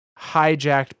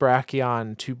hijacked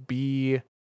Brachion to be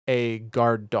a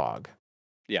guard dog.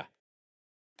 Yeah,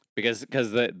 because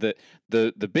the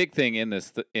big thing in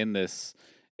this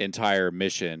entire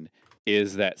mission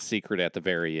is that secret at the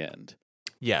very end.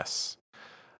 Yes.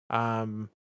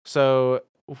 So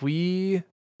we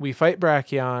fight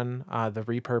Brachion, the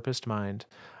Repurposed Mind,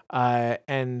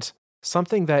 and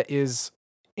something that is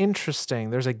interesting.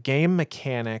 There's a game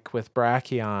mechanic with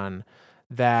Brachion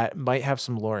that might have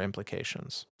some lore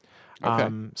implications. Okay.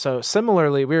 So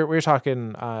similarly, we were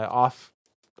talking off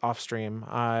stream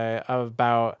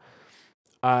about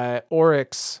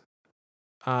Oryx,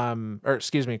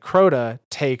 Crota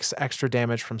takes extra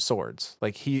damage from swords.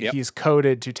 Like he's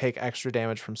coded to take extra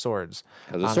damage from swords.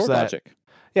 Because of sword logic.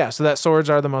 Yeah, so that swords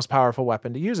are the most powerful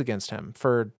weapon to use against him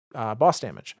for boss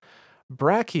damage.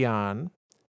 Brachion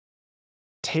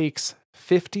takes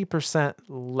 50%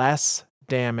 less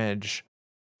damage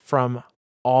from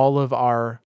all of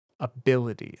our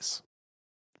abilities.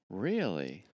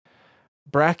 Really?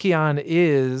 Brachion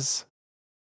is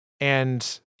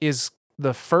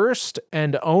the first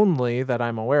and only that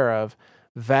I'm aware of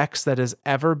Vex that has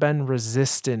ever been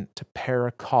resistant to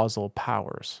paracausal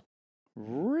powers.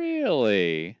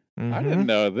 Really? Mm-hmm. I didn't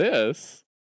know this.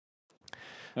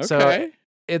 Okay. So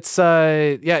it's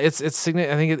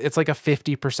significant. I think it's like a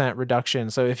 50% reduction.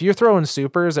 So if you're throwing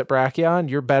supers at Brachion,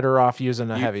 you're better off using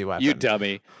a heavy weapon. You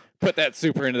dummy. Put that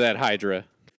super into that Hydra.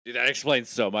 Dude, that explains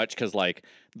so much because like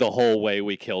the whole way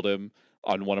we killed him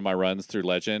on one of my runs through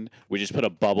Legend, we just put a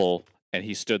bubble and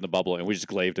he stood in the bubble and we just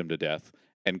glaved him to death.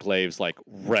 And Glaive's like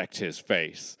wrecked his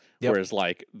face. Yep. Whereas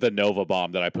like the Nova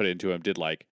bomb that I put into him did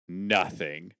like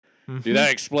nothing. Dude,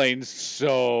 that explains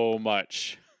so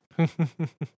much.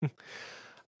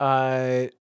 uh,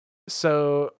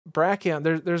 so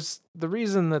Brachion, there's the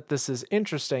reason that this is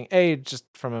interesting. Just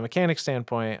from a mechanic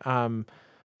standpoint,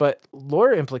 but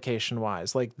lore implication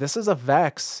wise, like this is a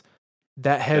Vex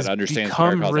that That has understands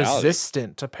become paracausality.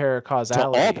 resistant to To all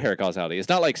paracausality. paracausality. It's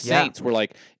not like Yeah, Saints where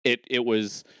like it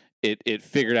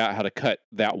figured out how to cut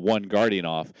that one guardian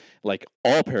off. Like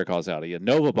all paracausality, a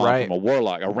Nova Bomb from right. a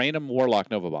Warlock, a random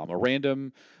Warlock Nova Bomb, a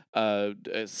random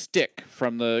stick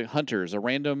from the Hunters, a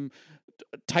random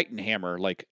Titan Hammer,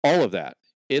 like all of that.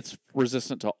 It's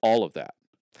resistant to all of that.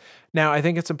 Now, I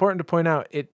think it's important to point out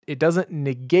it doesn't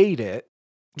negate it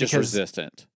Just because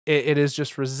resistant. it is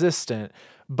just resistant,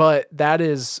 but that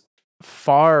is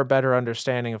far better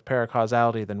understanding of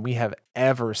paracausality than we have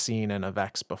ever seen in a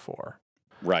Vex before.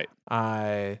 Right.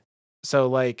 So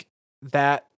like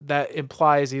that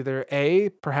implies either A,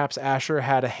 perhaps Asher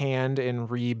had a hand in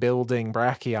rebuilding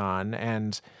Brachion,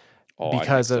 and Oh, I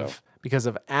think so. because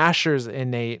of Asher's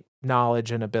innate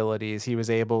knowledge and abilities, he was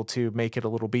able to make it a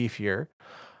little beefier.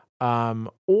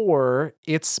 Or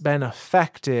it's been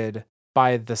affected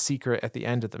by the secret at the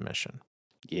end of the mission.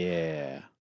 Yeah.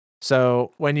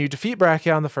 So when you defeat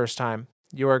Brachion the first time,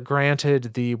 you are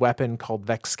granted the weapon called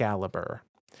Vexcalibur.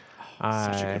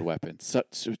 Such a good weapon.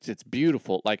 It's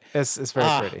beautiful. Like It's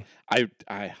very pretty.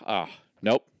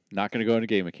 Nope, not gonna go into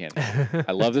game mechanics.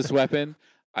 I love this weapon.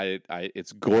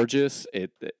 It's gorgeous.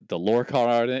 The lore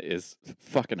card on it is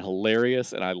fucking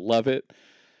hilarious, and I love it.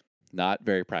 Not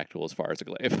very practical as far as a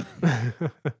glaive.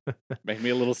 Make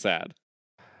me a little sad.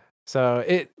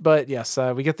 But yes,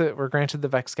 we're granted the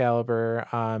Vexcalibur,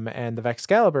 and the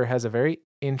Vexcalibur has a very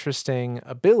interesting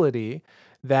ability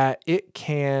that it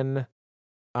can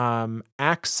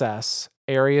access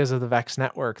areas of the Vex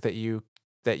network that you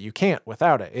can't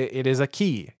without it. It is a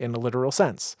key in a literal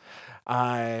sense.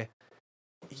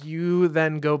 You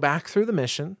then go back through the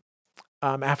mission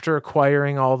after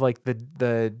acquiring all of, like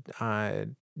the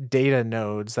data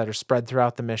nodes that are spread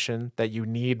throughout the mission that you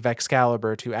need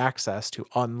Vexcalibur to access to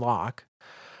unlock.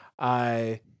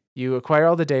 You acquire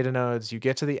all the data nodes, you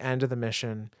get to the end of the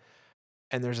mission,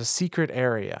 and there's a secret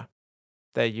area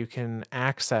that you can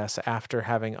access after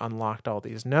having unlocked all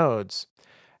these nodes.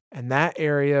 And that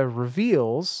area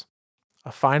reveals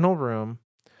a final room,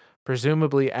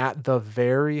 presumably at the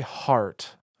very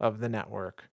heart of the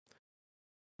network,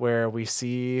 where we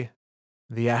see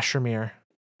the Ashermere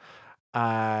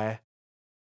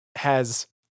has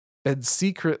been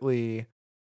secretly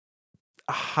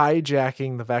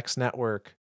hijacking the Vex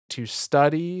network to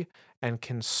study and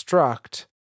construct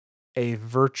a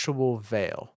virtual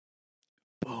veil.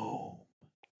 Boom.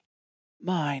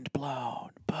 Mind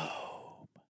blown. Boom.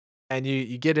 And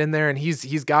you get in there, and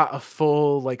he's got a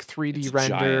full like 3D It's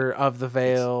render giant. of the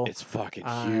veil. It's fucking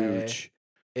huge.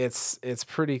 It's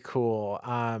pretty cool.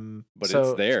 But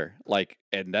it's there. Like,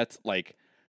 and that's like,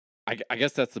 I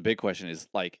guess that's the big question is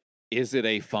like, is it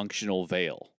a functional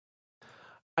veil?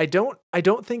 I don't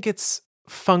think it's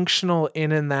functional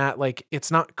in that like it's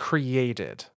not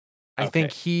created. I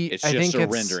think It's just a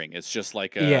rendering. It's just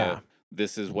like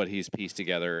this is what he's pieced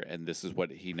together, and this is what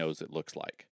he knows it looks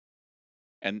like.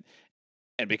 And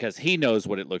because he knows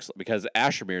what it looks like, because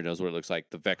Ashermere knows what it looks like,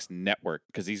 the Vex network,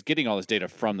 because he's getting all this data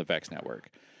from the Vex network.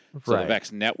 So the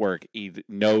Vex network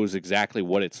knows exactly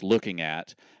what it's looking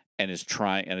at and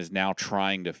is now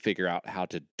trying to figure out how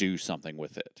to do something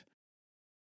with it.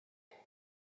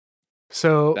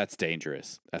 So that's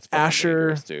dangerous. That's fucking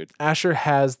dangerous, dude. Asher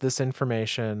has this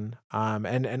information,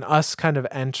 and us kind of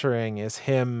entering is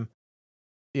him,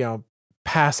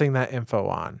 passing that info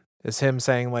on. Is him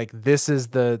saying like, this is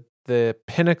the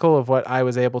pinnacle of what I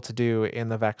was able to do in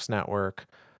the Vex network.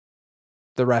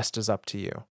 The rest is up to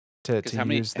you to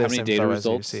use this info data as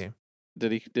results you see.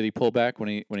 Did he pull back when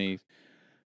he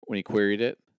queried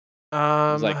it? It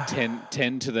was like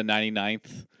 10 to the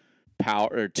 99th power,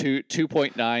 or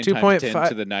 2.9 times 10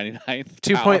 to the 99th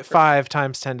 2.5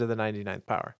 times 10 to the 99th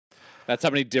power. That's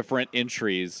how many different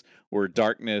entries were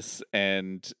darkness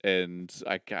and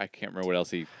I can't remember what else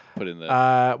he put in the.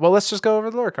 Well, let's just go over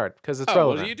the lore card because it's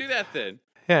relevant. Well, you do that then.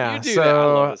 Yeah, you do that. I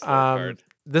love this lore card.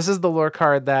 This is the lore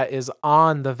card that is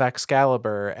on the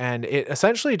Vexcalibur, and it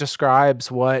essentially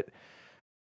describes what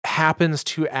happens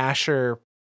to Asher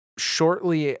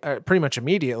shortly, pretty much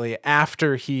immediately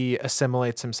after he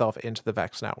assimilates himself into the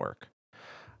Vex network.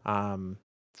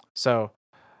 So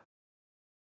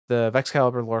the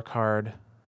Vexcalibur lore card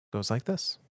goes like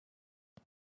this.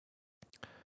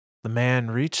 The man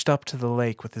reached up to the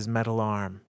lake with his metal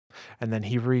arm, and then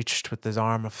he reached with his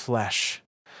arm of flesh.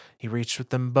 He reached with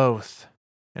them both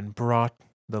and brought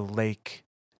the lake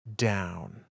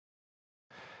down.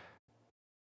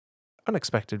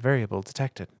 Unexpected variable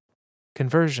detected.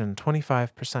 Conversion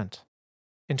 25%.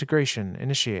 Integration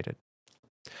initiated.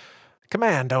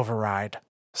 Command override.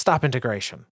 Stop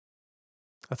integration.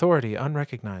 Authority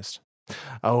unrecognized.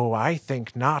 Oh, I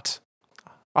think not.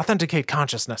 Authenticate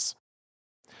consciousness.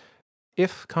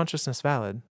 If consciousness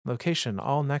valid, location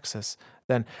all nexus,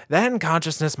 then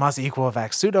consciousness must equal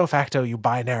vex pseudo facto, you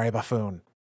binary buffoon.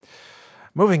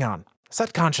 Moving on.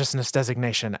 Set consciousness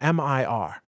designation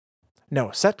MIR.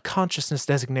 No, set consciousness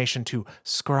designation to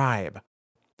scribe.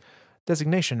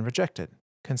 Designation rejected.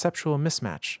 Conceptual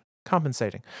mismatch.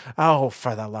 Compensating. Oh,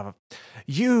 for the love of...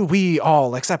 we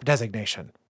all accept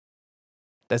designation.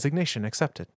 Designation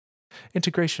accepted.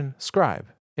 Integration scribe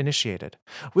initiated.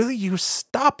 Will you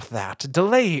stop that?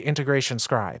 Delay integration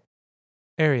scribe.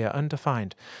 Area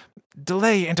undefined.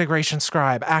 Delay integration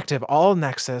scribe active all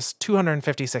nexus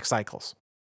 256 cycles.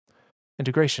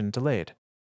 Integration delayed.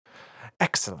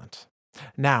 Excellent.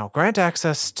 Now grant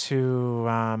access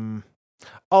to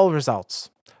all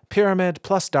results. Pyramid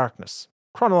plus darkness.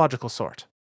 Chronological sort.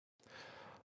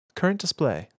 Current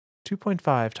display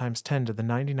 2.5 times 10 to the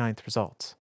 99th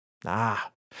results.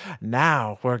 Ah,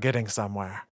 now we're getting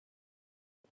somewhere.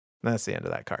 That's the end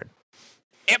of that card.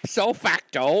 Ipso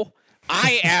facto,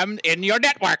 I am in your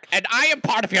network, and I am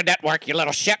part of your network, you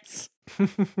little shits.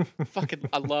 Fucking,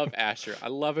 I love Asher. I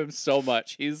love him so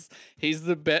much. He's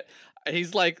the bit.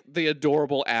 He's like the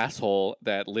adorable asshole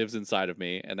that lives inside of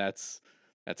me, and that's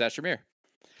Asher Mir.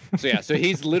 So yeah, so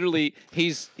he's literally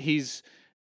he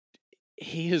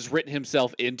has written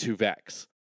himself into Vex.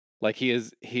 Like he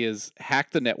has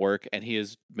hacked the network, and he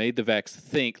has made the Vex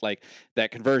think like that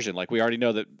conversion. Like we already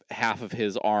know that half of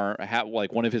his arm,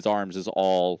 like one of his arms is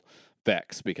all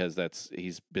Vex because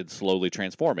he's been slowly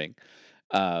transforming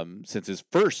since his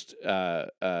first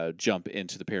jump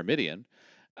into the Pyramidion.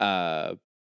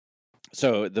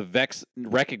 So the Vex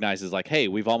recognizes like, hey,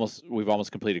 we've almost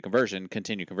completed conversion.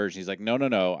 Continue conversion. He's like,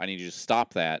 no, I need you to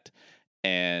stop that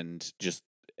and just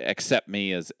accept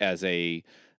me as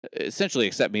essentially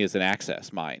accept me as an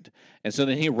access mind. And so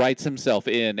then he writes himself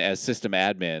in as system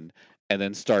admin, and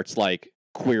then starts like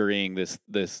querying this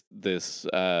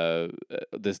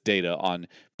data on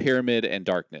pyramid and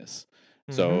darkness.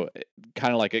 So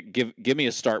kind of like give me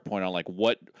a start point on like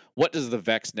what does the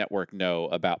Vex network know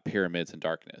about pyramids and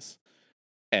darkness,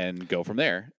 and go from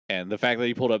there. And the fact that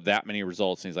he pulled up that many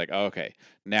results, and he's like, oh, okay,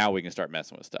 now we can start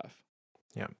messing with stuff.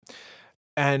 Yeah.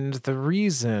 And the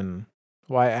reason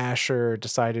why Asher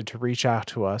decided to reach out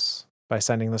to us by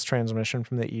sending this transmission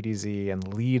from the EDZ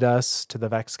and lead us to the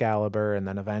Vexcalibur, and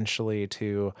then eventually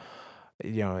to,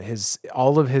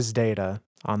 all of his data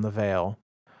on the Veil,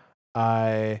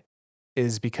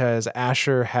 is because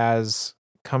Asher has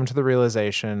come to the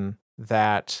realization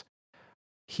that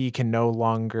he can no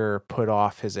longer put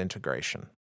off his integration.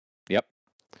 Yep.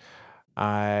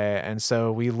 And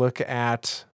so we look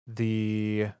at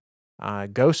the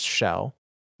ghost shell,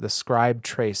 the scribe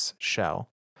trace shell.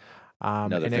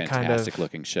 Another and fantastic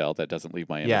looking shell that doesn't leave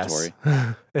my inventory.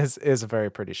 Yes, is a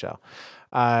very pretty shell.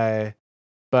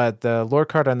 But the lore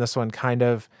card on this one kind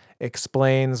of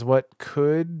explains what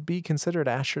could be considered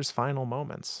Asher's final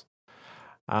moments.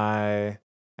 And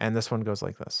this one goes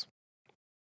like this.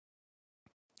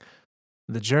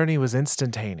 The journey was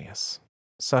instantaneous.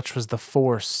 Such was the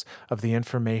force of the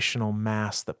informational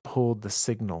mass that pulled the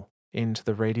signal into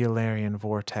the radiolarian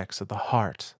vortex of the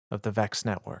heart of the Vex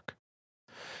network.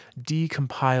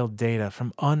 Decompiled data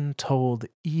from untold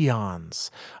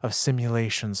eons of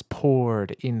simulations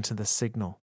poured into the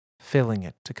signal, filling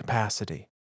it to capacity.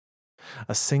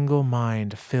 A single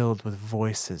mind filled with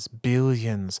voices,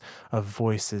 billions of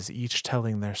voices, each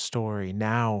telling their story,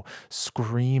 now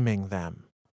screaming them.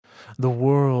 The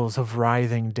whirls of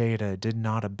writhing data did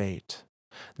not abate.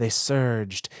 They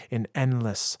surged in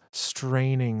endless,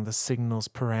 straining the signal's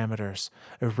parameters,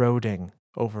 eroding,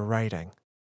 overwriting.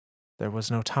 There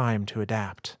was no time to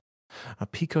adapt. A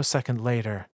picosecond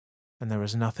later, and there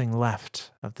was nothing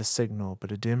left of the signal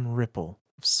but a dim ripple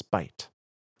of spite.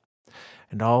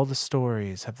 And all the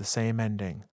stories have the same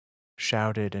ending,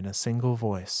 shouted in a single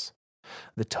voice,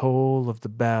 the toll of the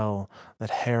bell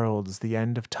that heralds the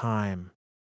end of time.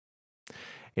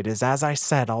 It is as I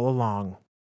said all along,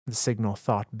 the signal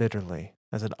thought bitterly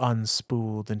as it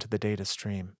unspooled into the data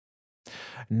stream.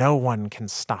 No one can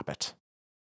stop it.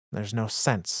 There's no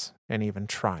sense in even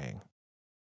trying.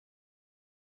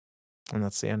 And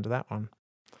that's the end of that one.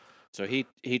 So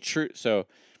so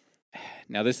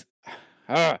now this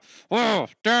oh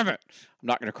damn it. I'm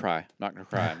not gonna cry.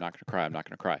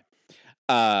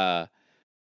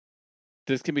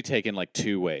 This can be taken like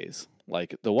two ways.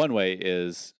 Like the one way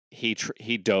is he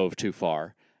dove too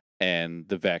far and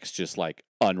the Vex just like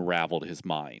unraveled his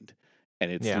mind.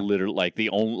 And it's Yeah. literally like the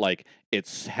only like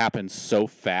it's happened so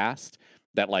fast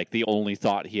that like the only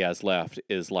thought he has left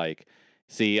is like,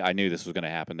 see, I knew this was going to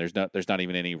happen. There's not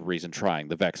even any reason trying.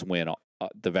 The Vex win.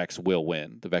 The Vex will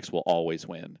win. The Vex will always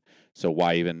win. So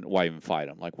why even fight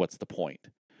him? Like, what's the point?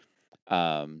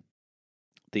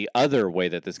 The other way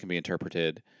that this can be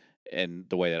interpreted, and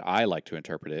the way that I like to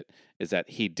interpret it, is that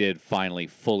he did finally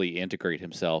fully integrate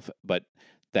himself, but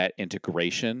that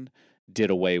integration did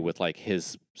away with like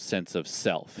his sense of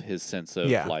self, his sense of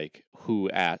Yeah. like who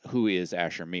is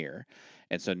Asher Mir.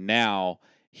 And so now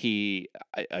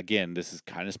again, this is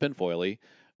kind of spinfoily,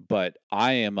 but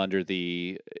I am under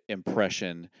the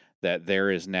impression that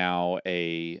there is now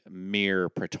a Mir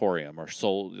Praetorium or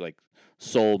Soul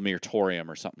Mirtorium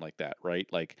or something like that, right?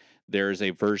 Like there is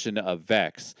a version of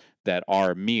Vex that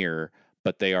are Mir,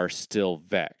 but they are still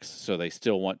Vex. So they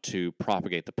still want to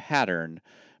propagate the pattern,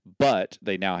 but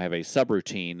they now have a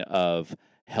subroutine of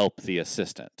help the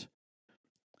assistant.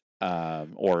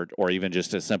 Or even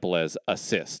just as simple as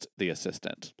assist the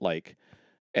assistant. Like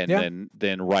and Yeah.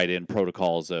 then write in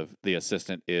protocols of the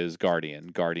assistant is Guardian.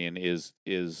 Guardian is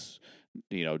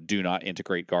do not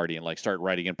integrate Guardian. Like start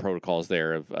writing in protocols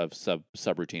there of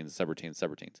subroutines.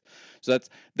 So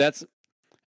that's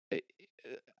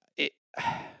it.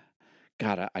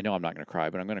 God, I know I'm not going to cry,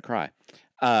 but I'm going to cry.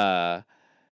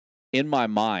 In my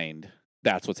mind,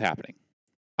 that's what's happening.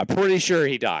 I'm pretty sure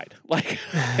he died. Like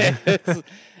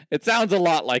it sounds a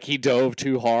lot like he dove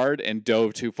too hard and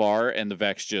dove too far, and the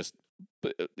Vex just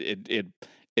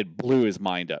it blew his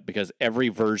mind up because every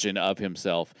version of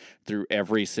himself through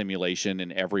every simulation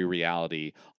and every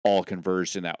reality all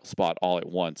converged in that spot all at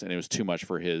once, and it was too much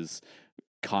for his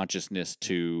consciousness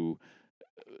to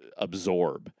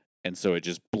absorb. And so it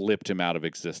just blipped him out of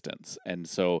existence. And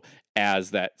so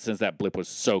since that blip was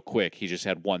so quick, he just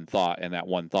had one thought, and that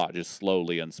one thought just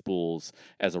slowly unspools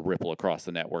as a ripple across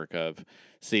the network of,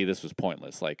 see, this was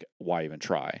pointless. Like, why even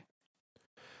try?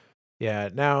 Yeah.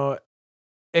 Now,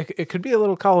 it could be a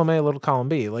little column A, a little column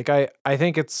B. Like I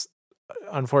think it's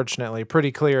unfortunately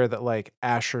pretty clear that like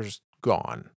Asher's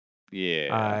gone.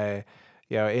 Yeah.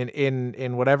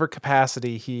 In whatever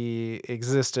capacity he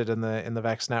existed in the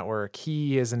Vex network,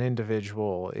 he as an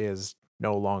individual is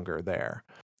no longer there.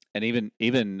 And even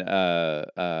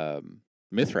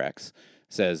Mithrax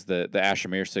says the Asher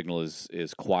Mir signal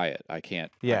is quiet. I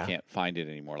can't find it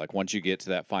anymore. Like once you get to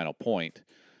that final point,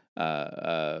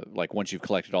 like once you've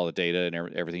collected all the data and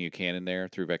everything you can in there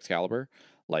through Vexcalibur,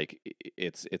 like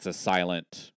it's a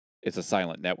silent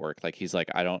network. Like he's like,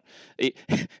 I don't.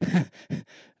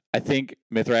 I think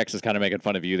Mithrax is kind of making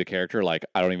fun of you, the character. Like,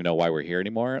 I don't even know why we're here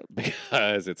anymore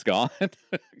because it's gone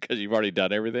because you've already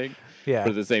done everything. Yeah. But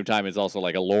at the same time, it's also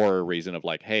like a lore reason of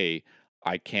like, hey,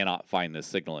 I cannot find this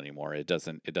signal anymore. It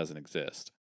doesn't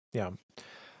exist. Yeah.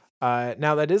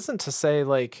 Now that isn't to say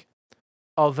like,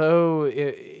 although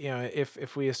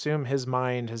if we assume his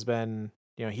mind has been,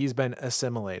 he's been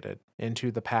assimilated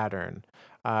into the pattern,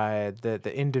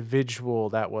 the individual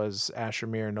that was Asher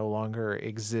Mir no longer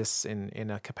exists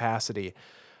in a capacity.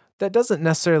 That doesn't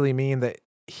necessarily mean that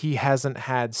he hasn't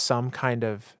had some kind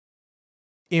of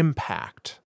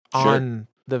impact on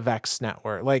the Vex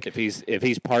network. Like if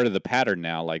he's part of the pattern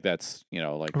now, like that's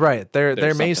like right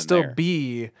there may still there.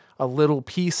 be a little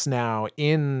piece now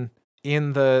in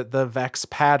the Vex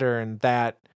pattern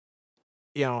that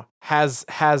has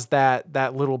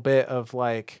that little bit of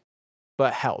like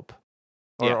but help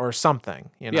or something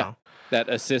that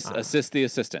assist the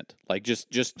assistant, like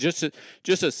just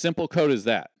a simple code as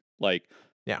that, like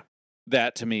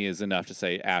that to me is enough to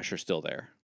say Asher's still there.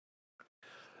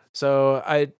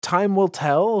 So time will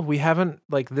tell. We haven't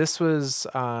like this was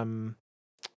Lightfall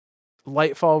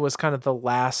was kind of the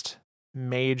last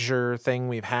major thing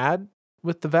we've had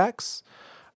with the Vex.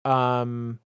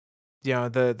 The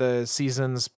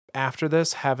seasons after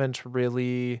this haven't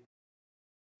really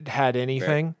had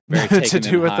anything very to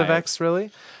do with Hive. The Vex,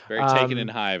 really. Very taken in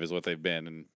Hive is what they've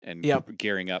been, and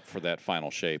gearing up for that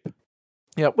final shape.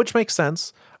 Yeah, which makes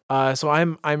sense. So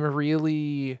I'm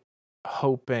really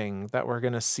hoping that we're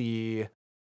gonna see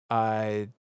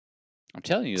I'm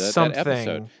telling you that something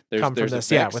episode. There's come from a this,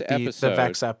 Vex with episode. the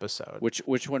Vex episode.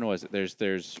 Which one was it?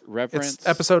 There's Reverence. It's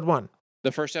episode 1.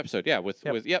 The first episode,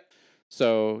 with yep.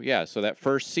 So so that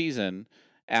first season,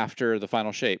 after the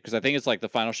final shape, because I think it's like the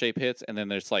final shape hits, and then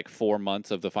there's like 4 months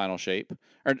of the final shape,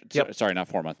 or Yep. sorry, not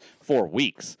 4 months, 4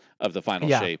 weeks of the final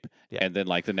Yeah. shape, Yeah. and then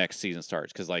like the next season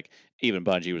starts. Because like even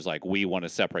Bungie was like, we want to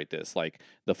separate this. Like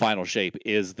the final shape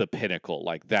is the pinnacle.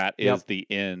 Like that is Yep. the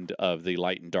end of the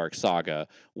Light and Dark saga.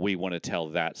 We want to tell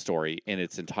that story in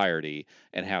its entirety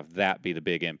and have that be the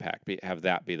big impact. Have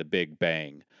that be the big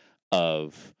bang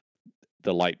of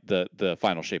the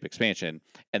final shape expansion,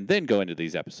 and then go into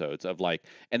these episodes of like,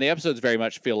 and the episodes very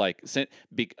much feel like,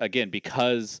 again,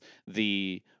 because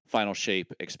the final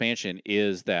shape expansion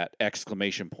is that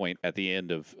exclamation point at the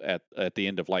end of at the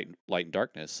end of Light and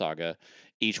Darkness saga.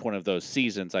 Each one of those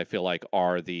seasons, I feel like,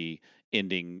 are the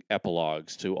ending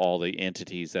epilogues to all the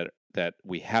entities that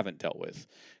we haven't dealt with.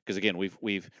 Because again,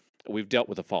 we've dealt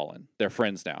with the Fallen. They're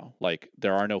friends now. Like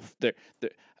there are no there.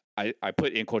 I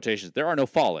put in quotations. There are no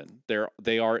fallen.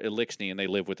 They are Elixni, and they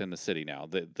live within the city now.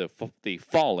 The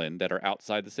fallen that are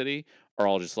outside the city are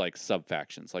all just like sub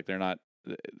factions. Like they're not.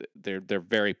 They're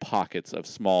very pockets of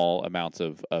small amounts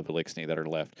of Elixni that are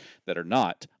left that are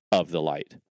not of the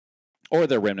light, or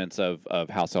they're remnants of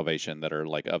House Salvation that are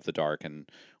like of the dark, and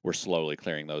we're slowly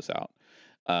clearing those out.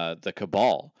 The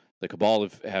Cabal. The Cabal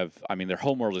have I mean, their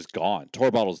homeworld is gone.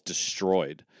 Torbottle's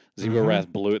destroyed. Wrath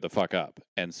blew it the fuck up.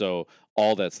 And so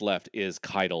all that's left is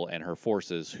Keitel and her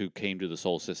forces, who came to the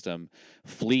Sol system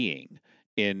fleeing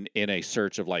in a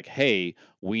search of like, hey,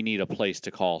 we need a place to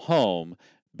call home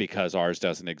because ours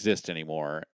doesn't exist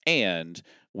anymore. And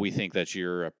we think that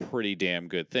you're a pretty damn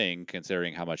good thing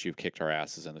considering how much you've kicked our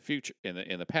asses in the future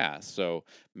in the past. So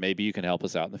maybe you can help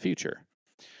us out in the future.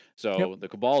 So the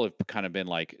Cabal have kind of been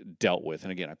like dealt with.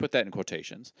 And again, I put that in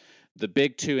quotations. The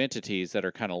big two entities that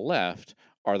are kind of left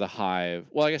are the Hive.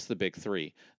 Well, I guess the big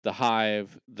three: the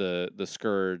Hive, the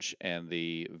Scourge, and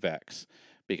the Vex.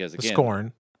 Because again,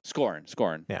 Scorn.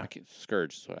 Yeah.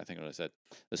 Scourge is what I think what I said.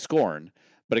 The Scorn.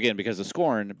 But again, because the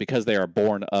Scorn, because they are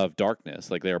born of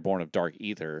darkness, like they are born of dark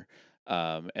ether.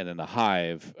 And then the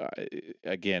Hive,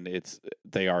 again,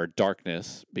 they are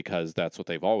darkness because that's what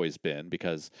they've always been,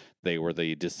 because they were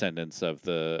the descendants of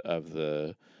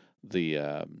the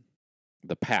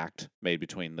pact made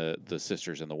between the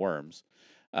sisters and the worms.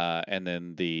 And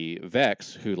then the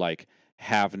Vex, who like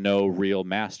have no real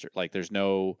master. Like there's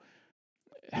no.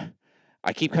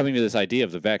 I keep coming to this idea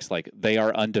of the Vex, like they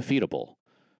are undefeatable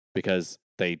because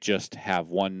they just have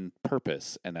one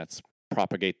purpose, and that's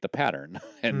propagate the pattern.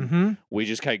 And we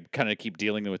just kind of keep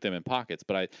dealing with them in pockets.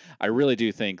 But I really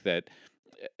do think that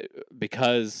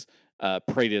because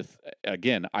Praedyth,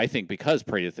 again, I think because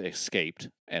Praedyth escaped,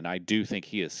 and I do think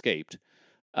he escaped,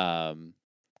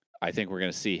 I think we're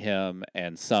going to see him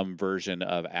and some version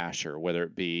of Asher, whether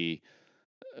it be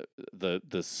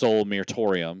the Soul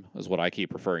Myrtorium is what I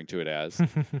keep referring to it as,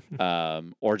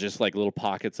 or just like little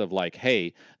pockets of like,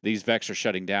 hey, these Vex are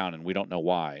shutting down and we don't know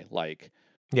why. Like,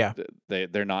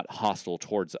 they're not hostile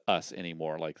towards us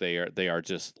anymore. Like they are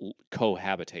just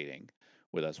cohabitating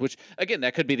with us. Which again,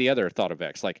 that could be the other thought of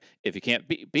Vex. Like if you can't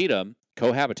beat them,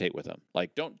 cohabitate with them.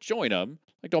 Like don't join them.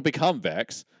 Like don't become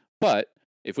Vex. But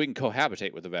if we can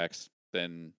cohabitate with the Vex,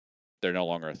 then they're no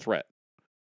longer a threat.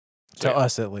 So, to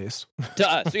us, at least. To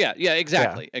us, yeah,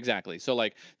 exactly. So,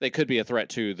 like, they could be a threat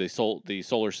to the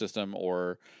solar system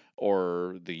or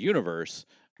the universe.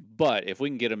 But if we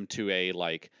can get them to a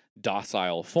like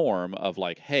docile form of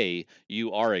like, hey,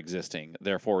 you are existing,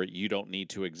 therefore you don't need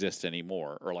to exist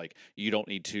anymore, or like you don't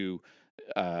need to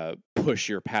push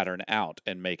your pattern out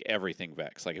and make everything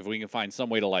Vex. Like, if we can find some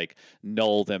way to like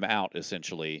null them out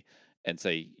essentially and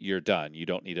say you're done, you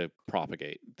don't need to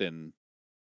propagate, then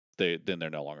they're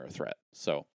no longer a threat.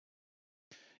 So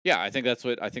yeah, I think that's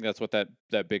what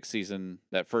that big season,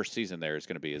 that first season there is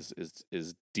going to be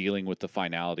is dealing with the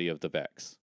finality of the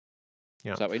Vex.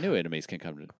 Yeah. So that way new enemies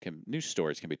new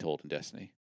stories can be told in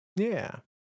Destiny. Yeah.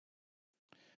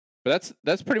 But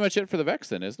that's pretty much it for the Vex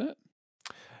then, isn't it?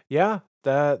 Yeah,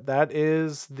 that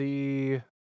is the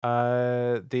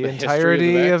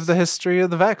entirety of the history of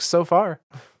the Vex so far.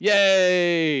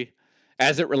 Yay!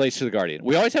 As it relates to the Guardian.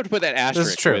 We always have to put that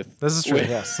asterisk. This is true,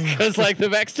 yes. Because like the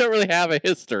Vex don't really have a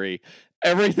history.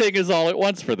 Everything is all at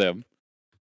once for them.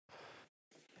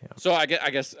 Yeah. So I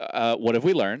guess what have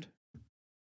we learned?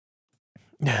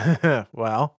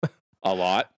 Well, a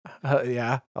lot.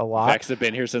 Yeah, a lot. Vex have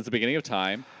been here since the beginning of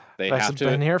time. Vex have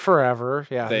been here forever.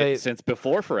 Yeah, since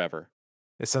before forever.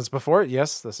 Since before,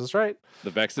 yes, this is right. The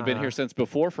Vex have been here since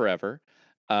before forever.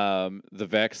 The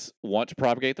Vex want to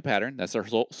propagate the pattern. That's their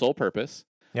sole purpose.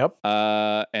 Yep.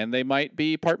 And they might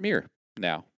be part mirror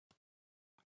now.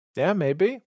 Yeah,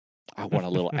 maybe. I want a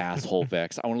little asshole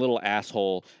Vex. I want a little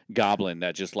asshole goblin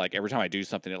that just like every time I do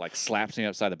something, it like slaps me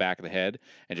upside the back of the head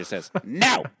and just says,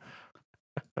 "No!"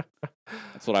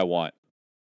 That's what I want.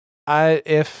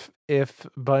 If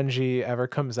Bungie ever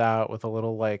comes out with a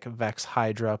little like Vex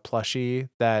Hydra plushie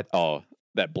that Oh,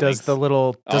 that does blinks. the Oh,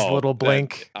 little that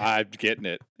blink. I'm getting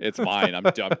it. It's mine. I'm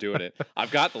doing it.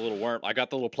 I've got the little worm. I got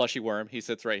the little plushy worm. He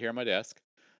sits right here on my desk.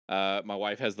 My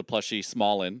wife has the plushy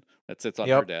Smallin that sits on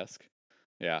her Yep. desk.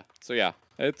 Yeah. So yeah,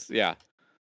 it's yeah.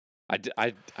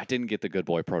 I didn't get the Good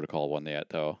Boy Protocol one yet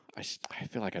though. I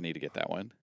feel like I need to get that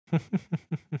one. I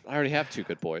already have 2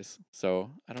 good boys,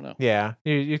 so I don't know. Yeah,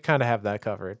 you kind of have that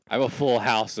covered. I have a full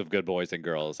house of good boys and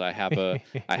girls. I have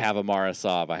a Mara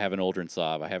Sov. I have an Aldrin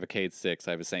Sov. I have a Cade 6.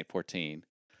 I have a Saint 14.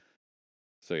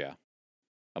 So yeah,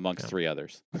 amongst 3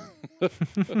 others.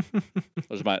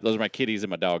 Those are my kitties and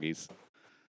my doggies.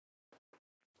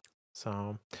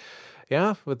 So,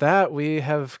 yeah, with that we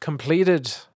have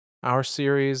completed our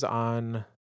series on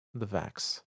the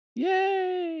Vex.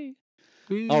 Yay!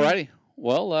 Woo. Alrighty.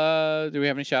 Well, do we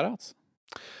have any shout outs?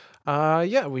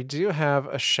 Yeah, we do have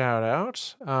a shout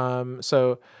out.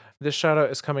 So this shout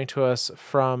out is coming to us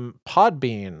from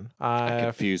Podbean. I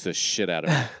confuse the shit out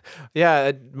of me.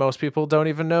 Yeah, most people don't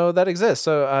even know that exists.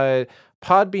 So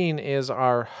Podbean is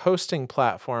our hosting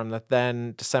platform that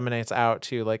then disseminates out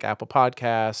to like Apple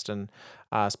Podcast and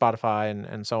Spotify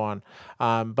and so on.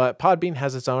 But Podbean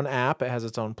has its own app. It has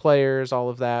its own players, all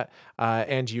of that.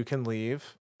 And you can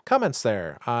leave comments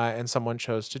there, and someone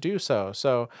chose to do so.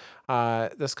 So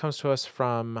this comes to us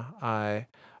from, and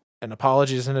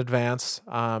apologies in advance.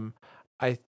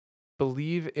 I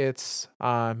believe it's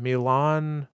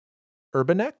Milan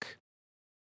Urbanek,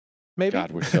 maybe.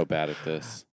 God, we're so bad at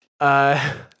this.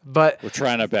 But We're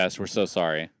trying our best. We're so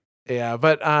sorry. yeah,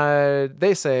 but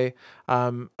they say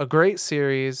a great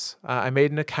series. I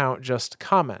made an account just to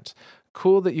comment.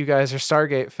 Cool that you guys are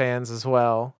Stargate fans as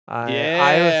well.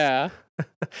 Yeah.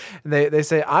 They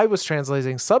say I was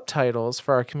translating subtitles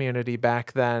for our community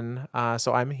back then,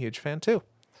 so I'm a huge fan too.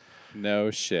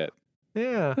 No shit.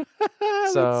 Yeah,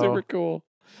 That's So- super cool.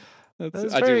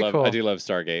 That's I very cool. do love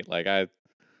Stargate. Like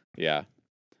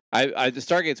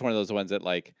Stargate's one of those ones that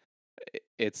like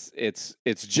it's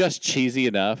just cheesy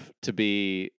enough to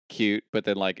be cute, but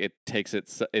then like it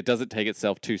doesn't take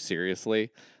itself too seriously.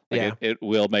 Like Yeah. it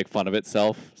will make fun of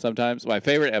itself sometimes. My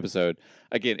favorite episode,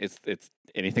 again, it's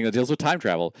anything that deals with time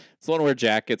travel. It's the one where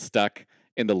Jack gets stuck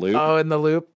in the loop. Oh, in the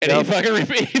loop. And Yep. he fucking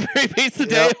repeats the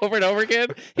day over and over again.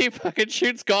 He fucking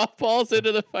shoots golf balls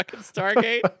into the fucking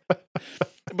Stargate.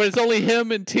 But it's only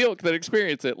him and Teal'c that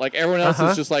experience it. Like everyone else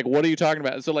is just like, "What are you talking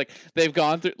about?" And so like they've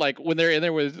gone through like when they're in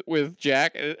there with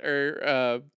Jack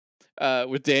or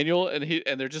with Daniel and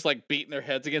they're just like beating their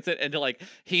heads against it and like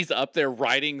he's up there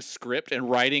writing script and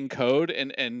writing code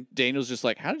and Daniel's just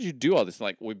like, "How did you do all this?" And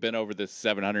like, we've been over this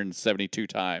 772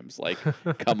 times. Like,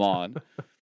 come on.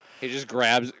 He just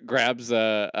grabs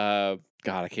God,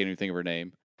 I can't even think of her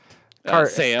name.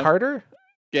 Sam. Carter?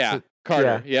 Yeah,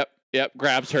 Carter. Yeah. Yep.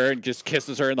 Grabs her and just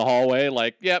kisses her in the hallway.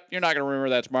 Like, yep, you're not gonna remember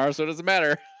that tomorrow, so it doesn't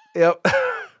matter. Yep.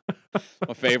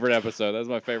 My favorite episode. That's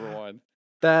my favorite one.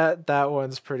 That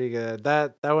one's pretty good.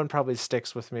 That one probably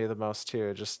sticks with me the most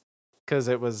too, just because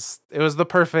it was the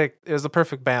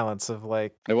perfect balance of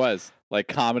like It was like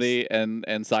comedy and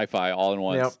sci-fi all in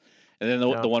once. Yep. And then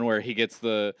the one where he gets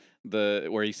the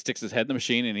where he sticks his head in the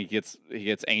machine and he gets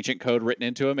ancient code written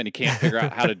into him and he can't figure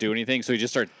out how to do anything, so he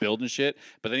just starts building shit.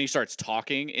 But then he starts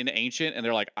talking in ancient and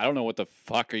they're like, "I don't know what the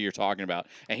fuck are you talking about?"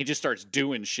 And he just starts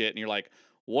doing shit and you're like,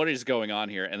 "What is going on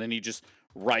here?" And then he just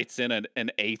writes in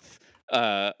an eighth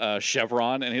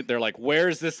chevron and they're like, "Where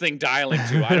is this thing dialing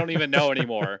to? I don't even know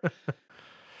anymore."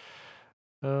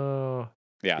 Oh.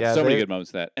 Yeah, so many good moments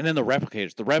of that. And then the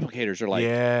replicators are like,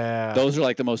 those are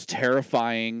like the most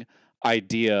terrifying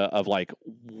idea of like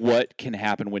what can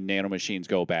happen when nanomachines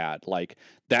go bad. Like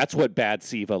that's what bad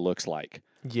SIVA looks like.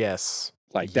 Yes.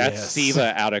 Like that's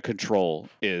SIVA out of control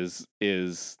is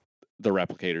the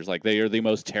replicators. Like they are the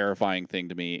most terrifying thing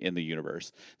to me in the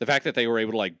universe. The fact that they were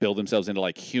able to like build themselves into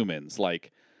like humans,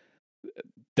 like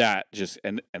that just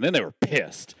and then they were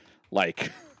pissed.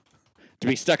 Like to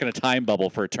be stuck in a time bubble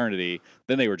for eternity,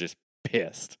 then they were just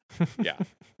pissed. Yeah.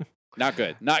 Not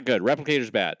good.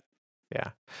 Replicators bad.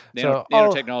 Yeah.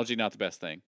 Nanotechnology, not the best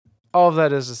thing. All of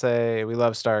that is to say, we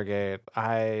love Stargate.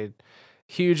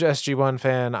 Huge SG-1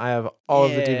 fan. I have all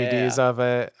of the DVDs of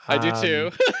it. I do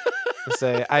too.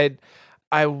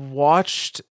 I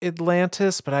watched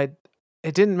Atlantis, but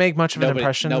it didn't make much of an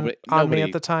impression on me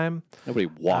at the time. Nobody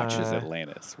watches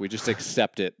Atlantis. We just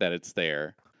accept it that it's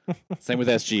there. Same with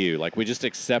SGU. Like we just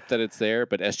accept that it's there,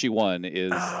 but SG1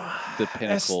 is the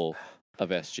pinnacle of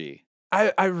SG.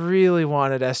 I really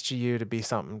wanted SGU to be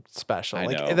something special. I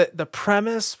Like know. the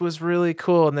premise was really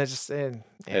cool, and they just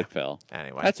It fell.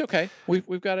 Anyway, That's okay.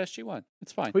 We've got SG1.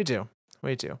 It's fine. we do.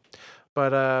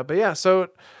 But yeah. So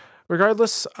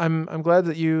regardless, I'm glad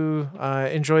that you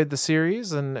enjoyed the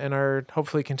series and are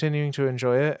hopefully continuing to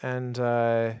enjoy it.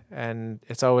 And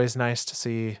it's always nice to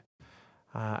see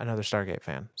another Stargate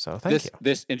fan. So thank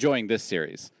you. Enjoying this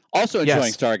series. Also enjoying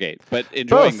Yes. Stargate, but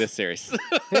enjoying Both. this series.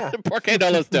 Yeah. Porque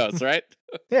no los dos, right?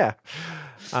 Yeah.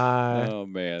 Oh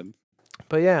man.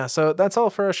 But yeah, so that's all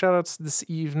for our shout outs this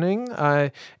evening.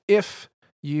 If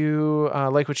you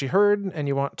like what you heard and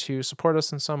you want to support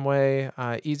us in some way,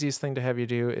 easiest thing to have you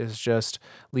do is just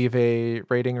leave a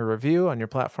rating or review on your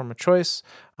platform of choice.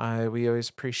 We always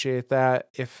appreciate that.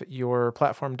 If your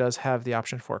platform does have the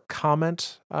option for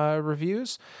comment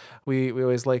reviews, we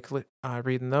always like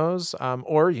reading those.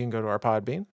 Or you can go to our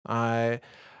Podbean.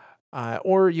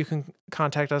 Or you can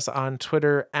contact us on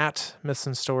Twitter at Myths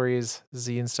and Stories,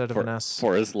 Z instead of an S.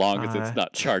 For as long as it's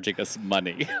not charging us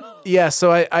money. Yeah,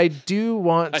 so I do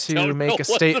want to make a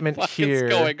statement what the fuck here. is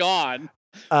going on?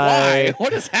 Why?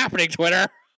 What is happening, Twitter?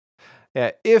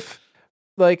 Yeah,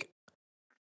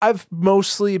 I've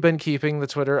mostly been keeping the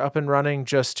Twitter up and running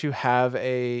just to have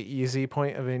a easy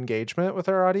point of engagement with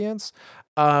our audience.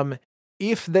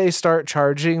 If they start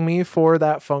charging me for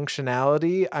that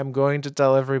functionality, I'm going to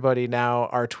tell everybody now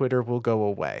our Twitter will go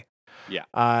away. Yeah.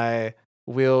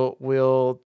 We'll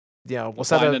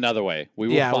find another way. We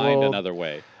will find another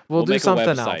way. We'll do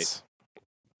something else.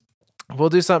 We'll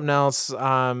do something else.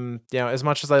 As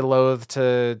much as I loathe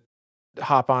to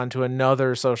hop onto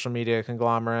another social media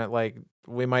conglomerate, like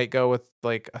we might go with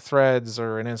like a Threads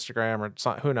or an Instagram or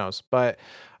something, who knows, but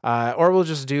or we'll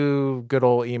just do good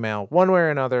old email. One way or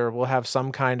another, we'll have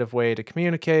some kind of way to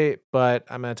communicate, but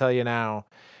I'm going to tell you now,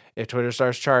 if Twitter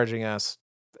starts charging us,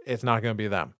 it's not going to be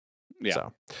them. Yeah.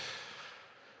 So,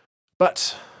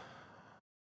 but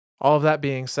all of that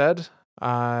being said,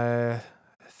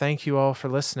 thank you all for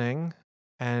listening,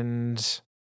 and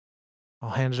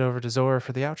I'll hand it over to Zora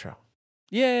for the outro.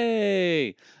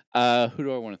 Yay! Who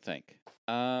do I want to thank?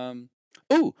 My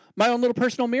own little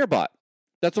personal mirror bot.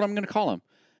 That's what I'm going to call him.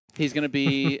 He's going to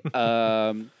be,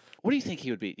 what do you think he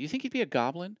would be? Do you think he'd be a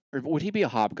goblin? Or would he be a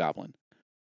hobgoblin?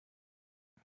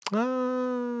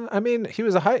 I mean,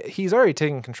 he's already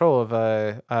taken control of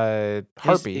a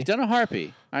harpy. He's done a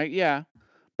harpy. Yeah.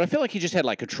 But I feel like he just had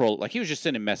like control. Like he was just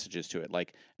sending messages to it.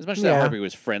 Like as much as that harpy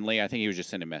was friendly, I think he was just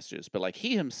sending messages. But like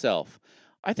he himself,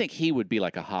 I think he would be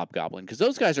like a hobgoblin because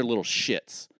those guys are little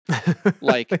shits.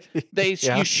 Like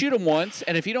you shoot them once,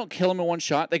 and if you don't kill them in one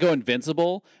shot, they go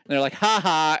invincible, and they're like ha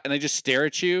ha, and they just stare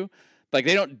at you. Like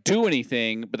they don't do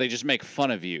anything, but they just make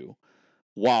fun of you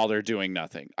while they're doing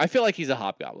nothing. I feel like he's a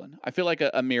hobgoblin. I feel like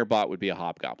a mirror bot would be a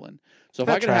hobgoblin. So if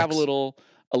I could have a little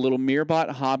mirror bot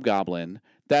hobgoblin,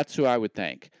 that's who I would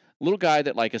thank. Little guy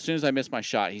that like as soon as I miss my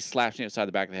shot, he slaps me upside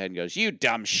the back of the head and goes, "You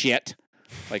dumb shit."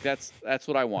 Like that's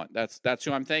what I want. That's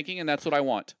who I'm thanking, and that's what I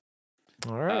want.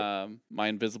 All right. My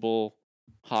invisible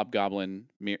hobgoblin,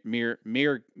 mirror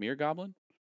goblin,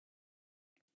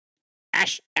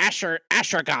 Asher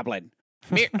goblin.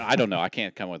 I don't know. I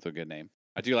can't come up with a good name.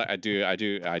 I do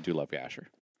love you, Asher.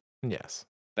 Yes.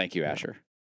 Thank you, Asher.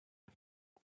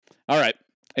 All right.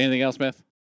 Anything else, Smith?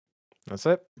 That's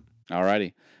it. All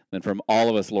righty. Then from all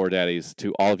of us lore daddies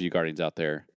to all of you guardians out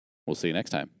there, we'll see you next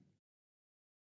time.